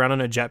just fly around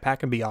on a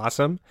jetpack and be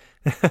awesome?"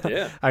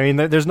 Yeah. I mean,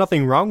 there's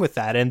nothing wrong with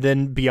that. And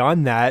then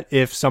beyond that,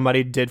 if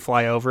somebody did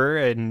fly over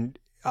and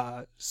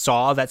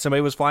saw that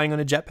somebody was flying on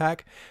a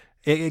jetpack,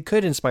 it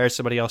could inspire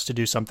somebody else to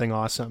do something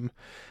awesome.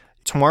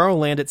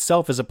 Tomorrowland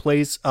itself is a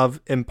place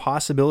of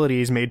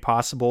impossibilities made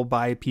possible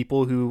by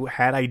people who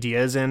had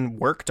ideas and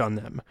worked on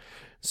them.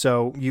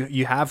 So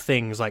you have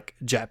things like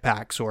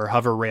jetpacks or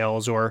hover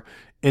rails or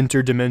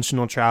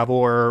interdimensional travel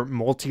or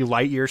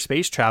multi-light-year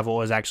space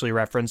travel is actually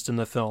referenced in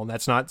the film.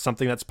 That's not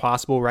something that's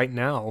possible right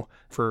now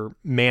for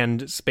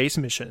manned space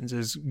missions,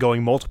 is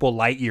going multiple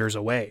light years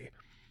away.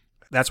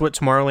 That's what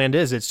Tomorrowland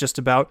is. It's just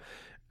about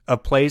a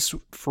place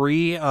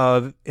free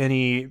of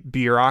any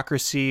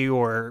bureaucracy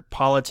or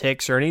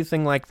politics or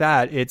anything like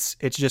that. It's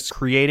just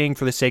creating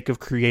for the sake of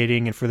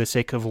creating and for the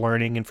sake of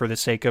learning and for the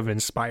sake of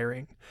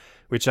inspiring,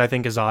 which I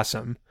think is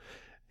awesome.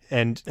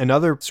 And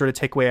another sort of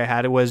takeaway I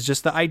had was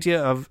just the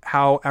idea of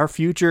how our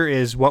future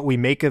is what we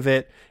make of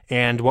it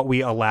and what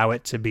we allow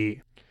it to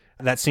be.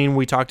 That scene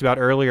we talked about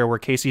earlier where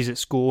Casey's at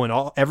school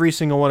and every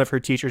single one of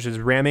her teachers is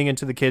ramming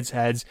into the kids'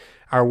 heads,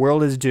 our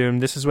world is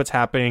doomed, this is what's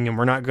happening, and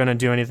we're not going to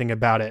do anything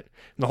about it.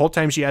 And the whole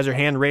time she has her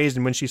hand raised,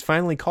 and when she's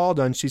finally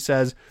called on, she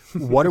says,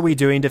 "What are we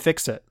doing to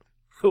fix it?"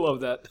 I love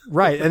that.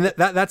 Right, and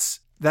that's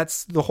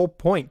the whole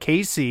point.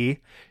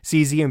 Casey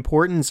sees the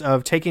importance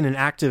of taking an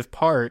active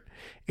part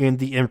in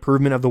the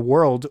improvement of the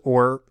world,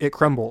 or it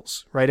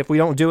crumbles, right? If we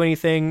don't do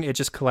anything, it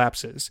just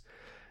collapses.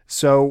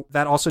 So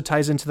that also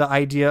ties into the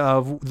idea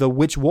of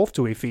which wolf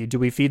do we feed? Do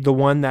we feed the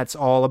one that's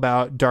all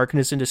about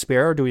darkness and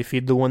despair, or do we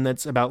feed the one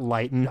that's about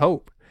light and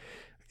hope?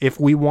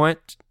 If we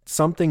want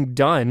something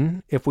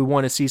done, if we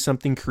want to see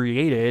something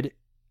created,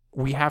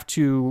 we have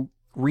to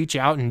reach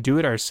out and do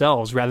it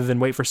ourselves rather than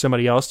wait for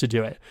somebody else to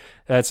do it.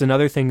 That's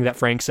another thing that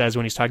Frank says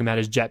when he's talking about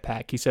his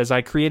jetpack. He says,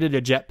 "I created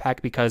a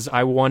jetpack because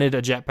I wanted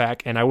a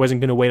jetpack and I wasn't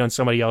going to wait on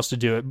somebody else to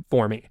do it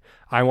for me.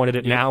 I wanted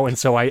it now, and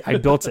so I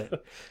built it."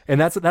 And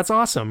that's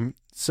awesome.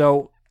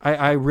 So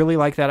I really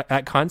like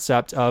that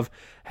concept of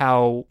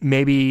how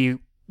maybe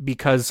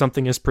because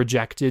something is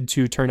projected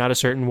to turn out a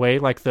certain way,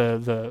 like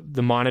the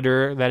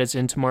monitor that is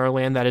in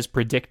Tomorrowland that is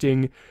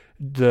predicting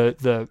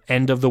the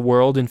end of the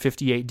world in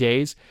 58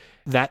 days,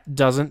 that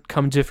doesn't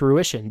come to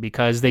fruition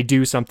because they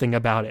do something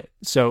about it.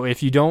 So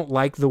if you don't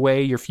like the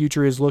way your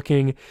future is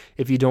looking,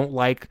 if you don't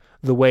like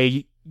the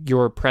way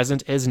your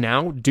present is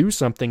now, do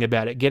something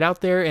about it. Get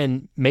out there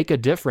and make a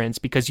difference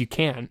because you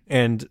can.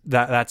 And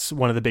that's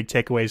one of the big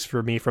takeaways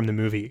for me from the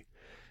movie.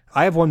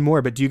 I have one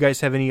more, but do you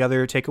guys have any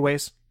other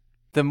takeaways?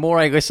 The more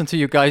I listen to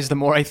you guys, the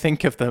more I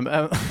think of them.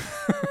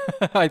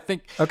 I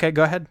think. Okay,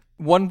 go ahead.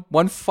 One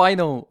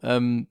final,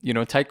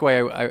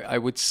 takeaway I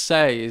would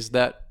say is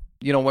that,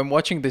 when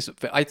watching this,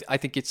 I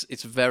think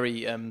it's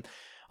very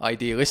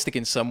idealistic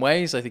in some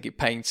ways. I think it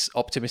paints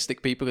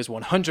optimistic people as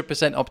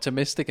 100%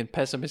 optimistic and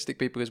pessimistic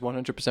people as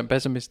 100%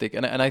 pessimistic.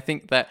 And I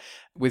think that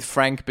with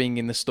Frank being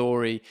in the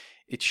story,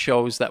 it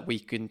shows that we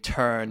can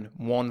turn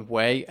one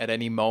way at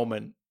any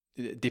moment,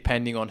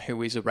 depending on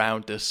who is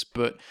around us.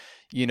 But,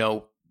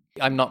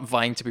 I'm not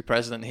vying to be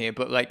president here,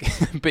 but like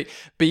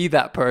be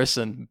that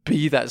person,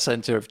 be that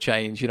center of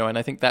change, and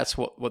I think that's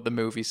what the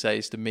movie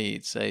says to me.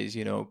 It says,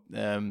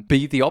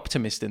 be the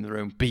optimist in the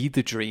room, be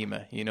the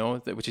dreamer,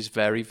 which is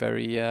very,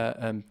 very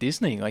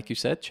Disney, like you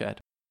said, Chad.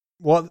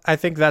 Well, I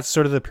think that's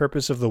sort of the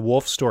purpose of the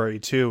wolf story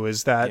too,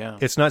 is that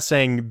It's not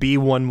saying be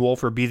one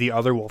wolf or be the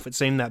other wolf. It's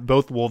saying that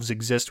both wolves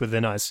exist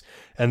within us,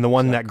 and the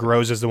one that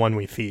grows is the one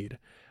we feed.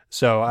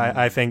 So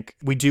I think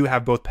we do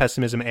have both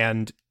pessimism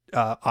and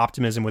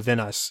optimism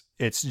within us.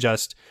 It's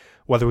just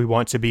whether we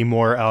want to be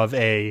more of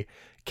a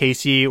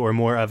Casey or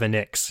more of a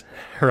Nix,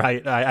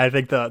 right? I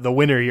think the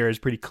winner here is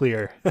pretty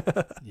clear.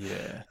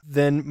 Yeah.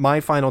 Then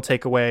my final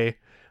takeaway,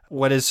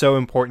 what is so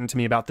important to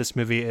me about this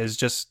movie is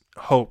just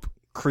hope,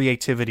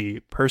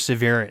 creativity,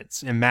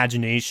 perseverance,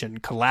 imagination,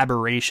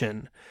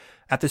 collaboration.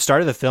 At the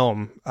start of the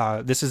film,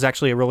 this is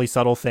actually a really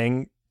subtle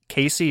thing.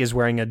 Casey is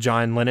wearing a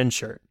John Lennon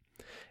shirt.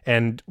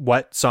 And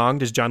what song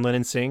does John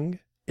Lennon sing?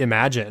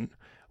 Imagine.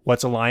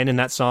 What's a line in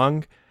that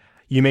song?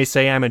 "You may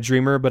say I'm a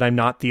dreamer, but I'm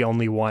not the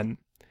only one."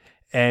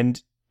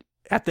 And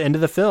at the end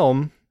of the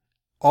film,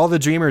 all the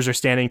dreamers are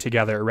standing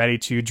together, ready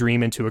to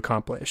dream and to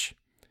accomplish.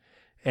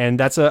 And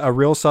that's a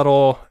real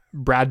subtle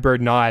Brad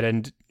Bird nod.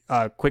 And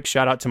a quick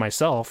shout out to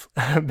myself.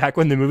 Back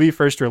when the movie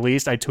first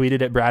released, I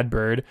tweeted at Brad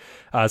Bird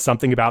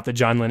something about the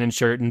John Lennon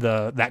shirt and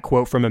that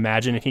quote from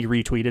Imagine, and he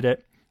retweeted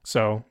it.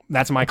 So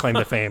that's my claim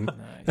to fame.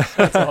 Nice.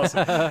 That's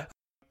awesome.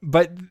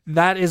 But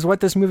that is what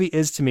this movie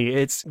is to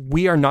me.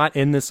 We are not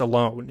in this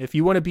alone. If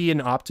you want to be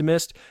an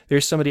optimist,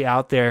 there's somebody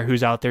out there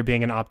who's out there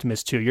being an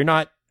optimist too. You're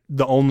not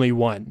the only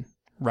one,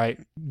 right?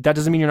 That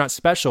doesn't mean you're not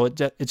special.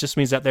 It just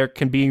means that there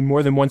can be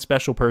more than one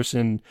special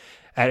person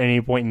at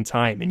any point in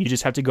time. And you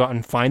just have to go out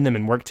and find them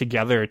and work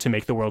together to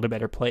make the world a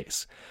better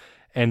place.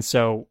 And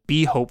so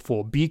be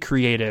hopeful, be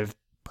creative,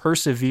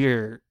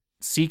 persevere,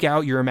 seek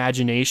out your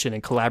imagination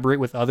and collaborate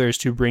with others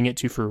to bring it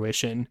to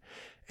fruition.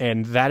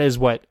 And that is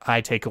what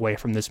I take away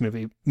from this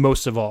movie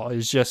most of all,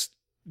 is just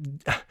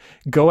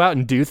go out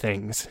and do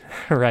things,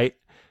 right?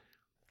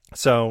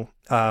 So,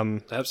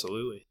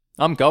 absolutely.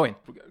 I'm going.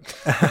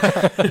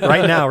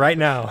 right now. Right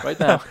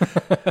now.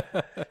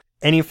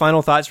 Any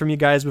final thoughts from you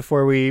guys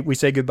before we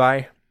say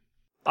goodbye?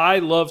 I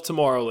love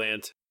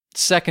Tomorrowland.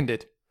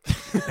 Seconded.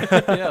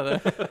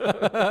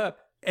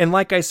 And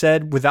like I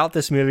said, without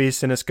this movie,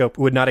 Cinescope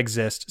would not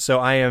exist. So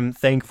I am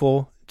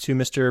thankful to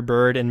Mr.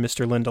 Bird and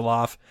Mr.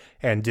 Lindelof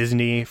and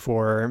Disney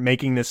for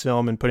making this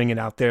film and putting it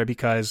out there,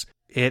 because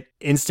it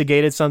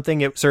instigated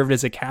something. It served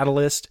as a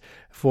catalyst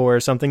for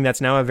something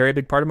that's now a very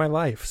big part of my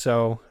life.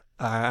 So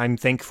I'm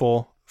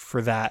thankful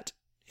for that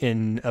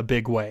in a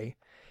big way.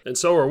 And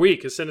so are we,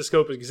 because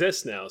Cinescope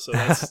exists now. So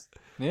that's,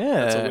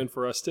 that's a win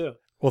for us too.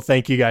 Well,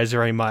 thank you guys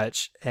very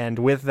much. And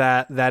with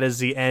that, that is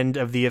the end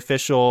of the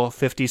official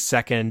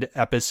 52nd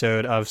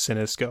episode of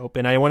Cinescope.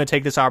 And I want to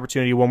take this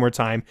opportunity one more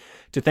time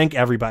to thank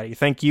everybody.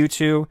 Thank you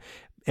two,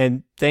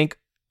 and thank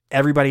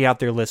everybody out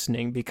there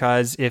listening,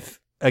 because if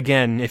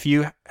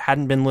you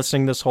hadn't been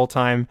listening this whole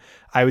time,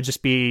 I would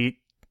just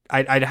be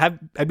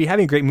I'd be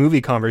having great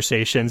movie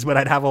conversations, but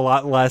I'd have a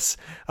lot less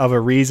of a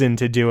reason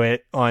to do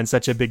it on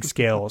such a big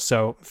scale.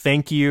 So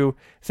thank you.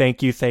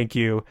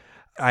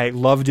 I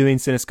love doing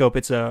Cinescope.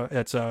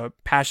 It's a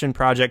passion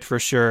project for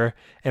sure,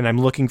 and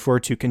I'm looking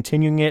forward to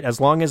continuing it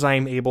as long as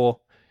I'm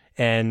able,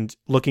 and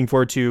looking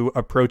forward to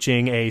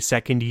approaching a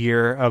second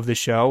year of the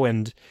show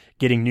and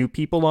getting new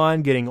people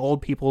on, getting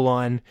old people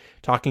on,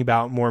 talking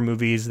about more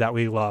movies that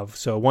we love.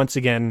 So once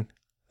again,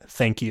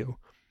 thank you.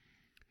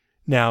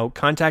 Now,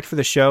 contact for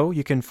the show.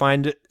 You can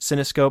find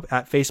Cinescope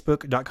at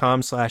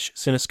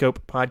facebook.com/Cinescope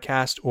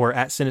podcast or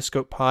at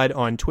Cinescope pod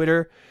on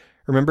Twitter.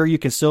 Remember, you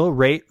can still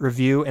rate,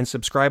 review, and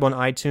subscribe on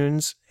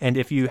iTunes. And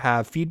if you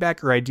have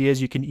feedback or ideas,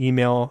 you can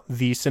email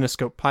the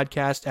Cinescope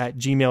podcast at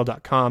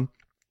gmail.com.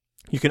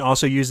 You can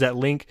also use that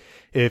link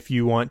if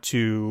you want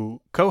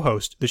to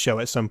co-host the show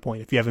at some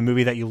point. If you have a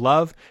movie that you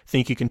love,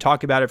 think you can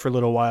talk about it for a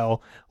little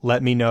while,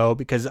 let me know,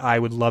 because I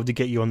would love to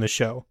get you on the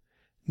show.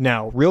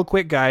 Now, real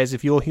quick, guys,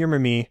 if you'll humor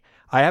me,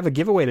 I have a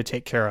giveaway to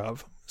take care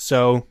of.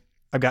 So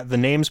I've got the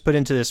names put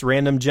into this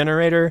random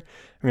generator.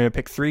 I'm going to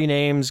pick 3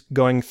 names,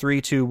 going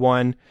 3, 2,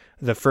 1.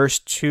 The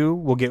first 2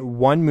 will get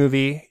one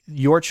movie,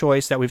 your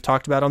choice, that we've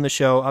talked about on the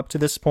show up to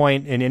this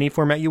point, in any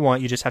format you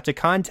want. You just have to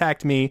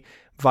contact me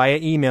via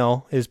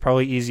email, is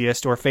probably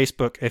easiest, or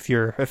Facebook if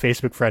you're a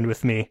Facebook friend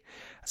with me.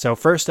 So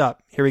first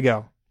up, here we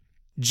go.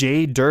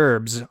 J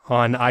Derbs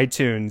on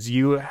iTunes.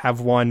 You have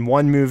won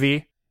one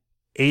movie.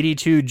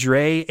 82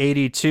 Dre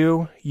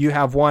 82. You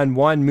have won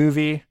one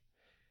movie.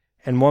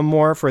 And one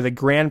more for the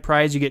grand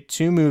prize. You get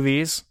 2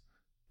 movies.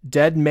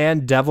 Dead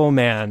Man Devil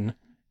Man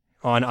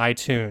on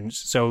iTunes.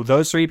 So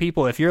those 3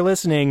 people, if you're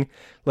listening,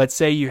 let's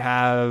say you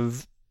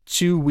have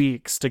 2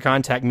 weeks to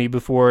contact me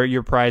before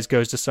your prize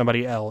goes to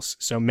somebody else.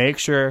 So make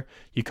sure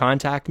you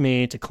contact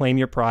me to claim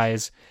your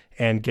prize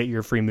and get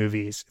your free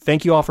movies.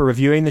 Thank you all for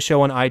reviewing the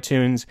show on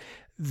iTunes.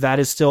 That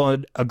is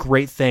still a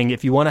great thing.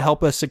 If you want to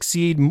help us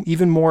succeed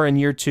even more in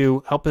year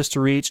 2, help us to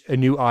reach a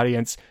new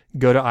audience,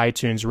 go to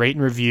iTunes, rate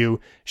and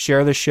review,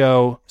 share the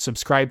show,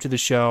 subscribe to the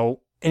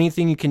show.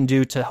 Anything you can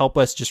do to help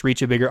us just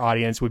reach a bigger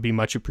audience would be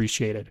much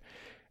appreciated.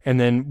 And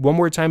then one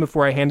more time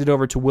before I hand it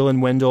over to Will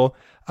and Wendell,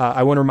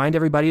 I want to remind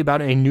everybody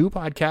about a new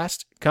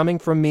podcast coming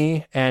from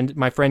me and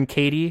my friend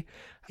Katie.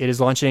 It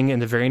is launching in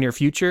the very near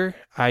future.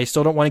 I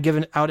still don't want to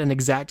give out an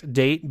exact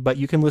date, but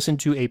you can listen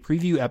to a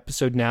preview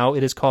episode now.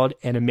 It is called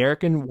An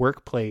American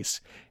Workplace,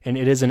 and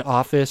it is an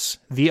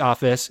The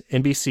Office,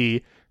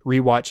 NBC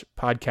rewatch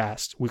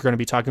podcast. We're going to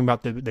be talking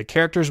about the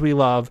characters we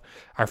love,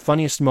 our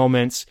funniest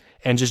moments,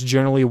 and just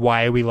generally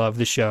why we love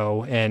the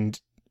show. And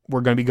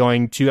we're going to be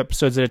going 2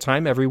 episodes at a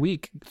time every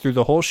week through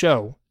the whole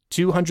show.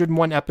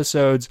 201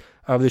 episodes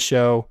of the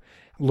show.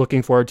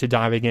 Looking forward to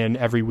diving in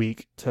every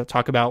week to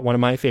talk about one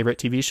of my favorite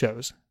TV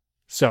shows.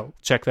 So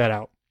check that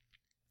out.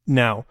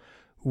 Now,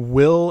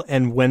 Will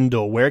and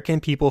Wendell, where can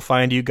people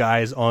find you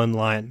guys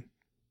online?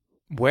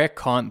 Where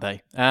can't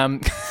they?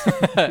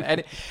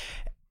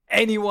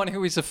 Anyone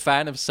who is a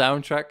fan of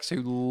soundtracks,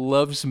 who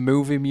loves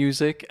movie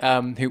music,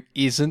 who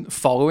isn't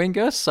following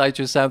us,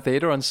 Sideshow Sound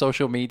Theater, on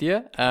social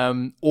media,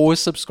 or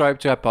subscribe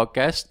to our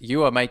podcast,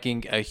 you are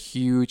making a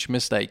huge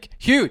mistake.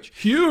 Huge!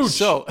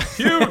 So,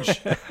 huge!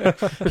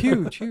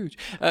 huge.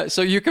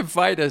 So you can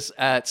find us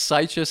at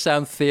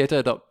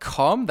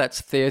sideshowsoundtheater.com.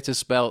 That's theater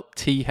spelled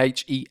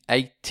Theatre.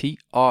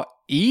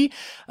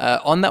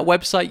 On that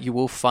website, you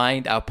will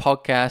find our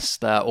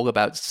podcast all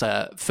about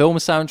film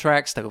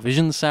soundtracks,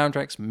 television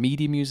soundtracks,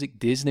 media music,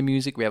 Disney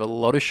music. We have a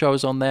lot of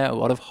shows on there, a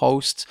lot of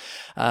hosts.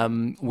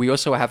 We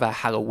also have our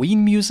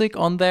Halloween music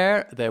on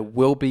there. There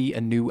will be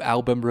a new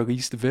album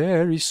released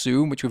very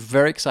soon, which we're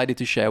very excited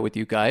to share with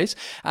you guys.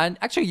 And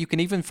actually, you can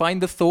even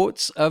find the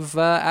thoughts of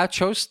our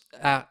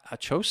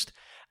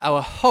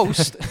our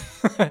host.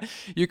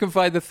 You can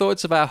find the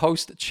thoughts of our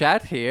host,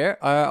 Chad, here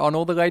on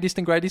all the latest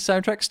and greatest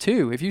soundtracks,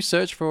 too. If you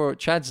search for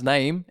Chad's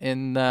name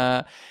in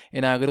our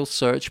little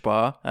search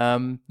bar,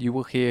 you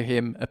will hear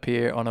him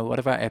appear on a lot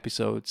of our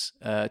episodes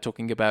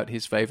talking about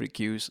his favorite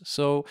cues.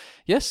 So,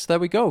 yes, there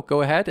we go.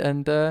 Go ahead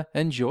and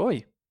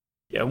enjoy.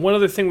 Yeah, one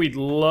other thing we'd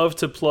love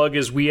to plug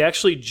is we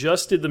actually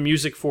just did the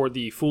music for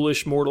the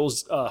Foolish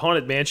Mortals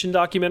Haunted Mansion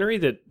documentary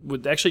that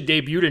would actually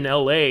debuted in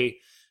L.A.,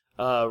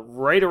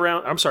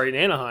 in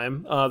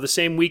Anaheim, the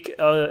same week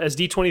as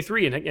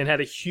D23 and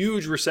had a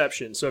huge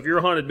reception. So if you're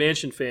a Haunted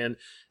Mansion fan,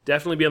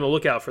 definitely be on the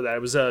lookout for that.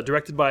 It was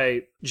directed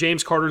by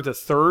James Carter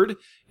III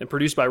and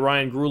produced by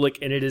Ryan Grulick,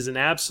 and it is an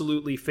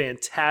absolutely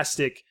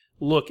fantastic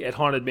look at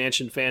Haunted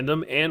Mansion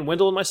fandom, and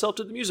Wendell and myself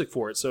did the music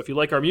for it. So if you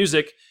like our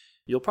music,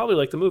 you'll probably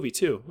like the movie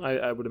too,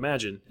 I would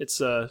imagine. It's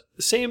the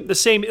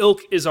same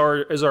ilk as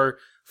our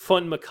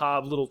fun,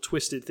 macabre, little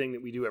twisted thing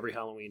that we do every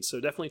Halloween.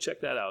 So definitely check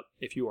that out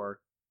if you are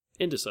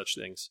into such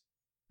things.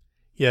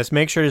 Yes,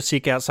 make sure to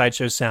seek out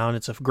Sideshow Sound.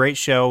 It's a great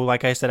show.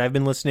 Like I said, I've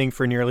been listening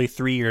for nearly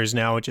 3 years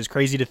now, which is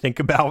crazy to think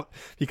about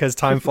because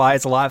time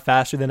flies a lot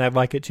faster than I'd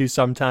like it to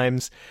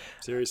sometimes.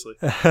 Seriously.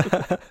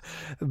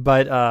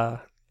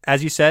 But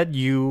as you said,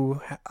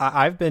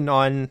 I've been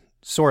on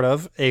sort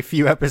of a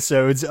few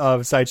episodes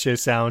of Sideshow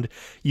Sound.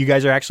 You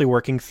guys are actually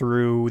working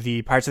through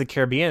the Pirates of the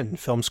Caribbean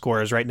film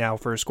scores right now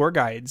for score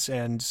guides,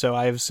 and so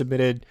I have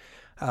submitted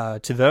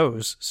to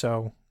those.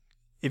 So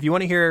if you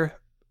want to hear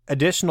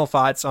additional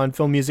thoughts on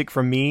film music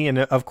from me and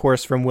of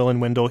course from Will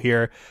and Wendell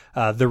here,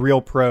 the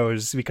real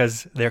pros,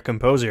 because they're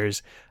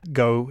composers,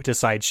 go to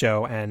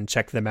Sideshow and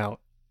check them out.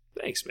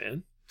 Thanks,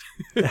 man.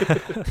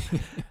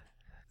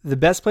 The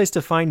best place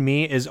to find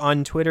me is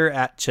on Twitter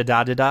at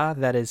Chadadada,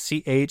 that is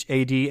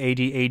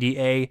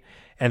CHADADADA,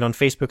 and on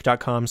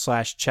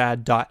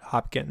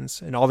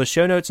Facebook.com/Chad.Hopkins. And all the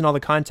show notes and all the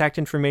contact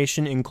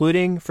information,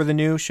 including for the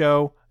new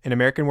show, An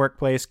American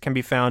Workplace, can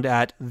be found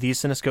at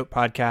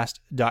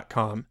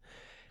thecinescopepodcast.com.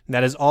 And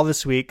that is all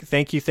this week.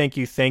 Thank you,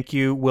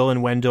 Will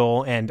and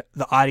Wendell, and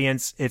the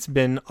audience. It's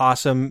been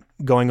awesome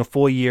going a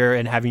full year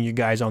and having you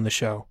guys on the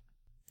show.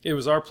 It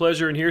was our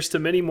pleasure, and here's to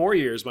many more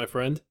years, my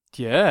friend.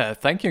 Yeah,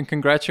 thank you and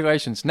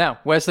congratulations. Now,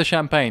 where's the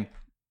champagne?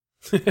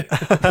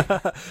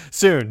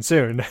 Soon.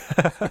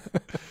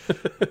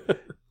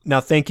 Now,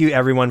 thank you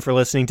everyone for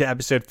listening to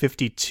episode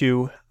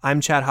 52.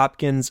 I'm Chad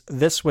Hopkins.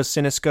 This was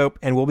Cinescope,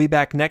 and we'll be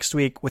back next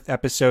week with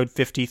episode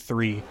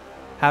 53.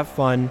 Have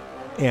fun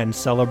and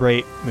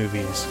celebrate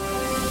movies.